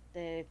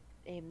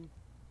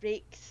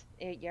brakes,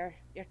 your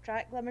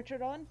track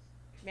limiter on?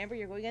 Remember,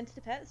 you're going into the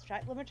pits,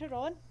 track limiter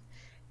on.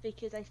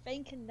 Because I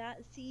think in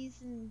that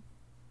season,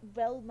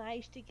 Will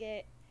managed to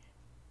get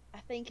I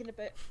think in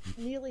about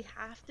nearly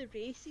half the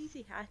races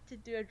he had to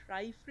do a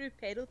drive-through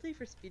penalty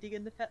for speeding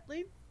in the pit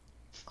lane.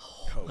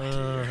 Oh,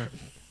 dear.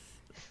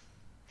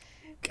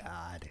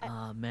 God.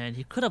 Man,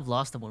 he could have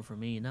lost that one for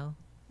me, you know?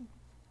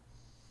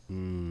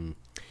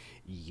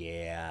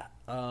 Yeah.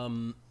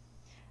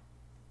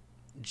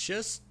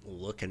 Just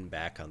looking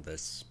back on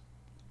this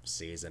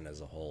season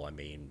as a whole, I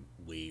mean,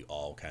 we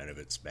all kind of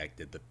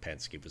expected that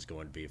Penske was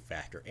going to be a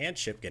factor, and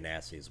Chip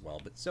Ganassi as well.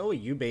 But Zoe,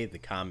 you made the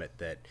comment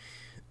that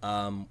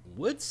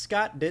was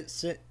Scott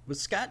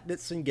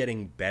Dixon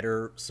getting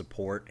better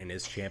support in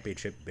his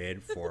championship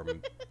bid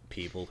from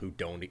people who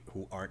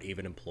aren't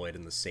even employed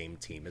in the same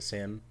team as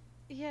him?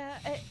 Yeah,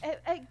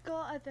 it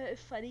got a bit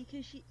funny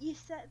because you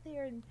sit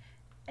there and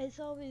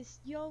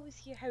you always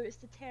hear how it's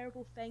the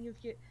terrible thing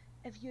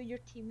if you and your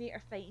teammate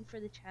are fighting for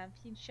the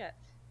championship,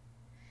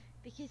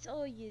 because you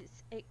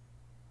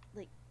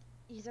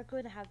are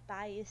going to have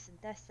bias and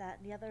this, that,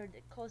 and the other, and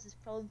it causes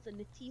problems in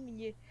the team. And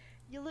you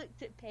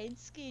looked at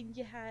Penske and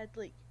you had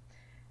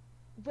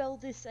well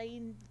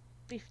designed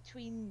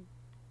between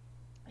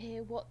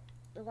what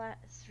the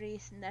last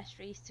race and this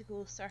race to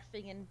go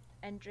surfing and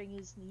injuring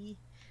his knee.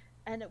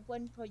 And at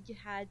one point you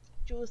had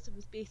Joseph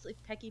was basically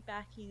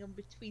piggybacking him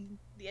between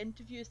the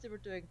interviews they were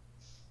doing.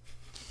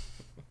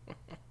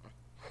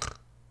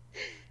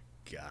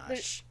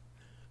 Gosh.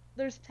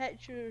 There's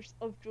pictures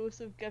of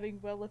Joseph giving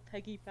Will a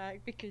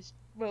piggyback because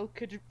Will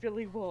couldn't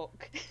really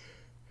walk.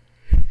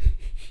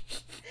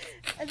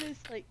 And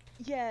it's like,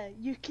 yeah,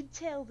 you can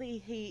tell they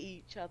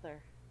hate each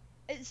other.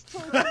 It's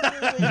totally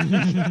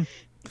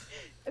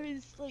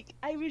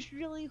I was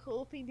really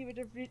hoping they would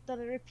have done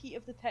a repeat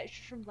of the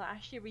pictures from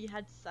last year where you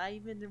had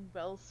Simon and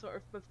Will sort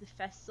of with the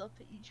fists up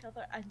at each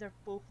other, and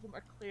both of them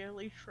are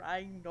clearly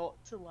trying not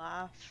to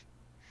laugh.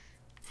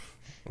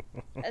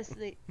 As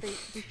they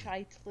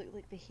try to look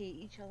like they hate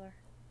each other.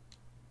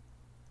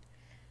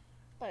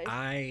 But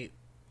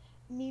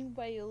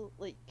meanwhile,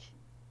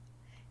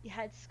 you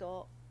had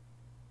Scott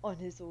on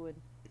his own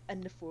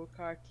in the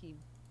 4-car team,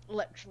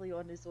 literally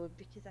on his own,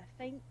 because I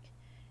think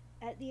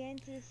at the end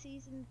of the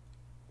season,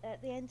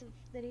 at the end of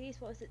the race,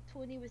 what was it,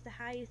 Tony was the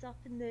highest up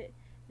in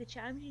the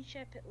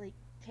championship at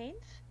 10th?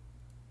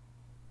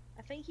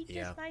 I think he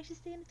just managed to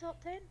stay in the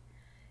top 10.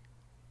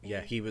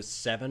 Yeah, he was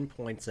 7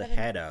 points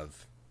ahead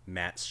of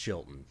Matt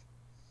Chilton.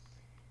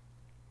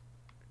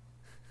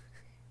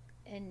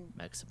 And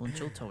Maximum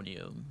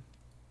Chiltonium.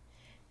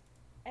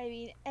 I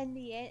mean, in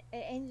the end,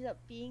 it ended up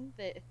being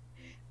that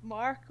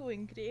Marco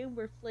and Graham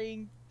were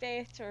playing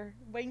better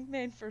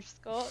wingmen for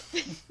Scott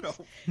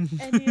than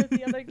any of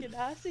the other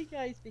Ganassi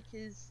guys,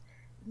 because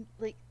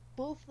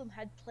both of them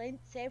had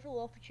several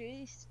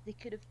opportunities. They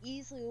could have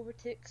easily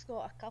overtook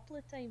Scott a couple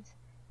of times,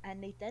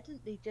 and they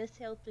didn't. They just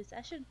held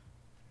position.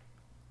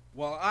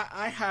 Well,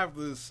 I have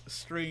this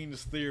strange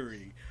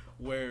theory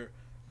where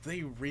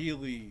they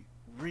really,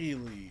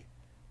 really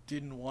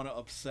didn't want to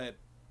upset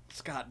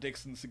Scott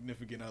Dixon's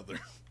significant other.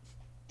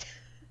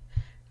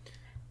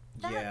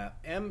 Yeah,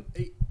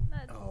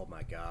 oh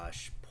my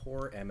gosh,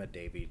 poor Emma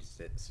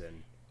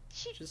Davidson.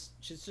 She's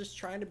just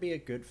trying to be a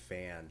good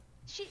fan.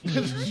 She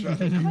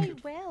did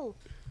quite well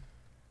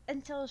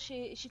until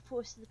she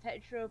posted the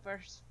picture of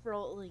her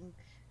throttling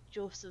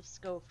Joseph's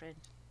girlfriend.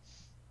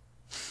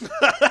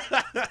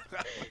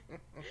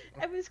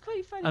 It was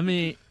quite funny. I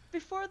mean,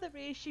 before the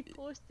race, she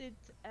posted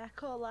a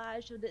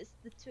collage and it's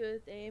the two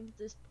of them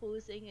just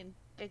posing and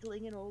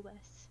giggling and all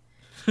this.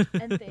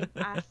 And then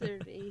after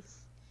the race,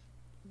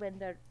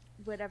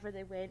 whenever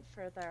they went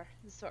for the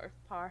sort of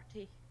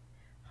party,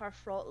 her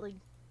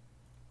throttling.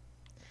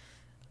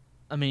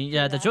 I mean,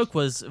 yeah, the joke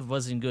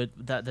wasn't good.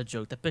 The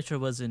joke, the picture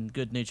was in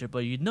good nature, but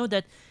you know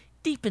that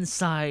deep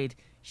inside,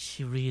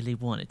 she really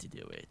wanted to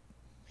do it.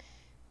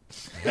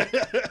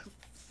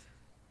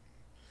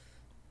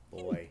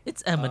 Boy,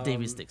 it's Emma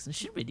Davis Dixon.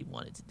 She really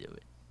wanted to do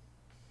it.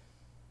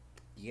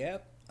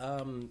 Yep.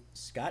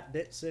 Scott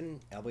Dixon,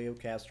 Elio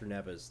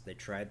Castroneves, they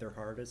tried their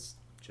hardest,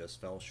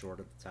 just fell short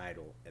of the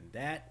title, and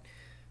that,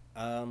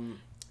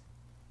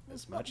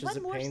 as much as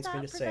it pains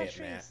me to say it,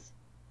 Matt,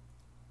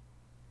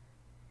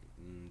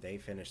 they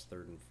finished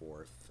 3rd and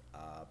 4th.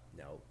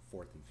 No,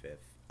 4th and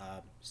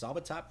 5th.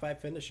 Solid top 5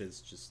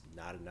 finishes, just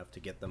not enough to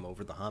get them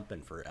over the hump.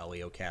 And for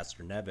Elio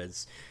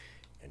Castroneves,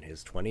 in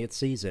his 20th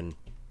season,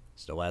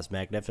 still has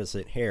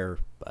magnificent hair,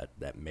 but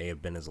that may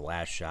have been his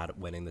last shot at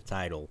winning the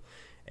title.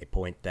 A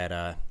point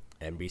that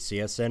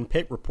NBCSN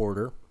pit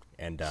reporter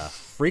and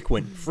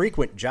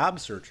frequent job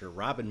searcher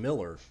Robin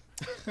Miller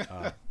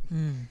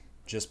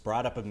just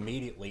brought up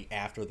immediately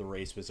after the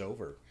race was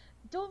over.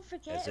 Don't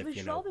forget, it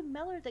was Robin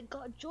Miller that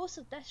got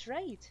Joseph this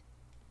right.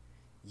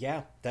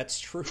 Yeah, that's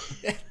true.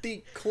 At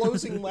the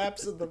closing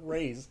laps of the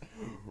race,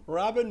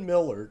 Robin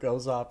Miller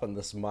goes off on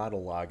this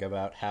monologue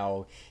about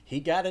how he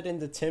got it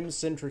into Tim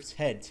Cindric's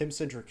head. Tim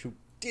Cindric, who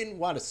didn't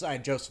want to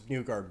sign Joseph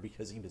Newgarden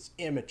because he was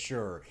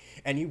immature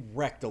and he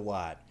wrecked a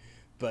lot.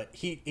 But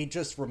he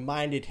just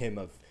reminded him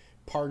of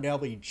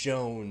Parnelli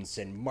Jones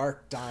and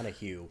Mark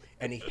Donahue,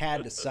 and he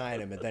had to sign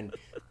him. And then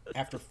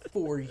After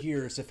 4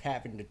 years of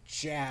having to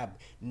jab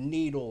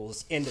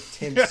needles into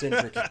Tim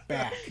Cindric's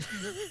back,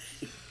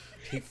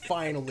 he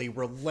finally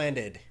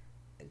relented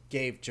and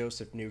gave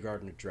Joseph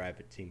Newgarden a drive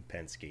at Team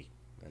Penske.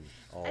 And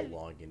all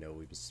along, he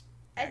was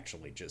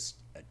actually just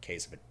a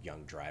case of a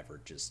young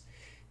driver just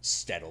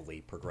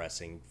steadily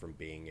progressing from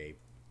being a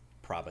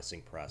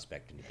promising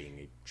prospect into being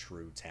a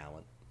true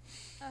talent.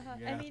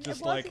 Yeah, I mean,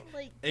 just it wasn't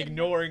like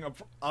ignoring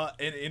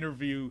an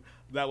interview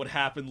that would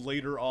happen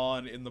later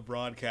on in the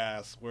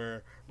broadcast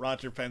where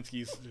Roger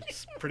Penske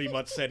pretty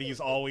much said he's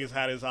always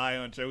had his eye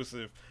on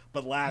Joseph,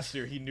 but last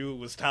year he knew it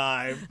was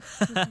time.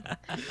 Yeah,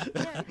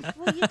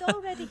 well, you'd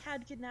already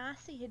had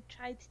Ganassi had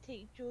tried to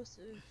take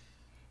Joseph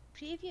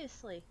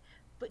previously,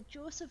 but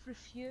Joseph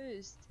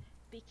refused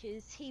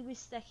because he was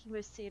sticking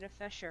with Sarah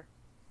Fisher.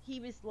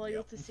 He was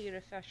loyal to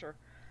Sarah Fisher.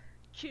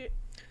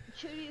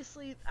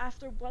 Curiously,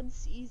 after one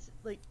season,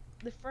 like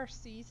the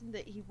first season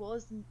that he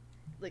wasn't,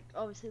 like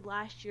obviously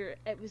last year,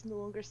 it was no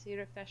longer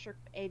Sarah Fisher,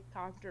 Ed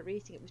Carpenter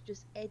Racing, it was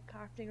just Ed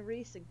Carpenter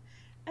Racing.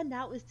 And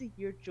that was the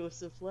year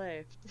Joseph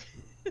left.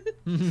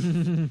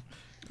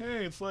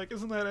 Hey, it's like,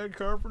 isn't that Ed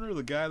Carpenter,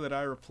 the guy that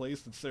I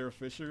replaced at Sarah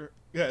Fisher?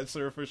 Yeah, at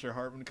Sarah Fisher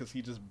Hartman, because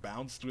he just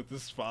bounced with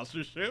this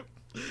sponsorship?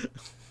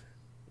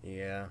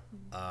 Yeah.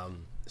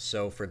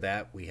 So for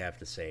that, we have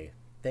to say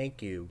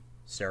thank you,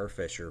 Sarah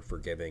Fisher, for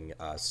giving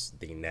us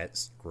the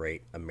next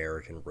great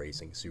American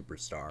racing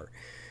superstar.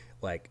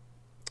 Like,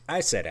 I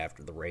said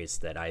after the race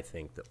that I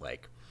think that,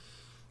 like,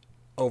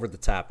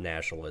 over-the-top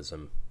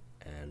nationalism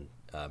and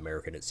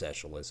American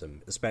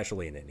exceptionalism,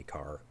 especially in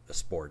IndyCar, a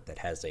sport that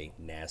has a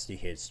nasty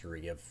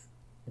history of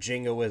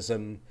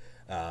jingoism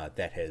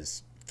that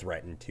has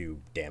threatened to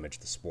damage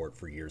the sport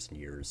for years and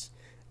years,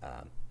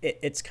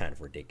 it's kind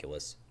of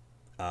ridiculous.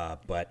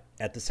 But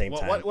at the same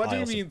time... What do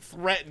you mean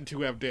threatened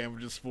to have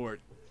damaged the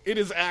sport? It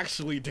has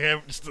actually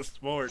damaged the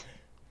sport.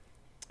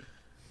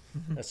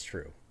 That's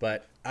true.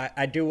 But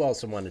I do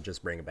also want to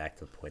just bring it back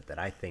to the point that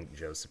I think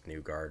Joseph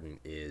Newgarden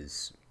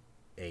is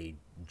a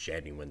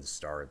genuine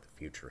star of the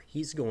future.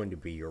 He's going to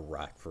be your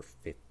rock for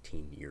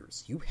 15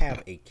 years. You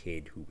have a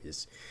kid who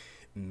is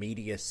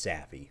media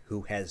savvy,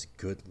 who has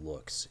good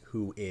looks,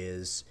 who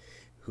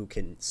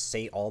can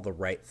say all the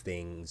right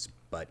things,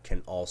 but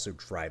can also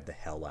drive the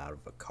hell out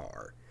of a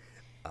car.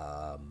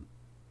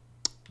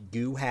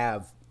 You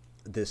have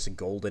this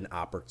golden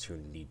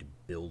opportunity to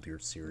build your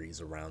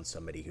series around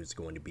somebody who's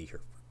going to be here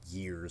for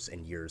years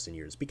and years and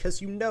years,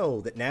 because you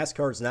know that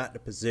NASCAR is not in a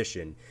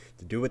position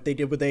to do what they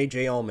did with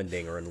AJ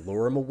Allmendinger and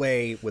lure him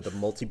away with a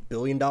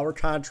multi-billion-dollar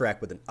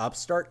contract with an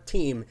upstart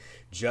team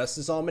just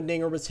as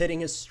Allmendinger was hitting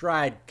his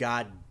stride.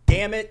 God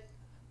damn it.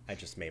 I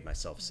just made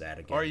myself sad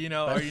again.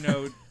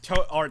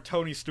 Or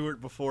Tony Stewart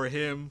before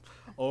him,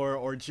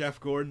 or Jeff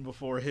Gordon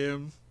before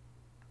him.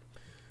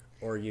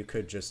 Or you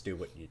could just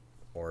do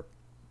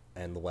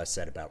and the less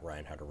said about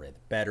Ryan Hunter-Reay, the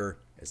better.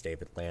 As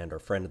David Land, our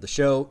friend of the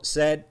show,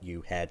 said,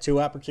 you had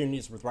 2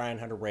 opportunities with Ryan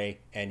Hunter-Reay,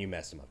 and you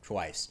messed him up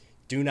twice.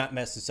 Do not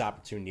mess this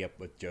opportunity up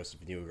with Joseph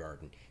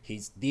Newgarden.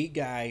 He's the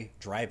guy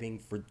driving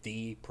for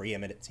the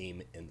preeminent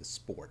team in the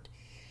sport.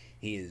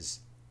 He is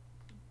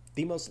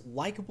the most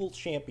likable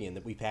champion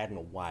that we've had in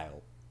a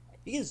while.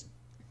 He is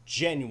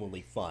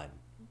genuinely fun.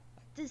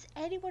 Does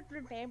anyone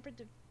remember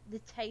the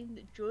time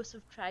that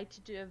Joseph tried to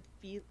do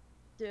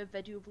a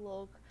video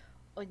blog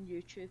on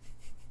YouTube?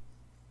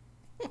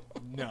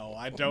 No,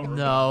 I don't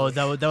remember. No,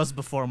 that was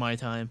before my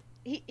time.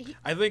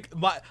 I think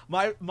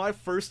my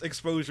first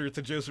exposure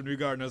to Joseph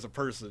Newgarden as a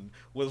person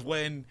was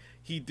when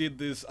he did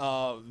this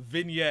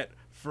vignette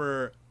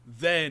for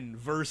then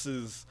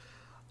versus,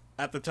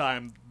 at the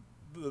time,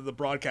 the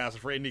broadcaster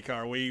for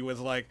IndyCar, where he was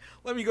like,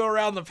 let me go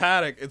around the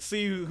paddock and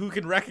see who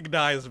can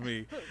recognize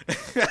me.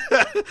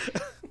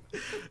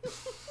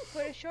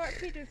 For a short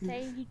period of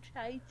time, he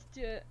tried to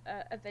do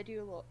a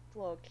video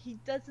vlog. He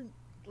doesn't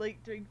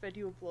like doing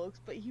video vlogs,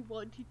 but he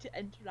wanted to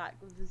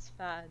interact with his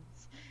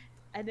fans.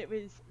 And it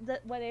was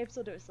that one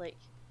episode, it was like,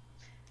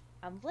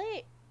 I'm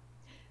late,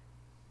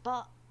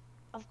 but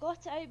I've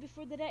got it out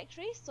before the next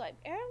race, so I'm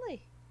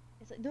early.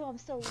 It's like, no, I'm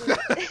still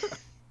late.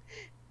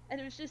 And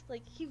it was just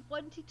like, he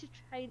wanted to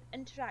try and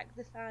interact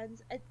with the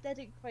fans.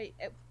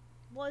 It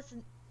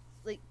wasn't,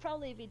 like,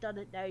 probably if he'd done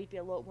it now, he'd be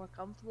a lot more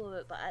comfortable with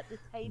it, but at the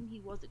time,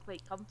 he wasn't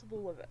quite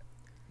comfortable with it.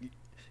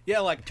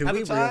 Yeah, like, Do at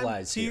we the time,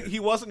 realize he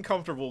wasn't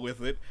comfortable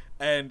with it,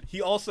 and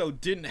he also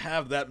didn't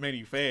have that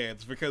many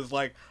fans, because,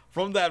 like,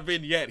 from that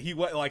vignette, he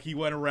went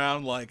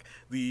around, like,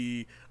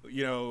 the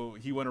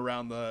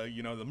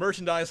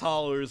merchandise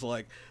haulers,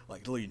 like,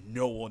 really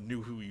no one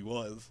knew who he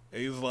was.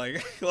 And he's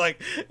like,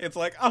 it's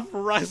like, I'm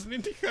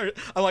Verizon IndyCar,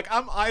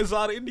 I'm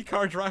Izod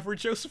IndyCar driver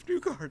Joseph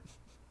Newgarden.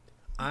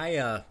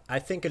 I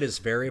think it is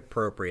very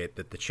appropriate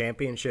that the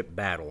championship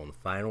battle in the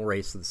final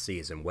race of the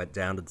season went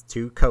down to the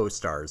 2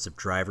 co-stars of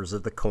Drivers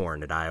of the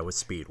Corn at Iowa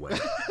Speedway.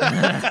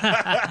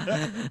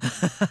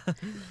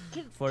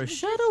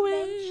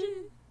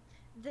 Foreshadowing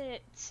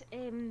that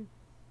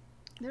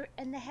there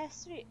in the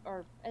history,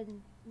 or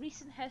in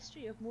recent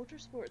history of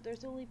motorsport,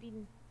 there's only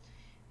been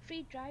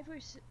 3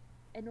 drivers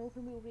in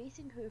open wheel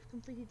racing who have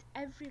completed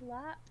every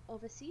lap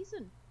of a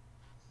season.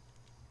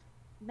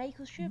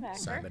 Michael Schumacher,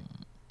 Simon.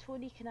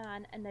 Tony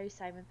Kanaan, and now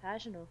Simon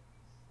Pagenaud.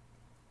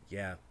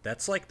 Yeah,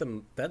 that's like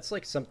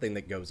something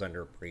that goes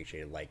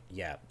underappreciated. Like,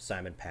 yeah,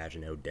 Simon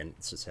Pagenaud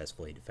didn't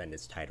successfully defend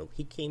his title.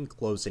 He came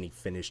close and he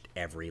finished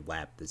every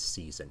lap this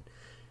season.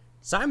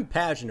 Simon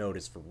Pagenaud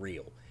is for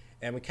real.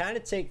 And we kind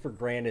of take for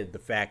granted the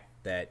fact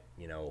that,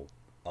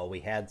 we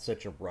had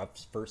such a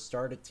rough first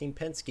start at Team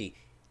Penske.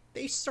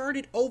 They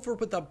started over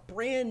with a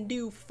brand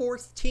new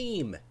fourth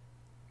team.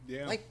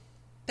 Yeah. Like,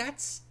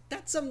 that's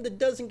something that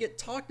doesn't get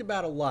talked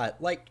about a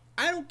lot. Like,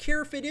 I don't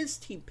care if it is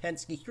Team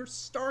Penske. You're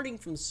starting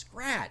from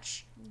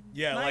scratch.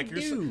 Yeah, My like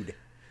dude.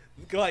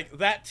 Like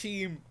that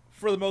team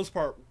for the most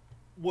part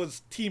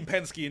was Team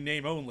Penske in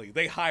name only.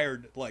 They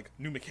hired like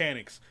new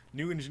mechanics,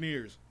 new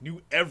engineers,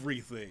 new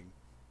everything.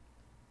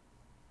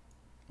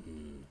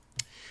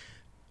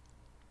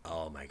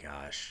 Oh my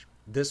gosh.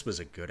 This was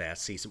a good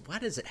ass season. Why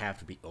does it have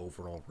to be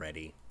over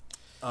already?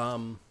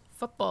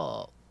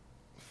 Football.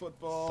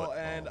 Football.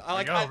 And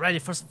Are you all ready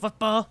for some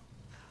football?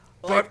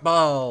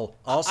 Football.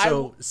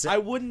 Also, I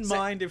wouldn't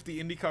mind if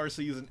the IndyCar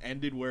season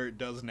ended where it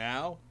does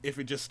now, if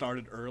it just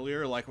started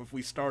earlier. Like, if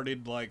we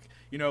started, like,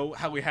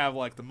 how we have,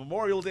 like, the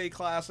Memorial Day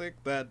Classic,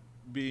 that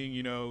being,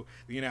 the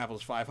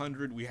Indianapolis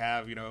 500. We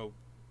have,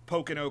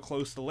 Pocono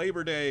close to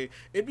Labor Day.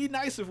 It'd be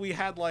nice if we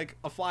had, like,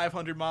 a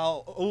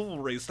 500-mile oval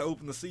race to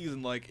open the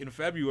season, like, in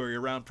February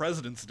around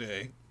President's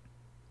Day.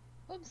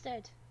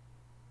 Homestead.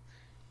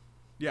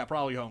 Yeah,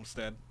 probably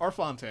Homestead. Or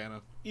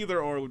Fontana.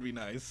 Either or would be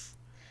nice.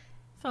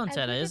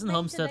 Fontana, I think isn't it makes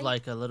Homestead a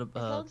like a little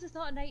As long as it's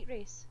not a night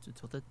race.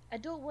 tilted? I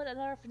don't want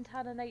another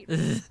Fontana night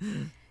race.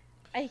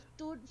 I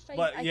don't think.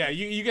 But yeah,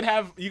 you could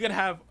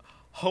have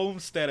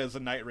Homestead as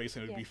a night race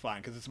and it would Yeah. be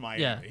fine because it's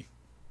Miami.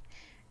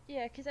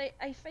 Yeah, because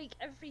I think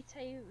every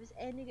time it was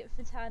ending at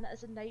Fontana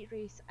as a night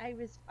race, I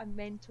was a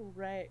mental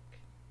wreck.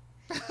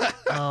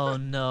 Oh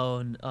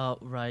no! Oh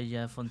right,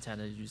 yeah.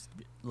 Fontana used to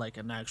be like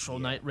an actual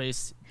Yeah. night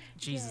race.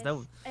 Jesus,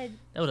 Yes, and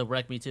that would have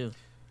wrecked me too.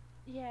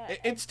 yeah,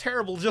 It's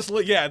terrible.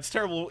 It's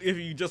terrible if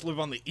you just live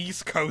on the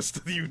East Coast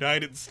of the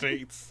United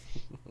States.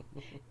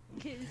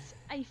 because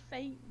I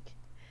think,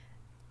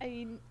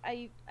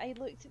 I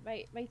looked at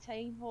my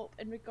time hop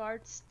in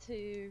regards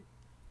to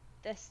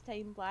this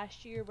time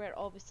last year, where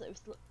obviously it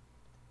was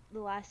the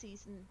last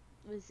season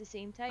was the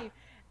same time,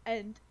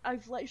 and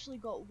I've literally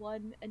got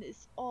one, and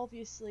it's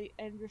obviously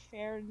in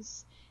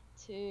reference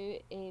to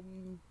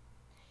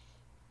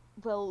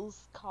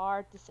Will's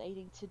car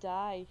deciding to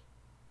die,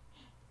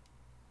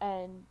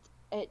 and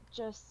it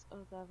just,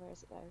 oh god, where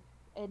is it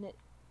now? And it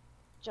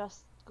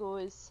just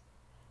goes,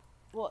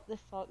 what the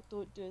fuck,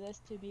 don't do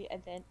this to me.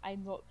 And then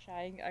I'm not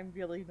crying, I'm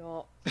really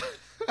not.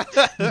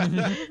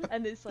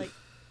 And it's like,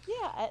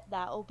 yeah,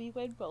 that'll be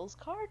when Will's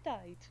car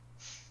died.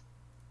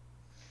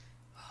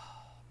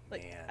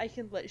 Like, Man. I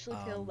can literally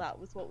tell that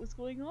was what was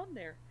going on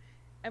there.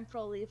 And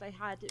probably if I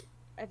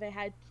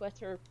had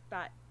Twitter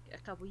back a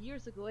couple of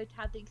years ago, I'd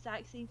had the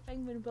exact same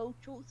thing when Will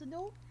chose the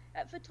no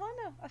at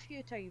Fontana a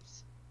few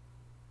times.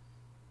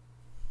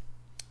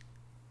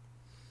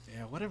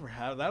 Yeah, whatever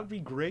happened. That would be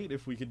great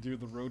if we could do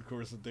the road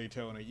course at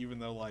Daytona, even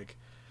though, like,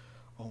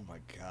 oh my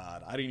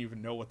god, I didn't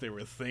even know what they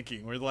were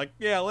thinking. We're like,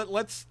 yeah,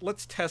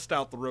 let's test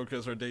out the road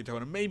course at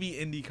Daytona. Maybe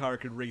IndyCar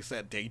could race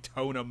at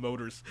Daytona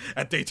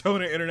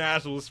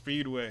International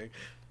Speedway.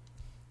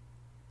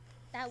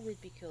 That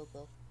would be cool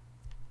though.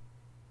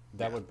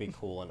 That would be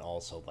cool and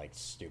also, like,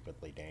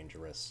 stupidly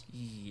dangerous.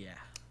 Yeah.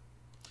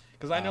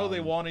 Because I know they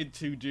wanted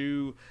to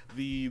do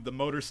the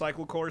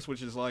motorcycle course,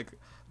 which is like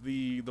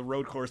the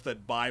road course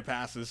that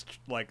bypasses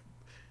like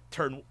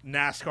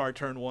NASCAR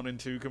turn 1 and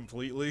 2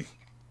 completely.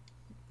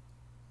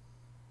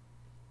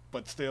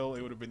 But still,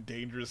 it would have been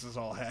dangerous as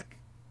all heck.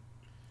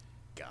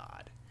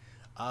 God.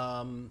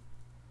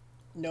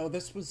 No,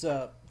 this was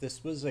a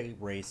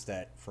race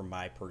that, for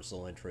my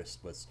personal interest,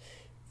 was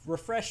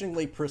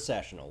refreshingly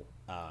processional.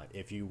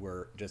 If you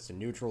were just a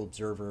neutral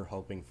observer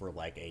hoping for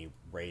like a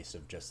race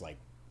of just like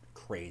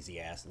crazy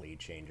ass lead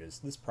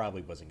changes, this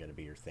probably wasn't going to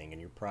be your thing,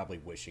 and you're probably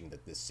wishing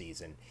that this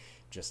season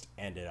just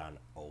ended on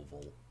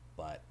oval.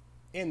 But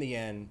in the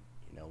end,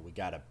 we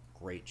got a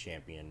great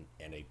champion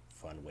and a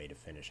fun way to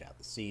finish out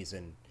the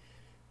season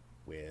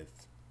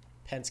with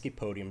Penske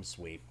podium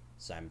sweep.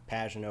 Simon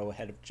Pagenaud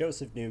ahead of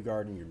Joseph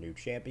Newgarden, your new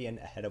champion,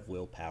 ahead of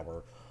Will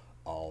Power,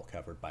 all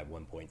covered by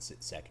 1.6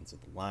 seconds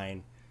at the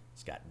line.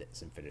 Scott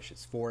Dixon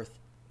finishes 4th.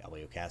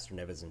 Elio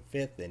Castroneves in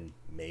 5th, and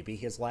maybe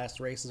his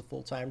last race as a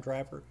full-time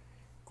driver.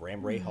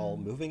 Graham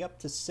Rahal moving up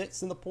to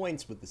 6th in the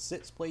points with the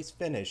 6th place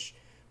finish.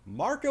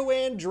 Marco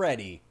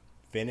Andretti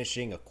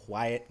finishing a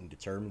quiet and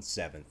determined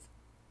 7th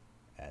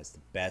as the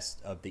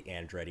best of the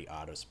Andretti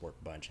Autosport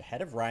bunch,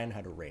 ahead of Ryan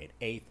Hunter-Reay at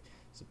 8th,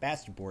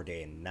 Sebastian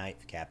Bourdais in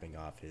 9th, capping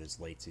off his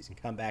late-season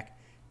comeback.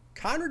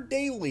 Connor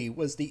Daly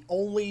was the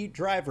only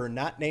driver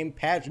not named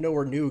Pagenaud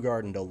or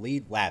Newgarden to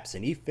lead laps,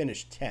 and he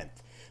finished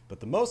 10th. But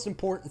the most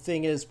important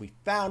thing is we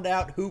found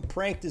out who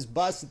pranked his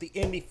bus at the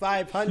Indy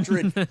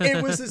 500.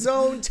 It was his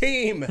own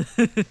team.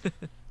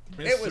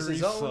 It was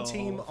his own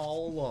team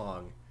all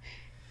along.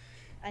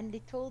 and they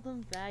told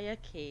him via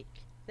cake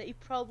that he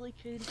probably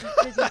couldn't eat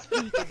because he's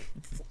vegan.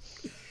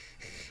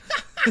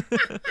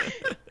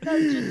 That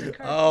just occurred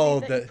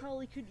to me that he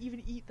probably couldn't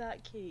even eat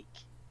that cake.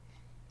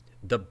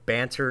 The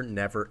banter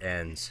never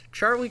ends.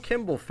 Charlie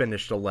Kimball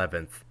finished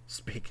 11th.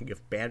 Speaking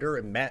of banter,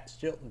 and Matt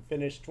Chilton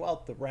finished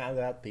 12th to round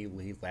out the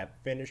lead lap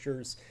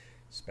finishers.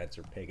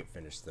 Spencer Pigot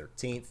finished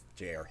 13th.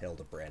 J.R.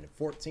 Hildebrand in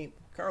 14th.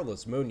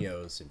 Carlos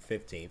Munoz in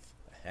 15th,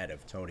 ahead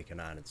of Tony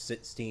Kanaan in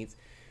 16th.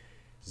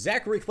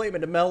 Zachary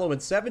Clayton DeMello in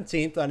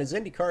 17th on his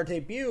IndyCar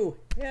debut.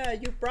 Yeah,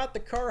 you brought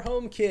the car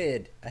home,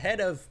 kid. Ahead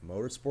of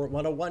Motorsport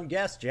 101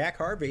 guest Jack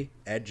Harvey.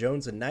 Ed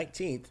Jones in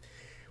 19th,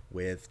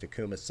 with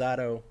Takuma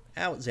Sato,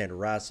 Alexander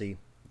Rossi,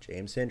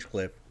 James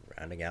Hinchcliffe,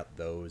 rounding out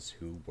those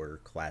who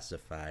were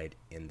classified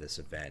in this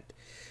event.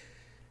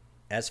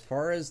 As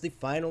far as the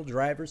final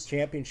Drivers'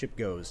 Championship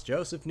goes,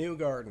 Joseph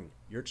Newgarden,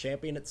 your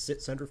champion at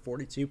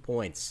 642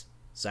 points.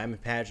 Simon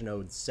Pagenaud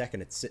in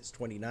second at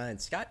 629.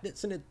 Scott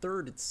Dixon in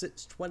third at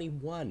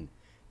 621.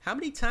 How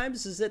many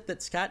times is it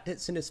that Scott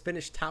Dixon has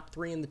finished top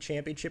 3 in the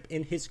championship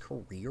in his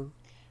career?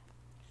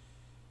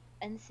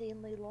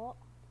 Insanely lot.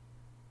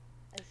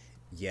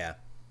 Yeah.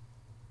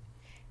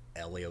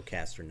 Elio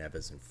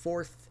Castroneves in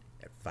 4th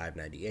at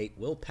 598.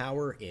 Will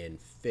Power in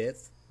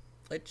 5th,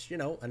 which,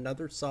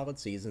 another solid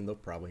season, though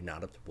probably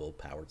not up to Will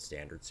Power's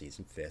standard,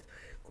 season 5th.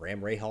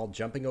 Graham Rahal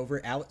jumping over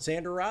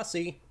Alexander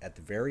Rossi at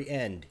the very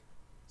end.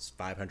 It's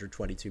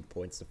 522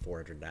 points to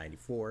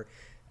 494.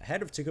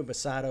 Ahead of Takuma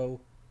Sato,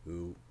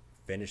 who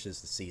finishes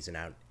the season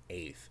out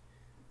 8th.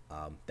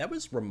 That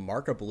was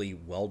remarkably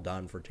well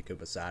done for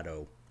Takuma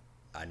Sato.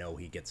 I know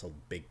he gets a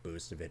big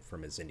boost of it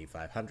from his Indy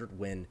 500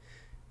 win,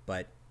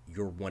 but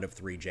you're one of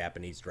 3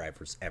 Japanese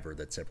drivers ever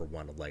that's ever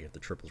won a leg at the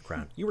Triple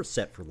Crown. You were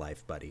set for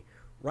life, buddy.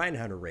 Ryan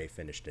Hunter-Reay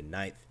finished in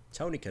 9th.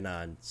 Tony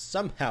Kanaan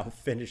somehow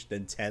finished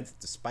in 10th,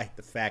 despite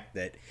the fact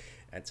that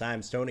at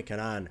times Tony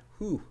Kanaan,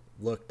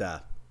 looked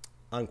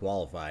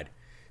unqualified.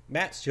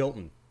 Matt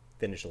Chilton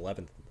finished 11th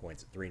in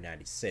points at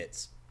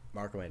 396.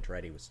 Marco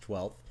Andretti was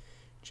 12th.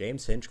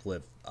 James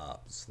Hinchcliffe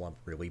slumped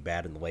really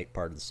bad in the late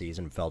part of the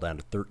season and fell down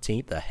to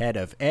 13th, ahead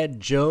of Ed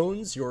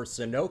Jones, your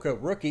Sunoco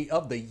Rookie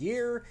of the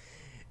Year,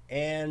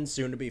 and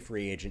soon-to-be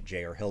free agent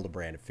J.R.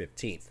 Hildebrand at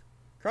 15th.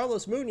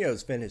 Carlos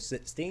Munoz finished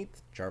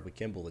 16th, Charlie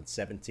Kimball in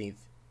 17th,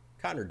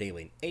 Connor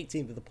Daly in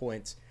 18th of the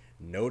points,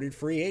 noted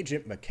free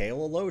agent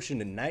Michaela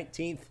Lotion in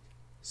 19th,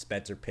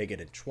 Spencer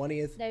Pigot in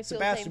 20th,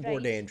 Sebastian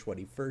Bourdais in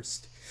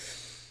 21st,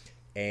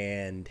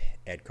 and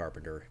Ed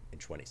Carpenter in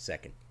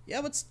 22nd. Yeah,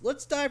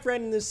 let's dive right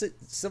into this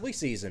silly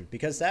season,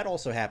 because that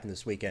also happened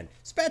this weekend.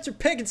 Spencer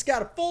Pigot's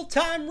got a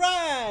full-time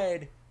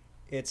ride!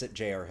 It's at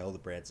J.R.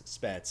 Hildebrand's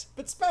expense.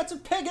 But Spencer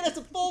Pigot has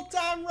a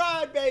full-time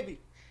ride, baby!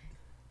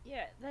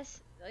 Yeah,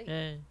 that's like...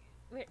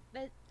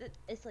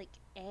 it's like,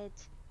 Ed,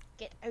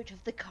 get out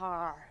of the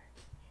car.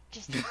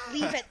 Just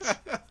leave it.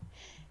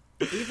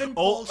 Even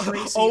Paul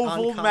Tracy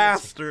Oval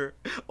Master.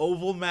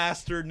 Oval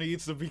Master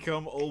needs to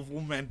become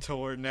Oval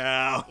Mentor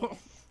now.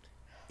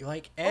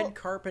 Like Ed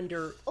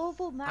Carpenter.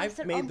 Oval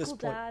Master, I've made Uncle this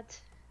point. Dad.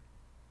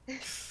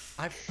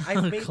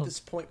 I've made this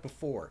point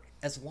before.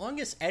 As long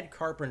as Ed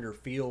Carpenter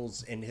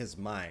feels in his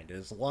mind,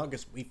 as long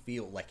as we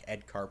feel like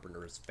Ed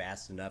Carpenter is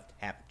fast enough to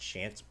have a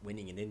chance of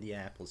winning an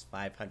Indianapolis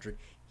 500,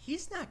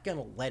 he's not going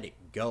to let it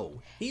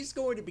go. He's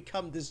going to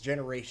become this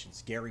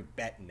generation's Gary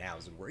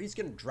Bettenhausen, where he's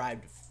going to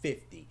drive to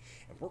 50,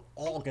 and we're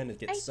all going to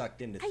get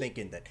sucked into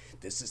thinking that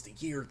this is the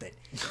year that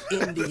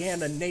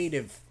Indiana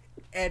native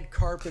Ed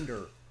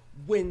Carpenter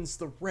wins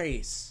the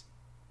race.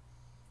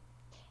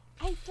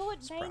 I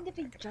don't mind if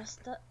he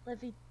just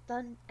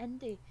done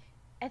Indy.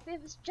 If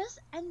it was just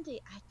Indy,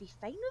 I'd be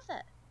fine with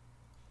it.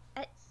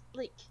 It's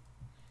like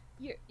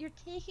you're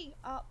taking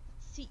up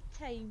seat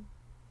time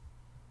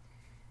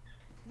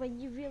when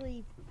you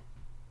really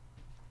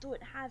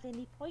don't have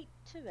any point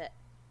to it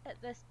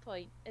at this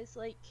point. It's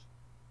like,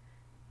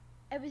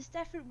 it was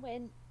different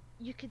when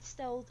you could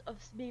still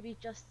have maybe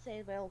just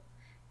said, well,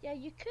 yeah,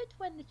 you could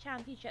win the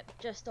championship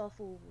just off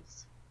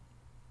ovals.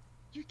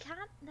 You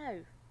can't now.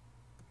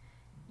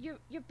 You're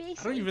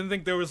basically... I don't even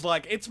think there was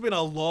it's been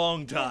a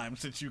long time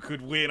since you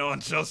could win on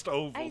just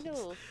ovals. I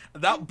know.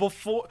 That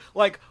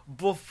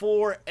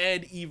before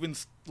Ed even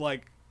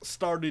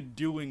started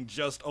doing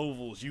just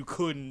ovals, you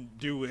couldn't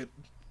do it.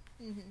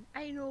 Mm-hmm.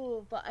 I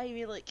know, but I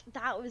mean,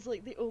 that was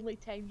the only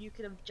time you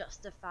could have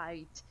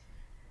justified.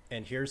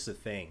 And here's the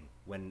thing: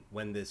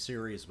 when the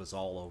series was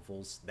all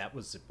ovals, that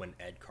was when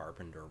Ed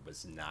Carpenter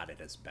was not at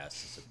his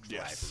best as a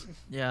driver. Yes.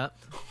 Yeah.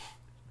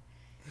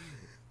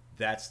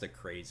 That's the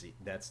crazy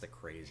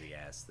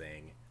ass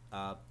thing.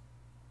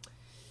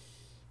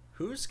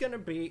 Who's gonna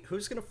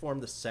form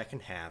the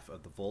second half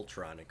of the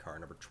Voltron in car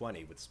number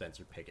 20 with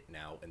Spencer Pigot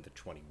now in the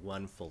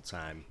 21 full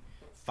time,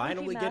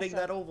 finally getting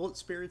that oval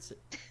experience?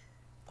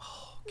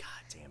 Oh,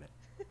 god damn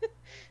it!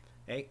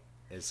 Hey,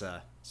 is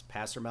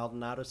Pastor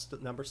Maldonado's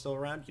number still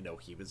around?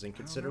 He was in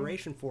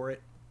consideration for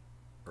it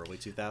early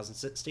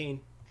 2016.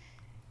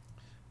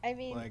 I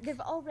mean, they've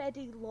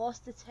already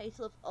lost the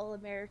title of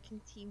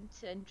All-American team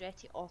to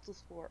Andretti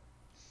Autosport.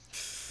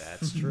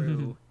 That's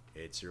true.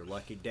 It's your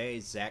lucky day.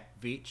 Zach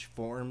Veach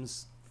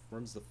forms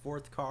the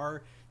fourth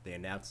car. They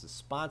announce the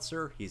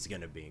sponsor. He's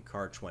going to be in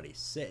car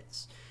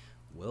 26.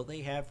 Will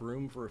they have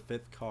room for a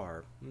fifth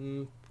car?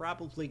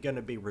 Probably going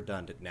to be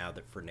redundant now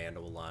that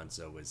Fernando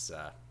Alonso is,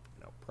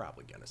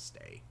 probably going to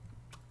stay.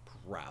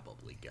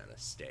 Probably going to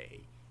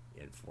stay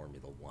in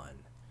Formula One.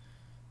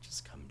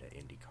 Just come to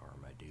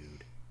IndyCar, my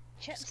dude.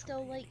 Chip Just come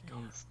still to like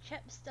IndyCar.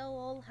 Chip still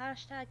all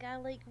hashtag I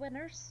like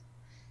winners.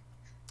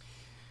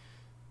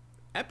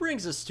 That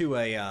brings us to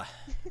a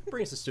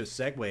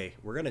segue.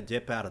 We're gonna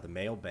dip out of the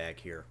mailbag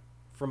here.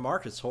 From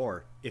Marcus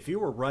Hoare, if you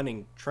were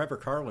running Trevor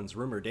Carlin's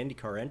rumored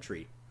IndyCar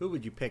entry, who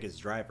would you pick as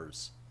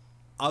drivers,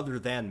 other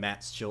than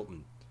Matt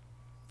Chilton?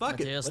 Fuck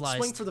Matthias it, let's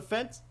swing Leist. for the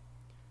fence.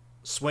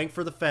 Swing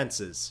for the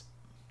fences,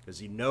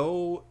 because you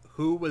know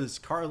who was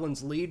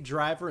Carlin's lead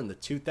driver in the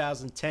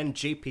 2010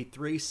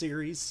 GP3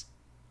 series?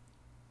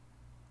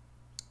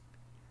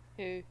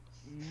 Who?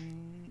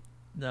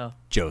 No.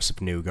 Joseph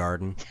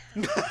Newgarden.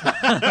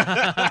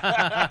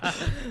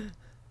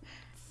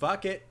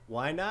 Fuck it,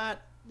 why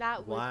not?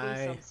 That would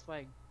Why? be some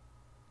swing.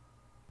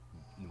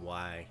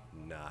 Why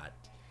not?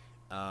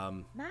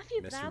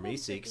 Matthew Mr. Brabham would be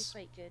Meeseeks.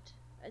 quite good.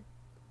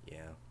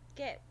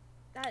 Yeah.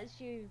 That's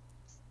you.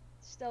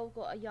 Still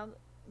got a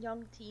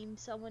young team,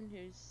 someone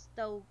who's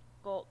still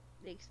got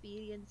the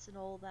experience and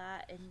all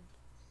that, and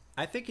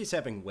I think he's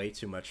having way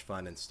too much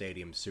fun in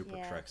Stadium Super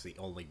Yeah. Trucks, the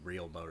only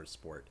real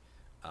motorsport,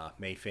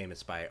 made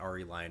famous by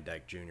Ari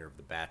Lyondike Jr. of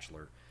The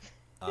Bachelor.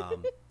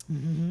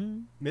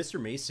 Mr.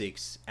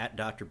 Meeseeks at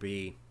Dr.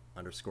 B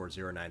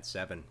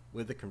 _097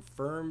 with the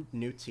confirmed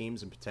new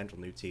teams and potential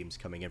new teams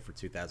coming in for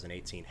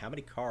 2018. How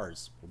many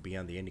cars will be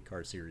on the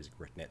IndyCar Series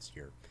next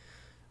year?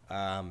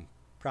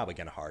 Probably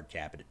gonna hard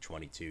cap it at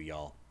 22,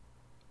 y'all.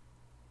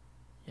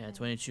 Yeah,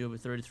 22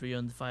 with 33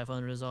 on the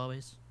 500 as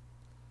always.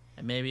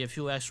 And maybe a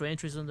few extra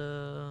entries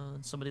on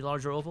some of the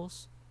larger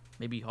ovals.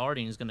 Maybe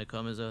Harding is going to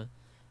come as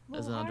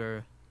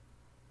another,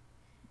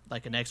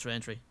 like an extra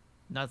entry.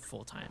 Not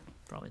full time,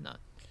 probably not.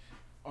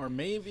 Or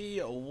maybe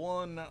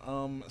one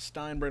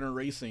Steinbrenner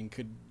Racing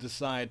could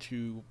decide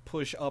to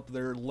push up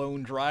their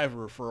lone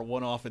driver for a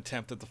one-off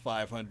attempt at the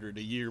 500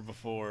 a year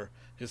before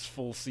his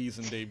full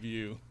season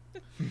debut.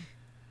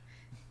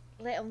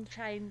 let him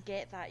try and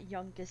get that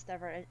youngest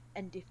ever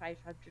Indy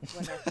 500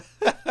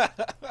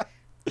 winner.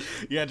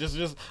 Yeah,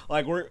 just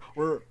like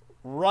we're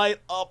right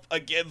up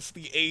against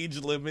the age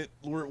limit.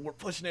 We're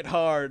pushing it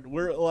hard.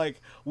 We're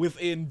like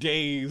within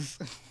days.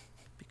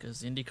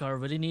 Because IndyCar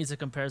really needs a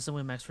comparison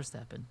with Max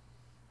Verstappen.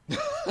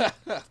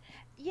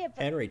 Yeah, but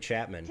Henry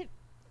Chapman.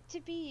 to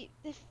be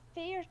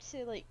fair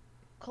to like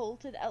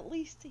Colton, at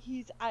least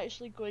he's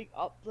actually going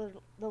up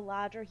the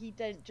ladder. He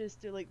didn't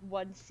just do like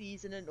one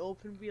season in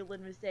open wheel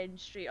and was then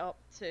straight up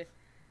to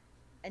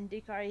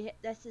IndyCar.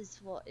 This is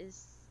what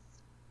is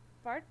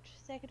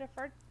second or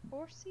third,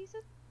 fourth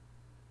season?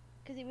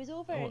 Because he was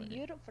over in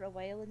Europe for a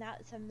while, and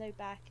that's him now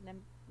back in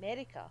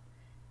America,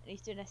 and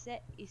he's doing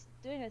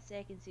a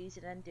second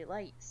season in Indy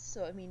Lights.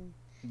 So I mean,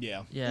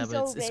 Yeah. Yeah, He's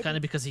but it's already- kind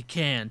of because he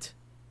can't.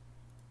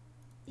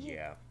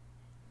 Yeah.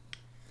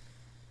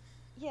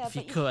 yeah, If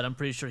he but could, I'm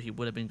pretty sure he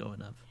would have been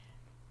going up.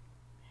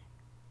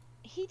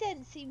 he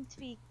didn't seem to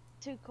be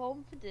too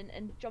confident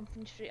in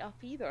jumping straight up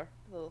either,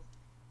 though.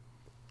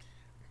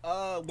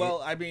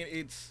 Well, I mean,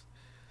 it's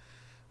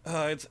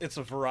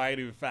a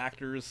variety of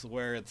factors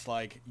where it's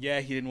like, yeah,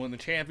 he didn't win the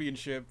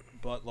championship,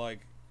 but like,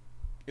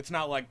 it's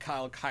not like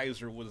Kyle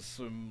Kaiser was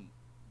some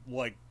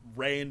like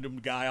random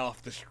guy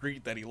off the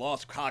street that he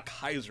lost. Kyle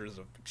Kaiser is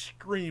an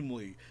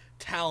extremely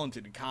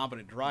talented and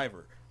competent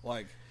driver.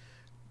 Like,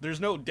 there's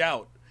no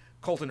doubt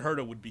Colton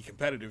Herta would be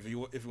competitive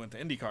if he went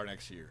to IndyCar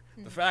next year.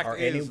 The fact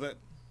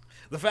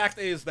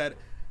is that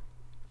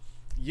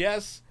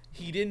yes,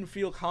 he didn't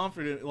feel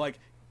confident. Like,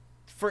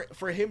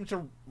 for him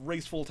to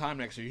race full time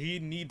next year,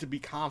 he'd need to be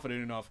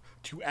confident enough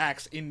to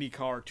ask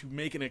IndyCar to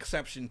make an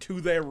exception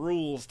to their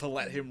rules to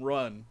let him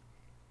run.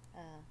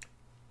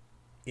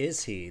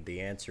 Is he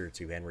the answer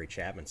to Henry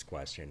Chapman's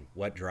question?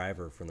 What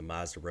driver from the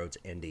Mazda Road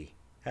to Indy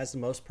has the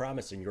most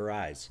promise in your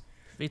eyes?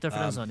 Victor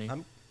Franzoni.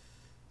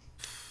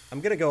 I'm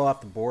going to go off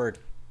the board.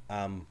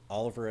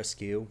 Oliver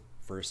Askew,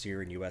 first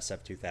year in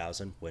USF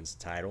 2000, wins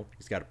the title.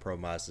 He's got a Pro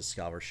Mazda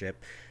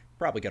scholarship.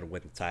 Probably going to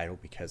win the title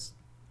because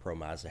Pro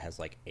Mazda has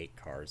like 8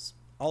 cars.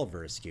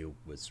 Oliver Askew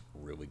was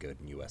really good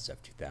in USF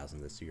 2000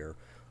 this year.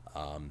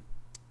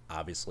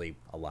 Obviously,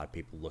 a lot of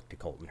people look to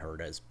Colton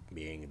Herta as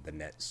being the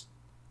next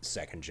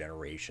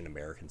second-generation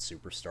American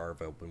superstar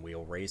of open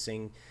wheel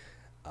racing.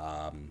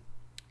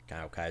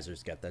 Kyle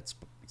Kaiser's got that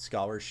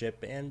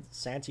scholarship, and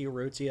Santi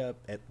Urrutia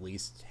at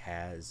least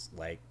has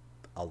like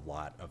a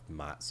lot of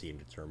moxie and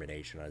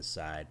determination on his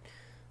side.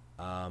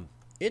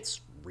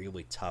 It's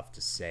really tough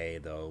to say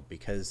though,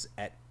 because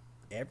at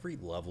every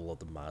level of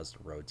the Mazda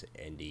Road to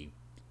Indy,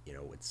 you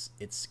know,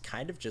 it's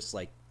kind of just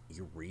like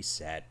you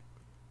reset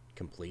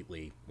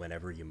completely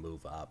whenever you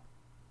move up.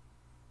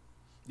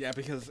 Yeah,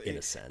 because In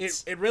a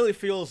sense. it really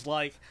feels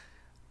like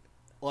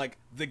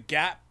the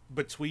gap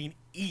between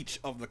each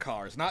of the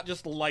cars, not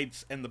just the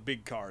lights and the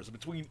big cars,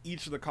 between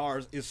each of the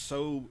cars is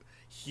so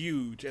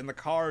huge, and the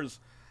cars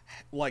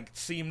like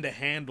seem to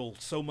handle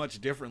so much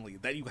differently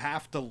that you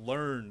have to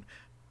learn.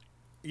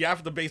 You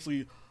have to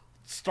basically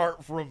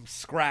start from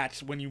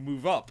scratch when you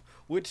move up,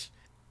 which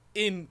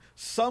in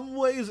some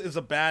ways is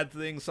a bad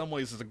thing, some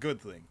ways is a good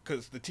thing,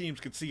 because the teams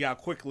can see how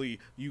quickly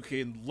you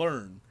can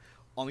learn.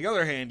 On the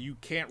other hand, you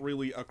can't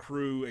really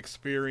accrue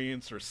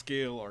experience or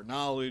skill or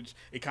knowledge.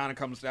 It kind of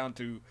comes down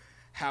to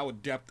how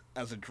adept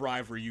as a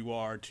driver you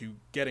are to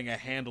getting a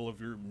handle of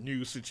your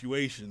new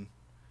situation.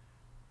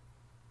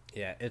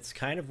 Yeah, it's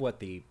kind of what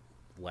the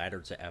ladder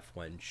to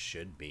F1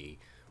 should be,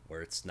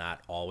 where it's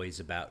not always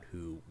about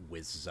who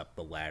whizzes up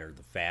the ladder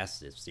the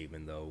fastest,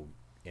 even though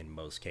in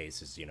most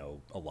cases,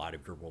 a lot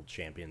of your world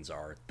champions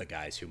are the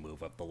guys who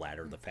move up the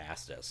ladder the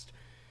fastest.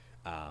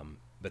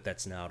 But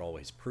that's not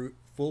always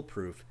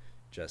foolproof.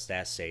 Just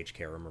ask Sage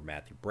Karam or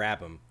Matthew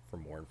Brabham for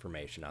more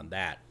information on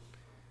that,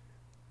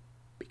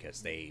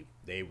 because they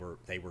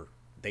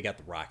got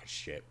the rocket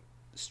ship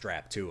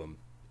strapped to them,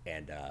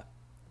 and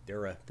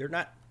they're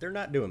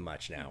not doing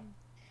much now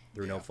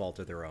through no fault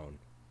of their own.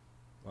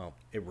 Well,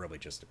 it really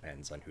just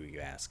depends on who you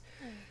ask.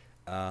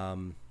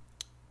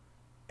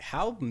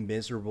 How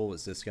miserable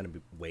is this going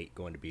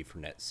to be for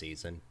next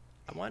season?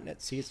 I want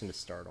next season to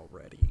start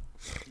already.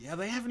 Yeah,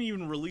 they haven't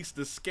even released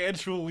the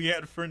schedule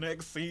yet for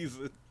next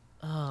season.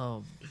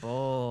 Oh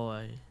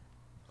boy.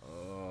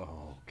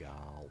 Oh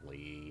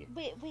golly.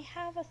 We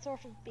have a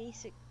sort of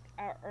basic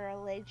or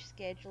alleged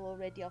schedule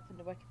already up in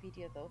the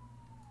Wikipedia though.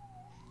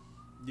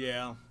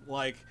 Yeah,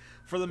 like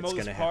for the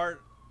most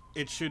part,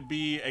 it should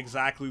be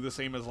exactly the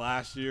same as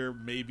last year.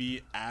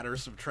 Maybe add or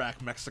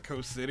subtract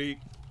Mexico City.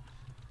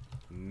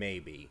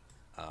 Maybe.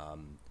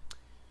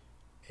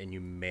 And you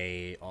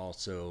may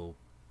also,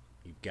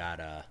 you got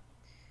a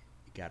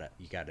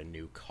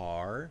new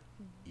car.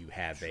 You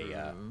have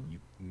you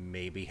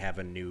maybe have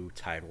a new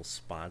title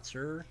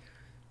sponsor.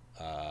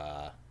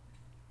 The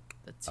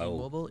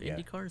T-Mobile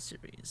IndyCar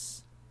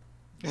Series.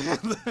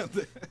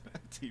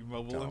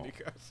 T-Mobile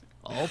IndyCar.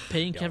 All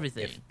pink,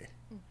 everything.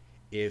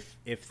 If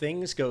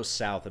things go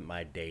south at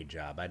my day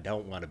job, I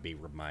don't want to be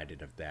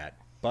reminded of that.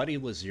 Buddy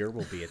Lazier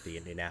will be at the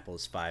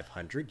Indianapolis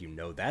 500.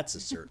 That's a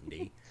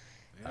certainty.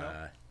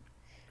 Of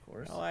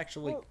course. Well,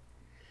 actually, Well,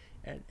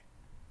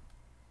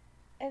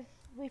 if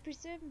we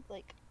presume,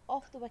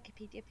 off the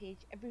Wikipedia page,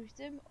 if we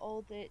presume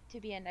all the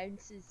to-be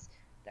announces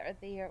that are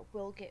there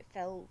will get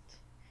filled,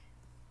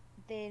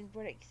 then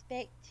we're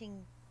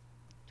expecting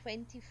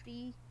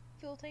 23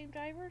 full-time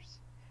drivers,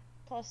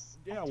 plus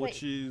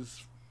which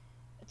is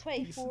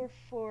 24 decent.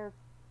 for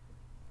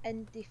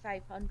Indy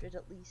 500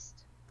 at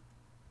least,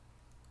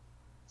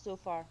 so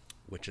far.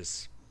 which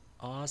is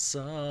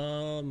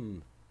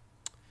awesome.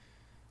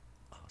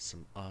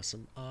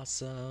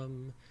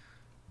 Awesome.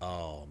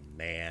 Oh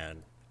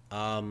man.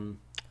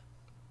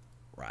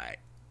 Right.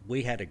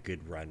 We had a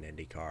good run,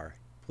 IndyCar.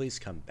 Please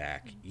come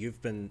back.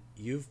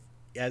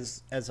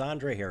 As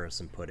Andre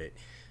Harrison put it,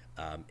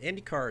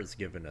 IndyCar has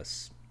given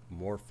us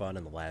more fun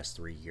in the last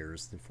 3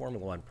 years than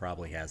Formula One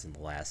probably has in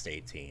the last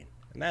 18.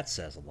 And that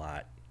says a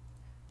lot.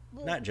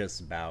 Well, Not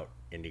just about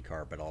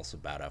IndyCar, but also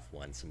about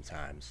F1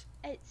 sometimes.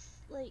 it's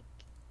like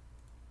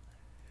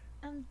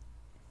I've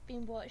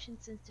been watching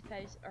since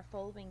 2000, or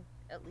following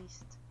at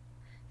least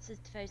since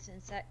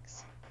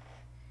 2006,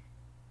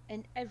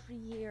 and every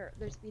year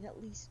there's been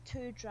at least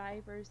 2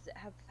 drivers that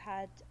have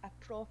had a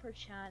proper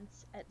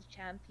chance at the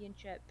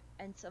championship,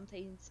 and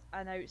sometimes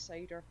an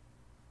outsider.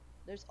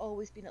 There's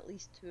always been at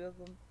least 2 of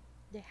them.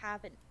 They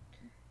haven't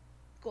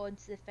gone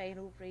to the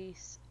final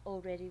race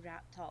already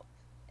wrapped up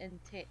in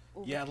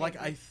over Yeah, 10 like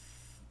years.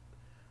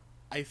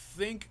 I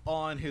think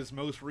on his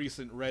most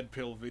recent Red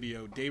Pill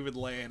video, David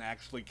Land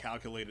actually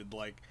calculated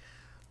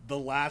the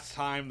last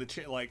time the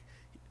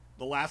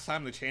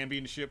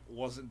championship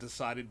wasn't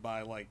decided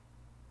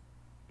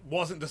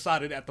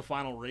at the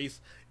final race.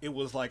 It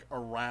was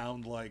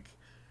around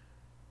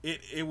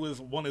it was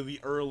one of the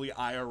early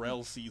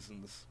IRL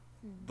seasons.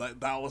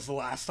 That was the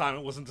last time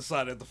it wasn't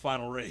decided at the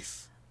final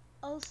race.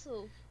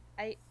 Also,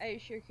 out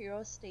of sheer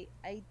curiosity,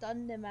 I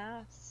done the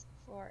maths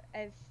for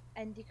if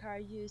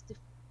IndyCar used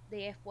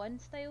the F1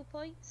 style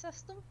point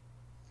system,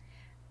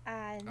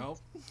 and Oh.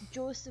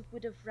 Joseph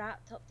would have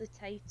wrapped up the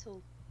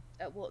title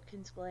at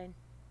Watkins Glen,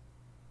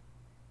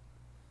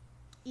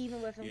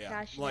 even with him Yeah,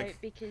 crashing out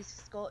because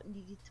Scott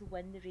needed to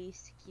win the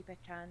race to keep a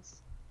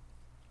chance.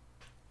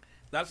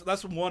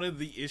 That's one of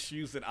the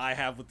issues that I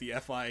have with the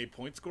FIA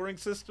point scoring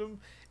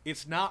system.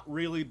 It's not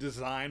really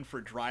designed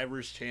for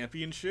drivers'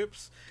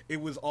 championships.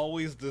 It was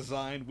always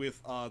designed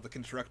with the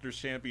Constructors'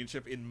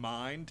 Championship in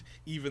mind,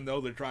 even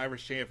though the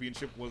Drivers'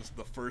 Championship was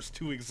the first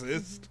to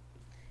exist.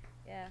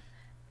 Yeah,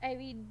 I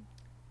mean,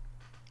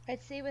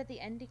 I'd say with the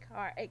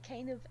IndyCar, it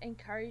kind of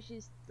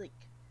encourages,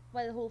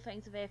 one of the whole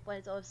things of F1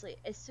 is obviously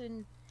as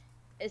soon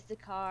as the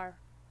car,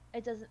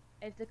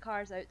 if the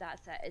car's out,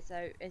 that's it, it's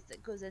out. As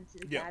it goes into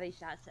the garage,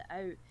 that's it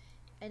out.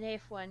 In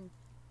F1,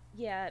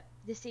 the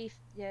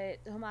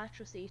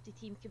Homatro safety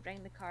team can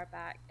bring the car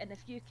back, and if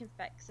you can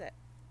fix it,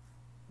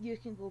 you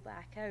can go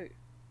back out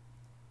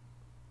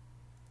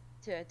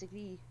to a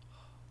degree.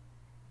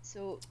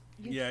 So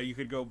you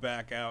could go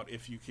back out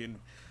if you can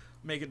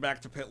make it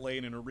back to pit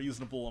lane in a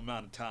reasonable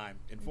amount of time.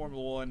 In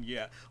Formula One,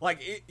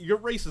 your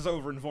race is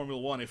over in Formula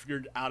One if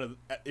you're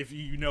if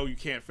you know you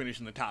can't finish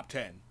in the top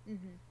 10.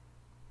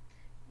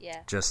 Yeah.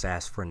 Just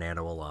ask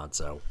Fernando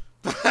Alonso.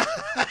 To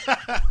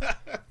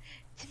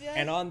be honest,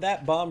 And on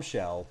that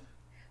bombshell,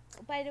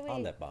 by the way,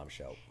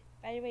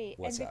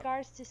 What's in up?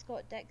 regards to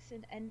Scott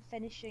Dixon and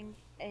finishing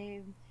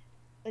on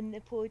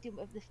the podium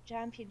of the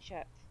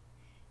championship,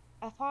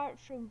 apart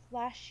from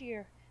last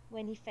year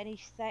when he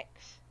finished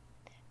 6th,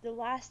 the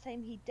last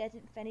time he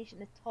didn't finish in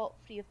the top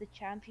 3 of the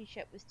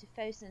championship was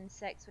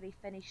 2006, where he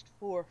finished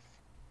 4th.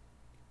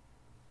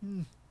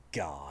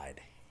 God.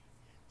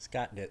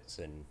 Scott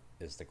Dixon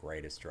is the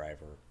greatest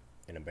driver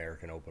in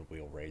American open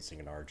wheel racing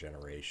in our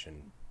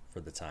generation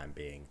for the time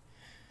being.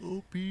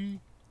 OP.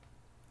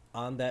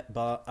 On that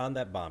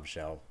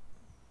bombshell,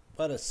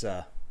 let's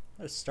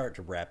start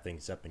to wrap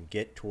things up and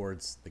get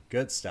towards the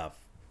good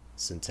stuff.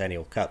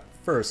 Centennial Cup.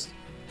 First,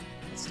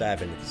 let's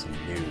dive into some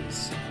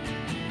news.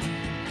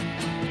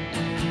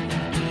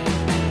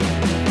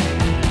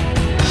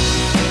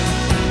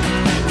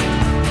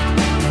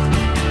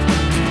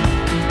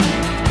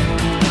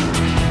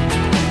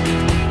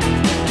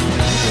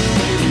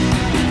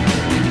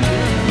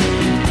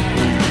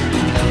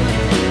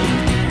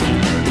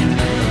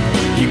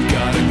 You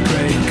got a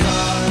great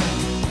car.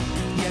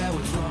 Yeah,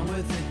 what's wrong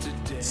with it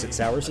today? 6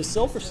 Hours of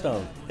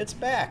Silverstone. It's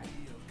back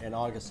in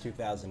August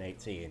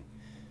 2018.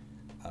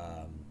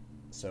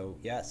 So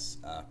yes,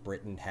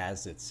 Britain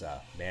has its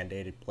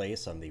mandated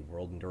place on the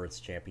World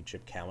Endurance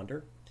Championship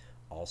calendar.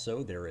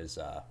 Also, there is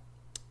a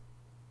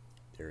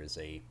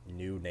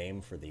new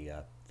name for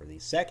the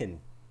second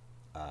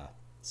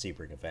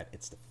Sebring event.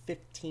 It's the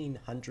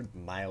 1,500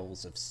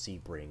 miles of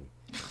Sebring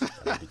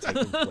that will be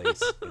taking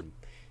place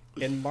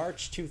in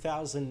March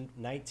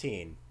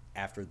 2019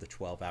 after the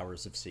 12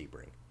 hours of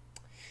Sebring.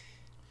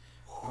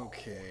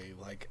 Okay,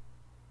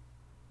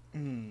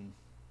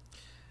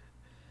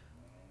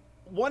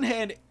 one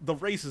hand, the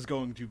race is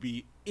going to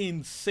be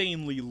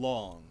insanely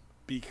long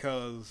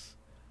because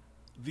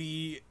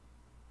within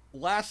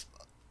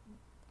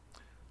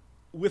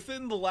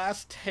the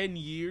last 10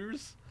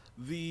 years,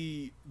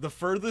 the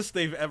furthest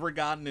they've ever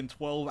gotten in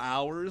 12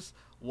 hours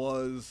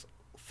was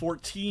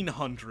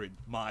 1,400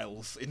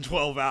 miles in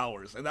 12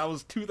 hours, and that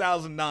was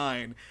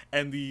 2009,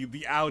 and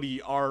the Audi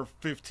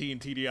R15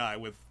 TDI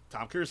with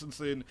Tom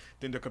Kirstensen,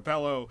 Dindo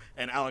Capello,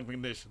 and Alec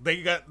McNish.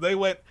 They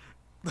went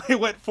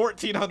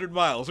 1,400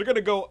 miles. They're gonna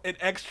go an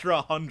extra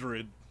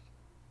 100.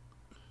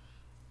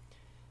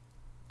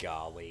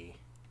 Golly.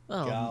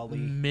 Well, Golly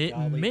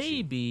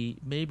maybe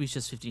it's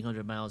just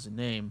 1,500 miles in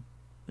name.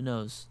 Who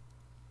knows?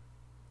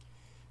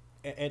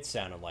 It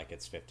sounded like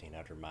it's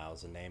 1,500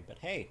 miles in name, but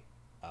hey,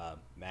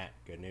 Matt,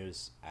 good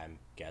news. I'm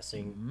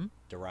guessing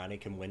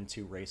Durrani can win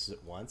 2 races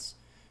at once.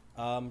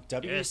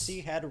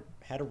 WEC had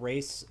a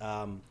race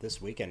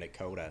this weekend at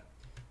COTA.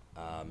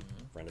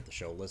 Friend of the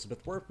show,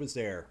 Elizabeth Worth, was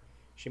there.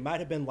 She might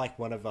have been like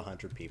one of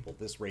 100 people.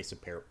 This race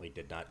apparently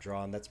did not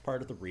draw, and that's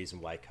part of the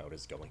reason why COTA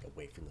is going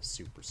away from the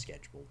super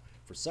schedule.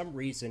 For some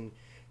reason,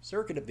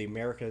 Circuit of the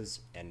Americas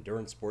and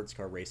endurance sports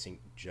car racing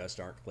just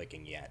aren't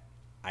clicking yet.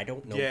 I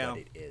don't know what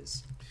it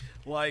is.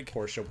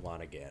 Porsche won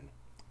again.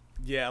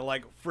 Yeah,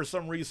 for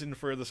some reason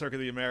for the Circuit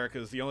of the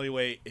Americas, the only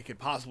way it could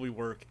possibly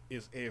work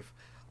is if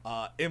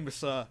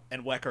IMSA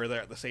and WEC are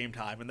there at the same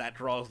time, and that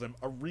draws them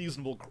a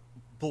reasonable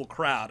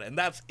crowd, and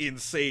that's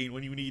insane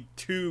when you need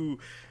 2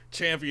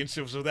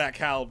 championships of that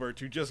caliber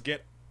to just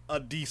get a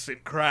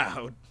decent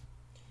crowd.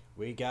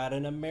 We got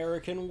an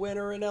American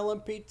winner in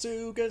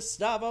LMP2,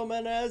 Gustavo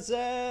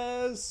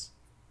Menezes,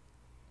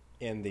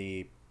 in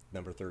the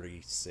number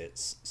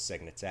 36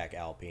 Signatec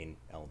Alpine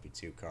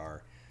LMP2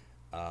 car.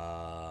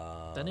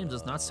 That name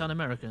does not sound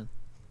American.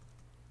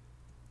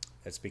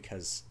 That's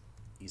because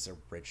he's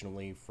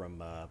originally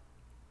from...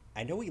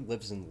 I know he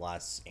lives in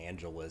Los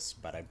Angeles,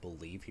 but I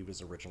believe he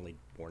was originally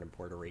born in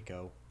Puerto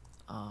Rico.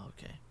 Oh,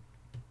 okay.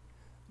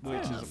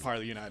 Which is a part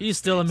of the United States. He's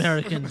still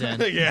American then.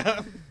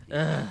 Yeah.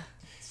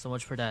 So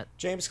much for that.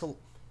 James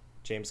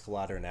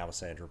Collado and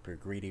Alessandro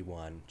Pergridi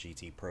won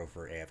GT Pro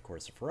for AF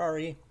Corsa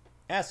Ferrari.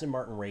 Aston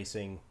Martin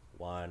Racing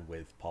won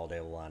with Paul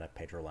De Lana,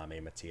 Pedro Lamy,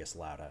 and Matthias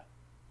Lauda.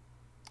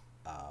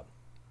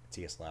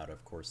 Matthias Lauda,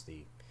 of course,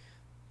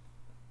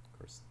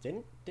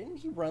 didn't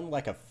he run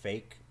like a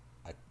fake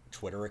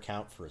Twitter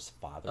account for his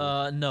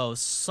father? No.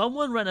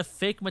 Someone ran a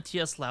fake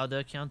Matthias Lauda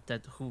account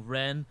who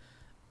ran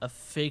a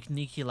fake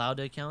Niki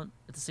Lauda account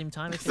at the same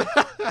time, I think.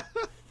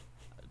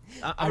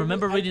 I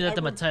remember reading that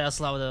the Matthias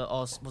Lauda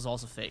was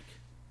also fake.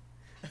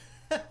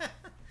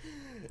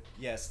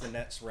 Yes, the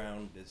next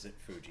round is at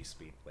Fuji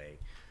Speedway.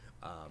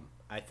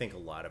 I think a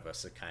lot of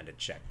us have kind of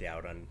checked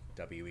out on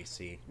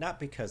WEC. Not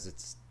because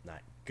it's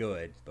not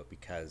good, but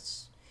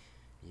because,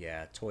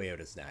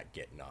 Toyota's not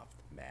getting off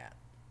the mat.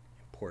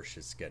 And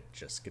Porsche's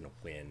just going to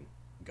win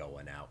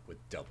going out with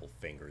double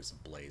fingers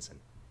blazing.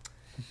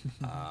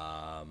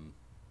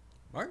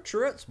 Martin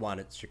Truex won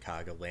at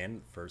Chicagoland,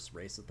 the first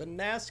race of the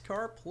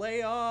NASCAR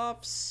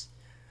playoffs.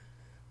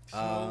 We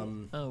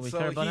So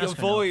care about he NASCAR now.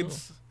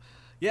 avoids.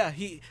 Yeah,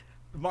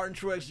 Martin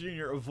Truex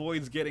Jr.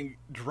 avoids getting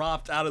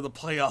dropped out of the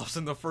playoffs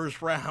in the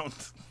first round.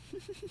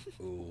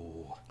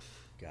 Ooh,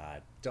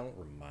 God, don't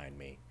remind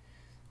me.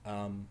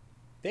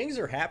 Things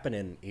are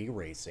happening in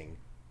e-racing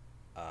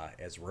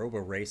as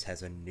RoboRace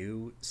has a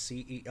new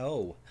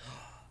CEO.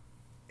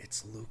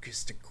 It's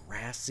Lucas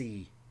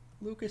DeGrassi.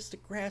 Lucas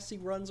DeGrassi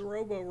runs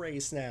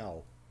RoboRace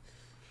now.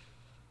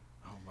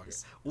 Oh my god!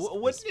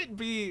 Wouldn't it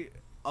be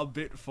a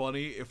bit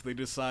funny if they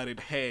decided,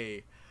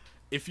 hey,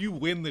 if you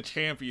win the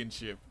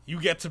championship, you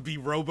get to be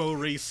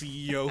RoboRace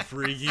CEO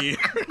for a year?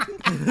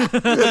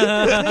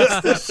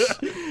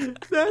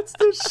 That's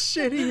the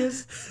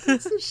shittiest.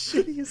 That's the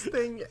shittiest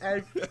thing.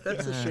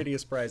 That's the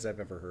shittiest prize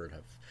I've ever heard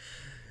of.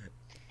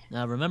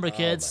 Now remember,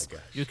 kids, gosh.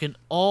 you can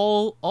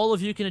all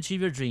of you can achieve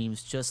your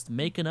dreams. Just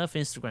make enough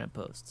Instagram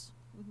posts.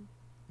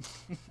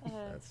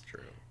 That's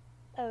true.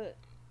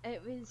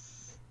 It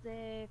was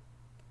the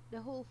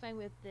whole thing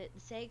with the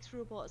sex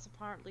robots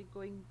apparently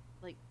going,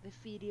 like, the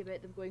theory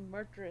about them going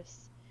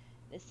murderous.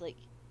 It's like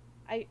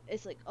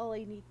all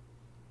I need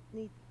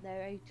now.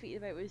 I tweeted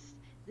about was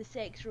the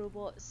sex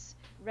robots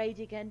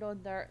riding in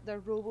on their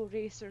robo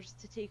racers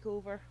to take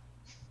over.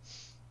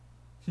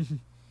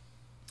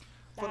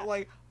 But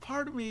like,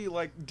 part of me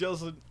like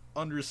doesn't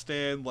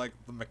understand like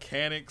the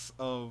mechanics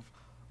of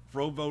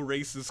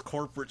RoboRace's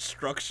corporate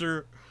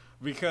structure,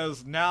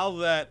 because now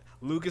that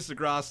Lucas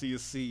DeGrassi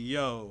is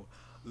CEO,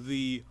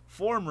 the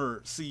former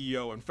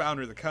CEO and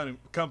founder of the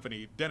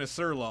company, Dennis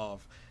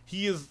Surlov,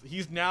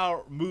 he's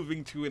now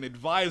moving to an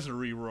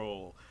advisory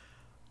role,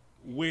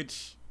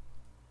 which,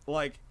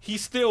 like, he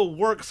still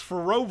works for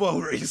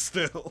RoboRace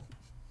still.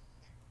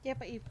 Yeah,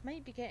 but he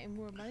might be getting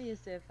more money as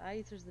the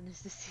advisors than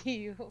as the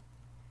CEO.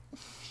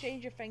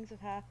 Stranger things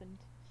have happened.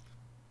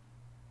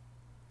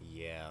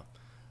 Yeah.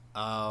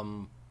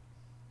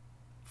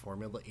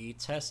 Formula E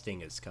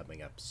testing is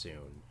coming up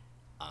soon.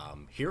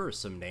 Here are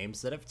some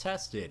names that have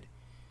tested.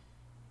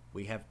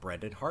 We have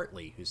Brendan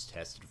Hartley, who's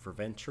tested for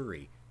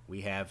Venturi.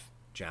 We have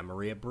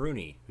Gianmaria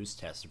Bruni, who's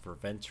tested for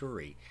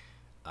Venturi.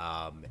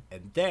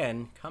 And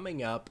then,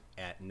 coming up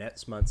at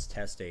next month's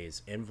test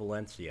days in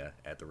Valencia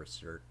at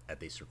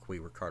the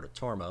Circuit Ricardo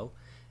Tormo,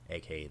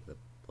 aka the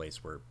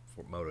place where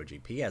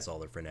MotoGP has all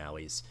their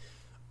finales,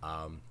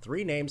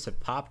 3 names have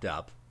popped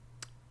up.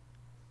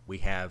 We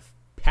have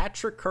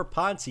Patrick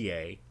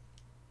Carpentier,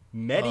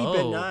 Mehdi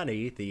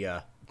Benani,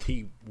 the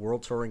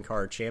World Touring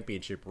Car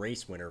Championship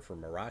race winner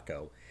from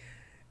Morocco,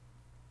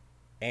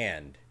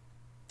 and,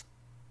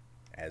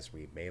 as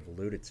we may have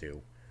alluded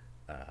to,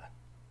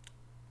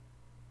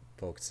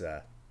 folks,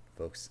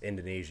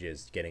 Indonesia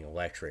is getting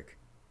electric.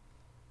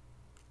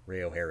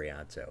 Rio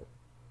Haryanto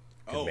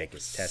could make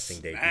his testing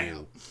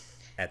debut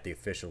at the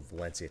official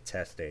Valencia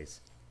test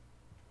days.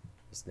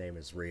 His name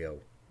is Rio,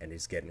 and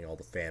he's getting all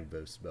the fan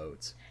boost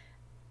votes.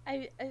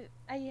 I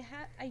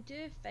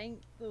do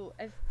think though,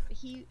 if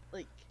he,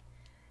 like,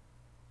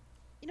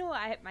 you know,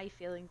 I have my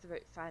feelings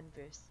about fan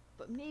boost,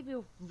 but maybe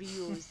if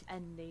Rio's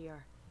in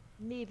there,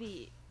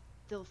 maybe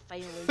they'll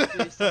finally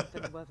do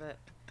something with it.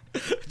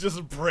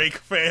 Just break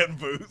fan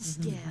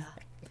boost. Yeah,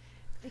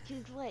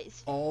 because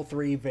let's. All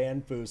 3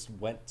 van boosts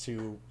went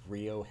to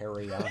Rio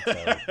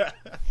Haryanto.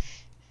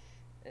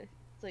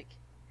 It's like,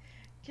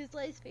 because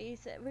let's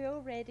face it, we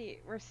already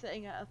were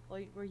sitting at a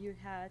point where you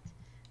had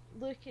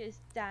Lucas,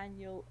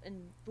 Daniel,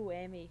 and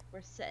Boemi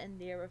were sitting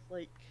there with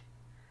like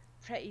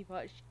pretty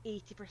much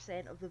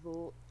 80% of the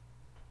vote,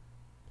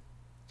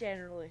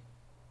 generally,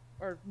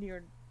 or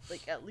near,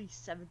 like, at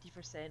least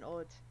 70%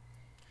 odd.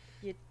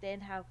 You'd then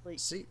have like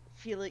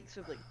Felix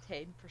with like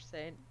 10%,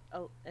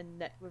 and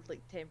Nick with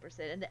like 10%,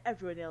 and then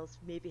everyone else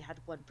maybe had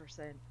 1%.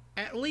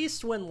 At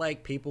least when,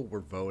 like, people were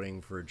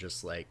voting for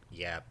just, like,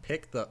 yeah,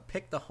 pick the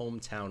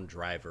hometown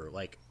driver,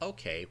 like,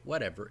 okay,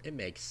 whatever, it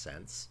makes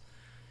sense.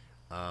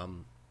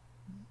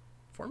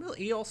 Formula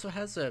E also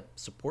has a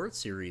support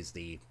series,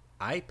 the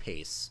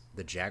I-Pace,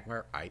 the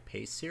Jaguar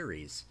I-Pace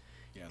series.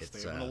 Yes,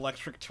 they have an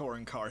electric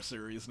touring car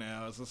series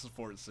now as a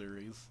support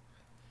series.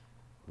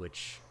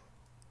 Which,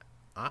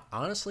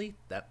 honestly,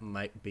 that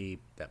might be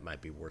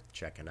worth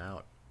checking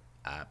out.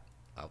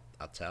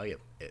 I'll tell you,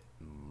 it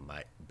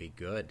might be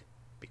good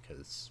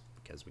because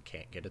we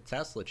can't get a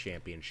Tesla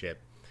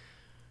championship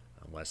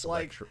unless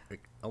Electric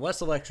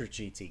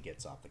GT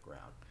gets off the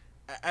ground.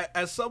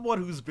 As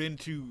someone who's been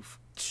to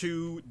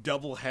 2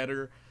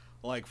 doubleheader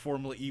like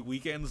Formula E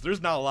weekends,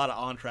 there's not a lot of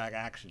on-track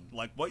action.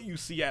 Like, what you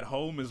see at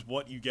home is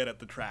what you get at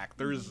the track.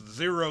 There's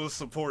 0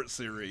 support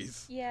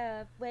series.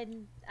 Yeah,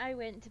 when I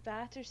went to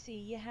Battersea,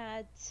 you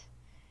had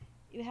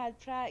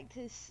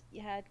practice,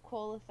 you had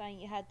qualifying,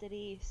 you had the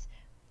race,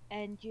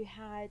 and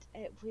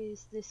it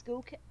was the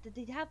school kids. Did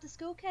they have the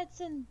school kids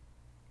in?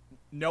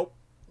 Nope.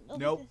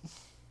 Nope.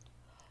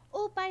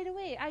 Oh, by the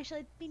way,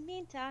 actually, I'd been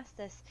meaning to ask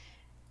this.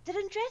 Did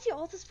Andretti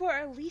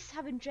Autosport at least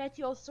have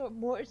Andretti Autosport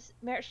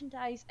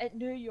merchandise at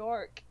New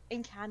York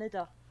in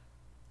Canada?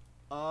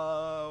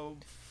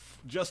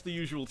 just the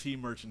usual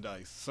team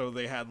merchandise. So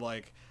they had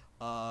like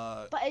it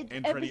Andretti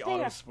was there.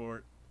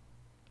 Autosport.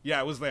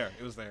 Yeah, it was there.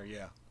 It was there.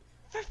 Yeah.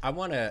 I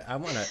wanna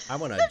just I've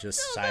never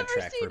sidetrack for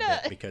a seen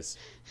bit it. because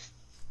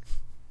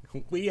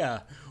we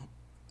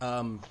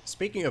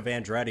speaking of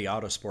Andretti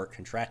Autosport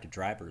contracted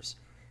drivers,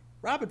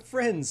 Robin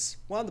Frenz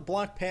won the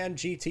Blancpain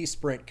GT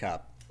Sprint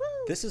Cup.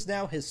 This is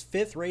now his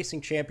 5th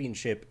racing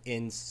championship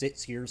in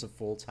 6 years of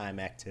full-time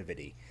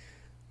activity.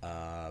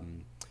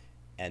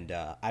 And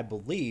I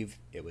believe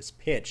it was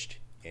pitched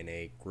in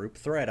a group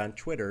thread on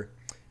Twitter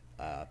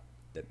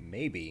that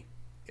maybe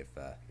if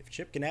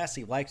Chip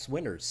Ganassi likes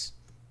winners.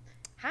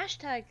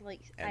 Hashtag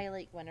I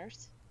like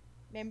winners.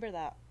 Remember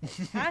that.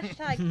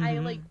 Hashtag I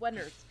like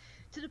winners.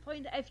 To the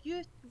point that if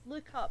you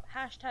look up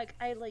hashtag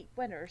I like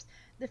winners,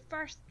 the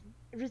first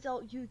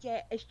result you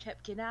get is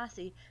Chip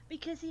Ganassi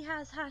because he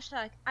has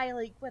hashtag I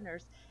like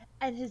winners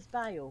in his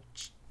bio.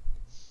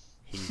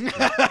 He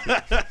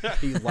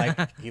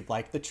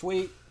liked the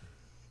tweet.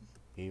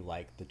 He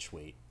liked the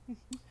tweet.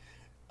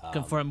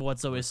 Confirm what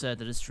Zoe said.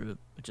 That is true.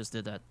 I just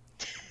did that.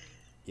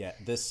 Yeah,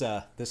 this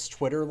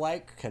Twitter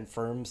like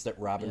confirms that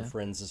Robin Yeah.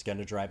 Frenz is going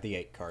to drive the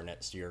 8 car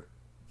next year.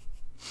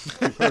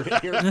 You heard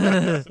it here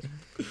first.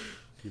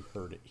 You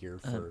heard it here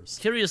first.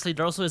 Curiously,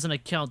 there also is an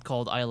account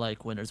called I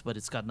Like Winners, but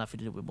it's got nothing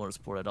to do with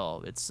motorsport at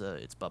all. It's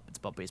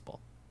about baseball.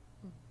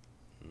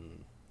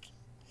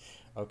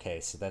 Okay,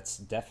 so that's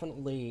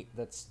definitely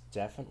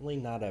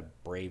not a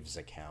Braves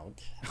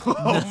account.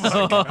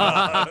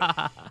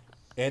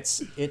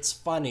 It's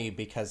funny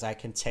because I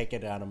can take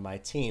it out of my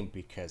team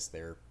because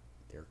they're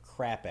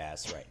crap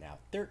ass right now.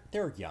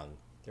 They're young.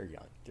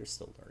 They're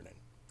still learning.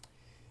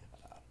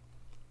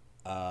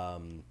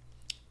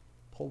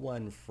 Pull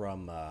one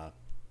from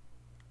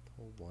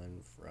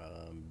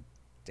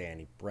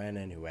Danny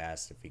Brennan, who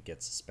asked if he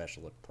gets a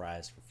special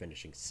prize for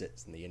finishing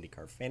 6th in the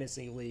IndyCar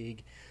Fantasy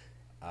League.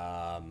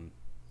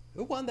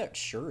 Who won that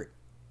shirt?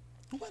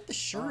 Who won the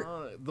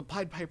shirt? The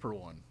Pied Piper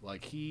one.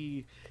 Like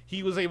he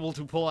was able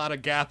to pull out a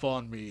gap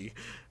on me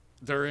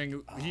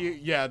during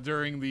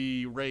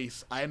the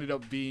race. I ended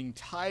up being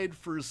tied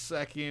for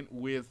 2nd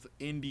with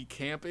Indy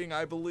Camping,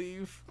 I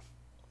believe.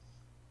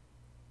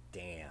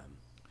 Damn.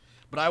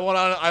 But I won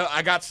on.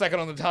 I got 2nd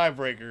on the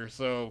tiebreaker,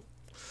 so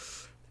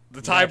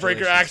the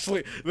tiebreaker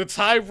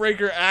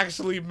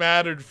actually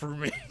mattered for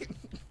me.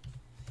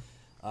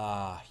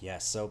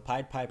 Yes. So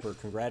Pied Piper,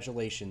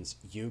 congratulations!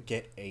 You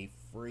get a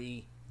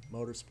free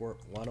Motorsport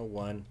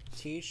 101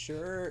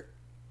 T-shirt.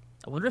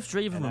 I wonder if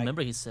Dre even And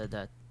remember he said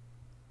that.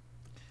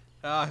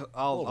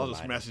 I'll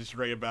just remind message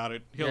Ray about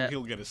it.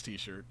 He'll get his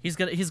T-shirt. He's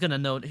gonna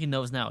know. He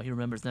knows now. He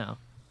remembers now.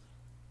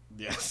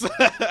 Yes.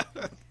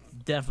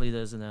 Definitely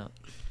does now.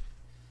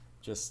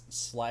 Just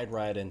slide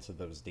right into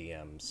those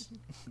DMs,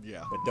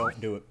 Yeah. but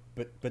don't do it.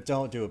 But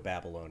don't do it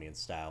Babylonian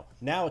style.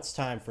 Now it's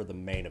time for the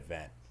main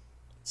event.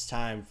 It's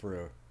time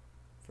for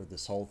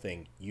this whole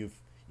thing. You've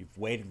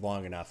waited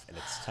long enough, and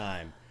it's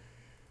time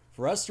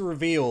for us to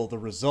reveal the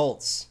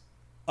results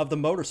of the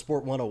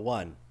Motorsport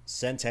 101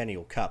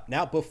 Centennial Cup.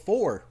 Now,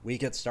 before we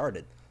get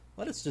started,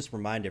 let us just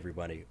remind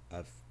everybody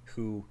of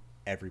who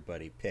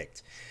everybody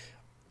picked.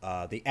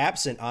 The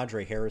absent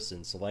Andre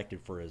Harrison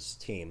selected for his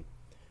team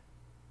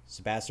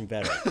Sebastian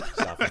Vettel,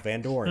 Stoffel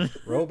Van Dorn,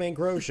 Romain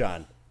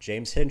Grosjean,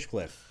 James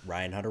Hinchcliffe,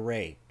 Ryan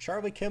Hunter-Reay,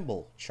 Charlie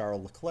Kimball,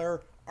 Charles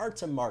Leclerc,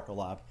 Artem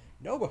Markelov,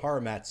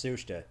 Nobuharu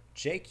Matsushita,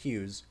 Jake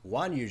Hughes,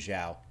 Guan Yu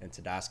Zhao, and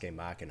Tadasuke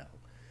Makino,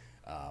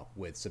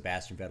 with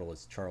Sebastian Vettel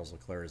as Charles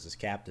Leclerc as his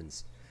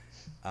captains.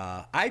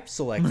 I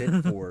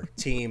selected for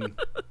team,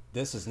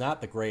 this is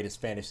not the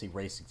greatest fantasy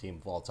racing team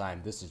of all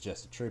time, this is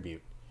just a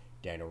tribute.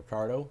 Daniel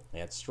Ricciardo,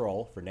 Lance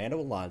Stroll, Fernando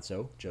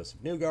Alonso,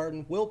 Joseph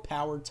Newgarden, Will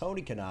Power,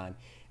 Tony Kanaan,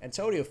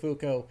 Antonio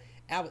Fuoco,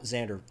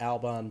 Alexander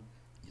Albon,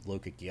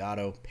 Luca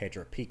Giotto,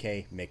 Pedro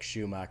Piquet, Mick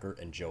Schumacher,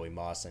 and Joey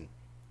Mawson.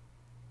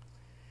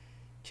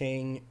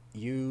 King,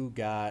 you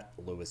got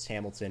Lewis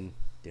Hamilton,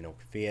 Dino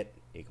Kvyat,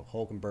 Nico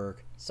Hulkenberg,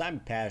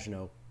 Simon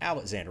Pagenaud,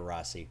 Alexander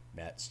Rossi,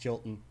 Matt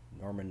Chilton,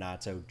 Norman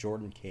Nato,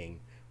 Jordan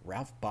King,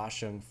 Ralph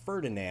Boschung,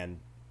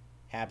 Ferdinand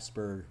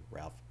Habsburg,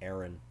 Ralph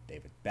Aaron,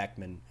 David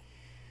Beckman.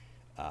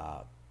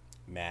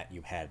 Matt,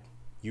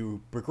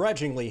 you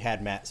begrudgingly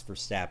had Max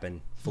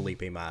Verstappen,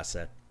 Felipe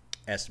Massa,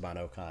 Esteban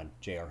Ocon,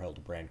 J.R.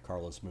 Hildebrand,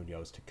 Carlos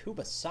Munoz,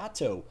 Takuma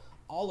Sato,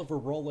 Oliver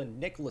Rowland,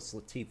 Nicholas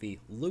Latifi,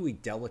 Louis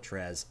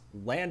Delatrez,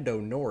 Lando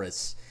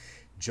Norris,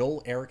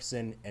 Joel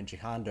Eriksson, and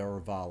Jihan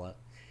Daravala.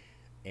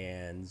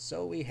 And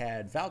so we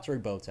had Valtteri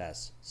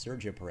Bottas,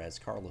 Sergio Perez,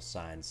 Carlos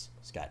Sainz,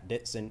 Scott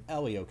Dixon,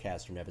 Elio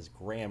Castroneves,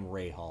 Graham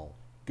Rahal,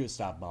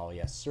 Gustav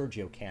Malia,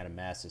 Sergio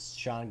Canamasis,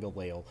 Sean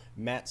Galale,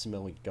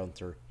 Maximilian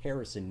Gunther,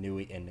 Harrison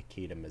Newey, and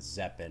Nikita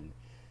Mazepin.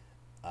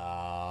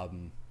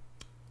 Sergio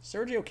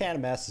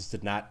Canamasis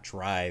did not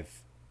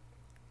drive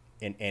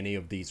in any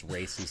of these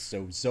races,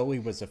 so Zoe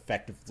was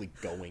effectively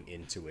going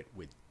into it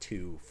with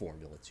 2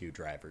 Formula 2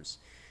 drivers.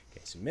 In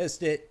case you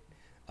missed it,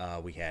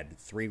 we had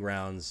 3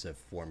 rounds of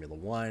Formula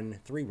 1,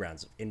 3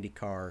 rounds of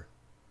IndyCar,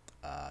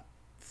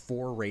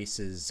 4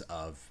 races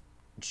of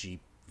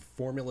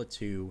Formula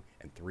 2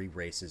 and 3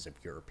 races of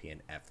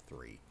European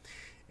F3.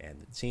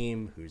 And the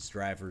team whose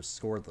drivers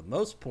scored the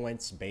most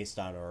points based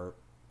on our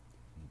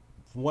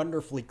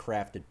wonderfully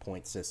crafted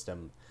point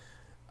system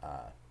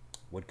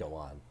would go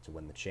on to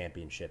win the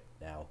championship.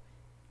 Now,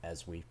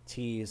 as we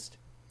teased,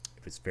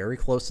 it was very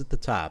close at the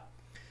top.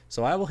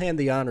 So I will hand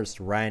the honors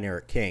to Ryan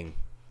Eric King,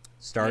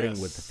 starting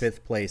with the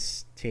 5th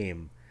place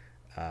team.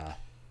 How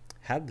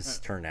did this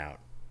turn out?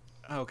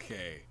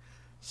 Okay.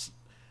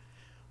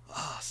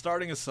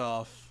 Starting us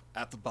off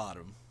at the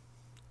bottom.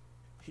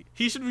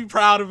 He should be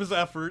proud of his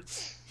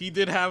efforts. He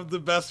did have the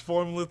best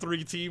Formula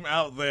 3 team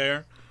out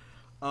there.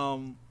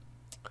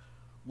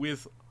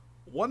 With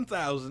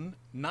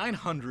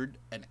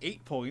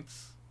 1,908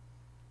 points.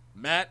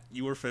 Matt,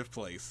 you were 5th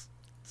place.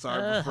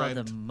 Sorry, my How friend.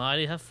 the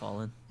mighty have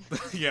fallen.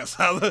 Yes,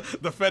 how the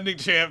defending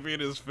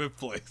champion is 5th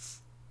place.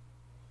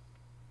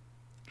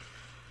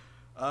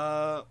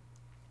 4th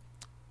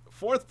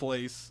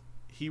place,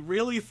 he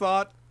really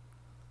thought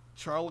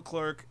Charles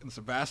Leclerc and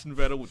Sebastian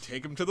Vettel would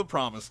take him to the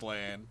promised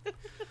land,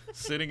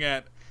 sitting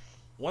at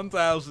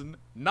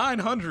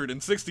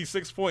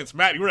 1,966 points.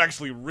 Matt, you were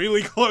actually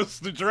really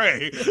close to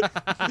Dre.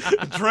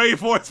 Dre,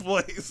 4th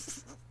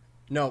place.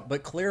 No,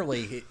 but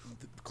clearly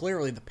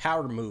the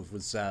power move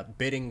was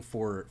bidding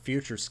for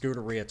future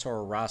Scuderia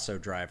Toro Rosso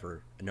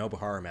driver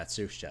Nobuharu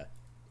Matsushita.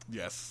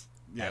 Yes.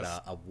 At Yes.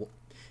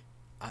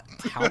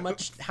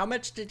 how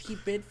much did he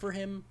bid for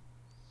him?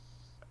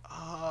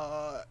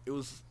 It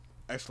was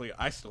actually,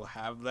 I still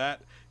have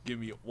that. Give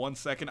me 1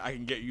 second. I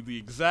can get you the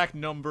exact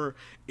number.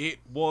 It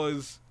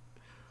was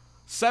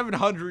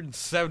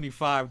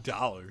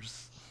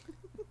 $775.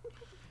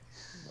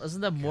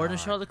 Wasn't that more than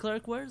Charles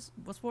Leclerc was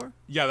for?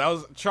 Yeah, that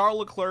was Charles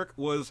Leclerc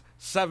was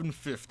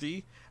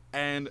 $750,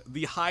 and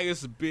the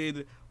highest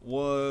bid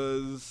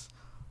was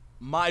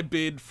my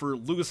bid for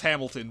Lewis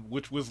Hamilton,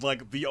 which was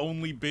like the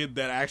only bid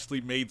that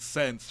actually made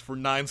sense for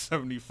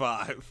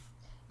 $975.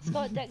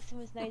 Scott Dixon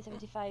was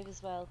 975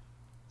 as well.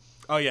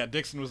 Oh yeah,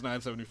 Dixon was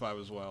 $975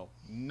 as well.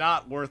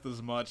 Not worth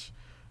as much,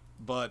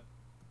 but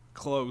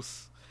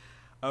close.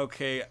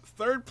 Okay,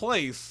 3rd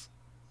place,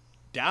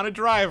 down a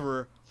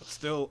driver, but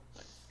still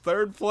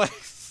 3rd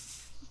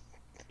place.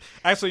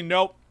 Actually,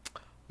 nope,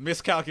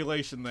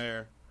 miscalculation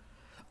there.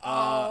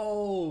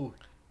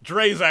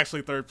 Dre's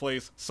actually 3rd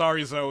place.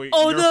 Sorry, Zoe.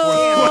 Oh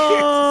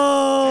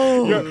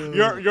You're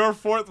no! You're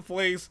 4th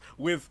place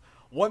with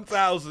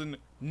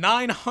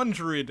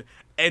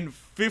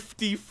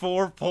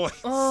 1,954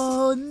 points.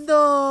 Oh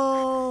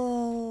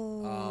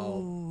no!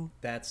 Oh,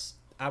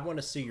 I want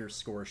to see your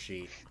score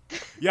sheet.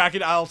 Yeah,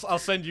 I'll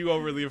send you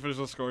over the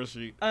official score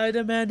sheet. I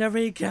demand a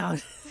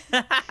recount.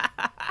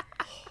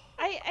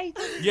 I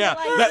didn't Yeah,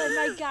 realize that-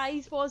 that my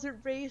guys wasn't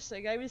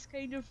racing. I was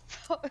kind of...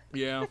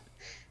 Yeah.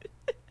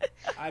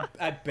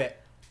 I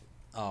bet.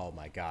 Oh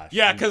my gosh.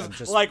 Yeah, I'm because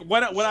just- like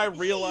when I You see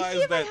realized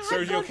if my that hand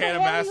Sergio sucked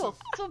Canamassa, Helio.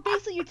 So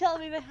basically you're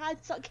telling me my hand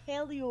sucked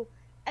Helio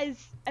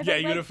as... if yeah,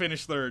 it you would went- have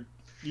finished 3rd.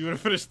 You would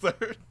have finished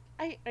 3rd.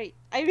 I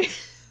mean...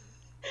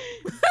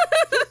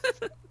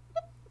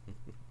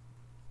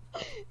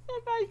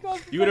 Oh my God,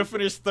 You would have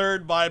finished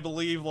 3rd by, I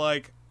believe,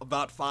 like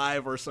about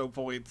 5 or so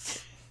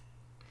points.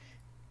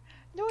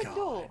 No.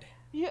 God.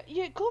 You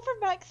go for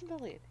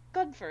Maximilian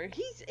Gunfer.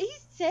 He's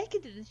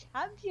 2nd in the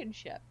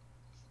championship.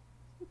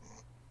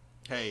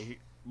 Hey,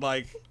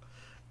 like,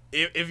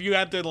 if you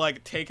had to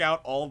like take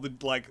out all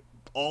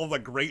the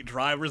great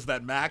drivers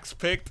that Max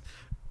picked,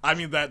 I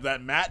mean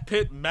that Matt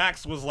picked,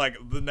 Max was like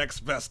the next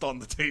best on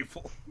the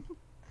table.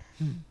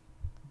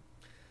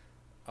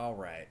 All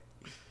right.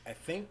 I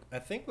think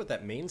what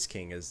that means,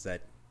 King, is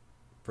that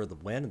for the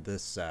win of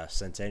this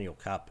Centennial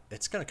Cup,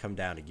 it's going to come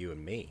down to you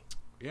and me.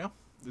 Yeah,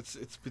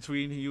 it's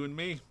between you and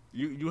me.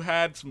 You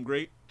had some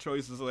great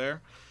choices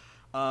there.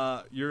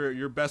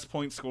 Your best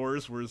point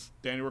scorers was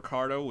Daniel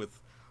Ricciardo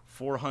with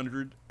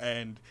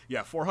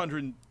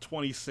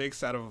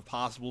 426 out of a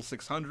possible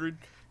 600.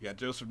 You got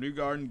Joseph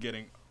Newgarden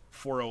getting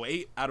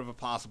 408 out of a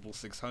possible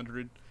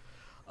 600.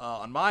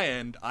 On my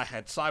end, I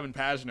had Simon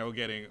Pagenaud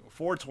getting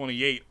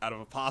 428 out of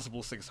a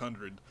possible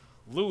 600.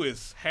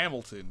 Lewis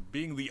Hamilton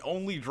being the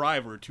only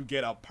driver to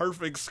get a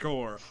perfect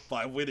score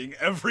by winning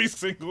every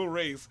single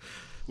race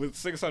with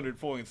 600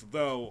 points,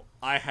 though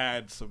I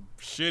had some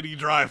shitty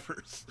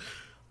drivers.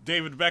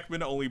 David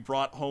Beckman only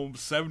brought home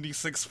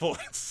 76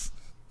 points.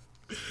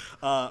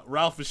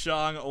 Ralph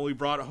Vachon only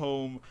brought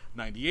home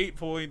 98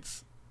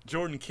 points.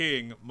 Jordan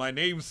King, my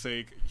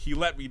namesake, he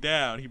let me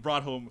down. He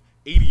brought home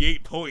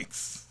 88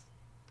 points.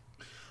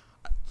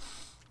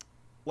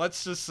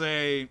 Let's just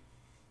say,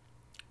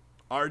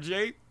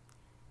 RJ,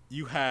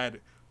 you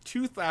had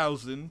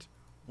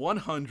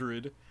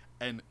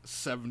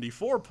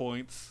 2,174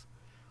 points.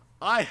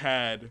 I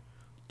had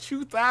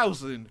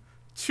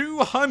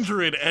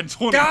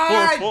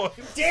 2,224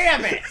 points.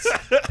 Damn it!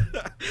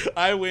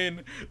 I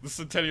win the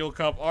Centennial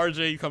Cup.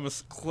 RJ, you come a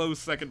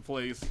close 2nd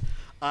place.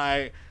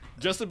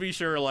 Just to be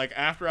sure, like,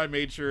 after I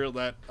made sure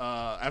that,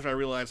 after I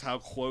realized how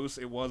close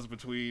it was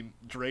between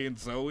Dre and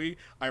Zoe,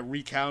 I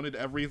recounted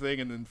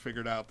everything and then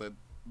figured out that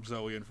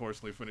Zoe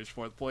unfortunately finished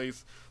 4th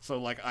place. So,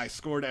 like, I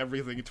scored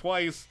everything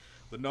twice.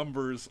 The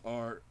numbers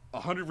are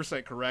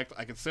 100% correct.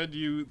 I can send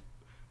you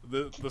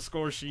the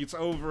score sheets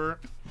over.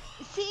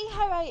 See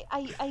how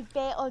I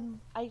bet on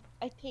I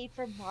paid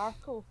for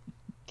Marco.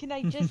 Can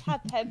I just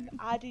have him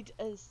added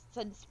as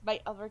since my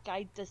other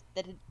guy just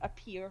didn't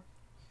appear?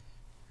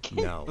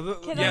 No.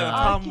 Can The I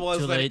problem argue- was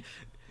Too that late.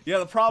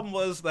 the problem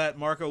was that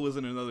Marco was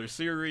in another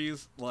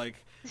series. Like,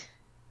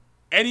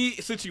 any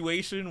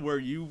situation where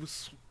you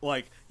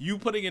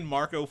putting in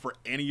Marco for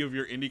any of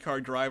your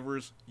IndyCar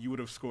drivers, you would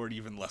have scored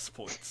even less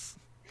points.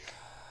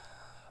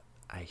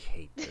 I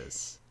hate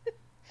this.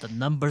 The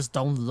numbers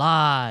don't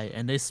lie,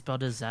 and they spell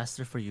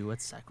disaster for you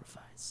at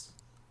Sacrifice.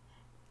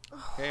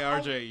 Hey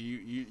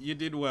RJ, you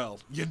did well.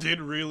 You did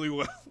really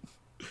well.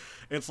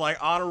 It's like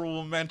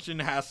honorable mention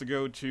has to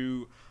go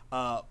to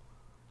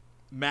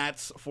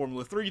Matt's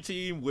Formula 3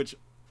 team, which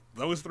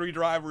those 3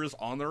 drivers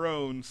on their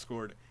own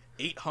scored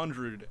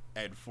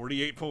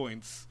 848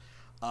 points.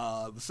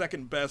 The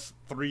second best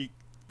three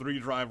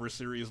driver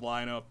series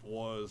lineup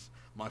was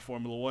my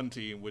Formula 1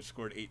 team, which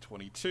scored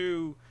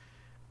 822,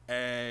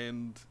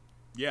 and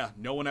yeah,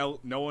 no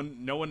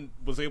one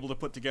was able to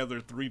put together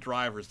 3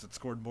 drivers that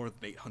scored more than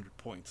 800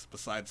 points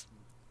besides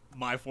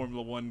my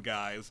Formula 1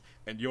 guys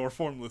and your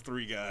Formula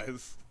 3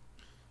 guys.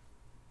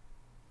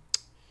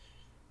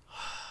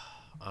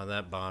 On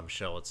that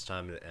bombshell, it's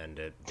time to end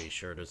it. Be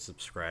sure to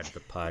subscribe to the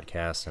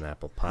podcast on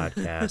Apple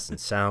Podcasts and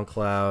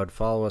SoundCloud.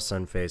 Follow us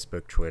on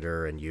Facebook,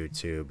 Twitter, and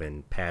YouTube,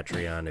 and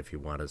Patreon if you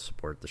want to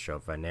support the show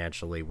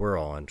financially. We're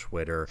all on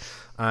Twitter.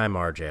 I'm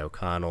RJ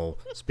O'Connell,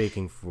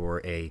 speaking for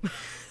an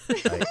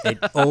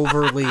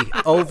overly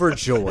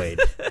overjoyed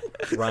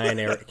Ryan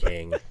Eric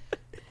King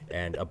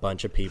and a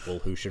bunch of people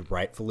who should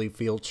rightfully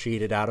feel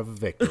cheated out of a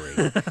victory.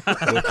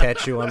 We'll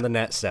catch you on the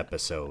next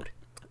episode.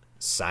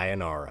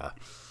 Sayonara.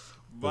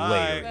 Bye.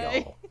 Later,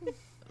 y'all.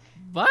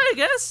 Bye, I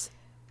guess.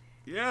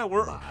 Yeah,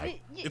 we're.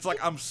 Bye. It's like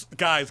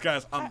guys.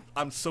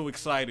 I'm so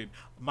excited.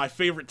 My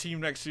favorite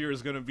team next year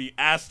is gonna be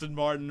Aston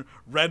Martin,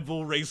 Red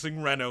Bull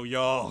Racing, Renault,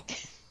 y'all.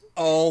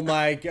 Oh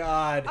my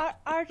God.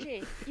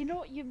 RJ, you know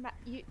what you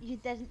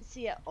didn't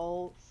see it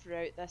all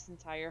throughout this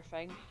entire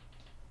thing.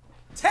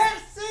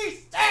 Tennessee,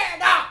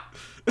 stand up!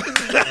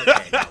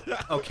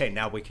 Okay,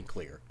 now we can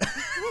clear.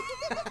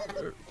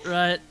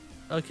 Right.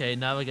 Okay,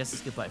 now I guess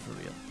it's goodbye for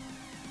real.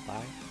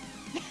 Bye.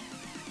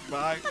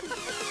 Bye.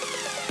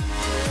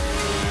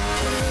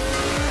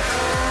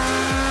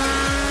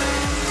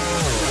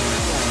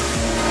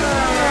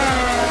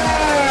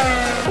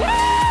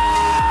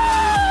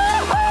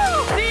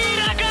 Sì,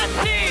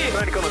 ragazzi!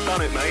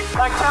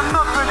 I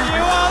cannot,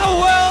 you are the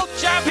world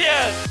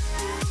champion!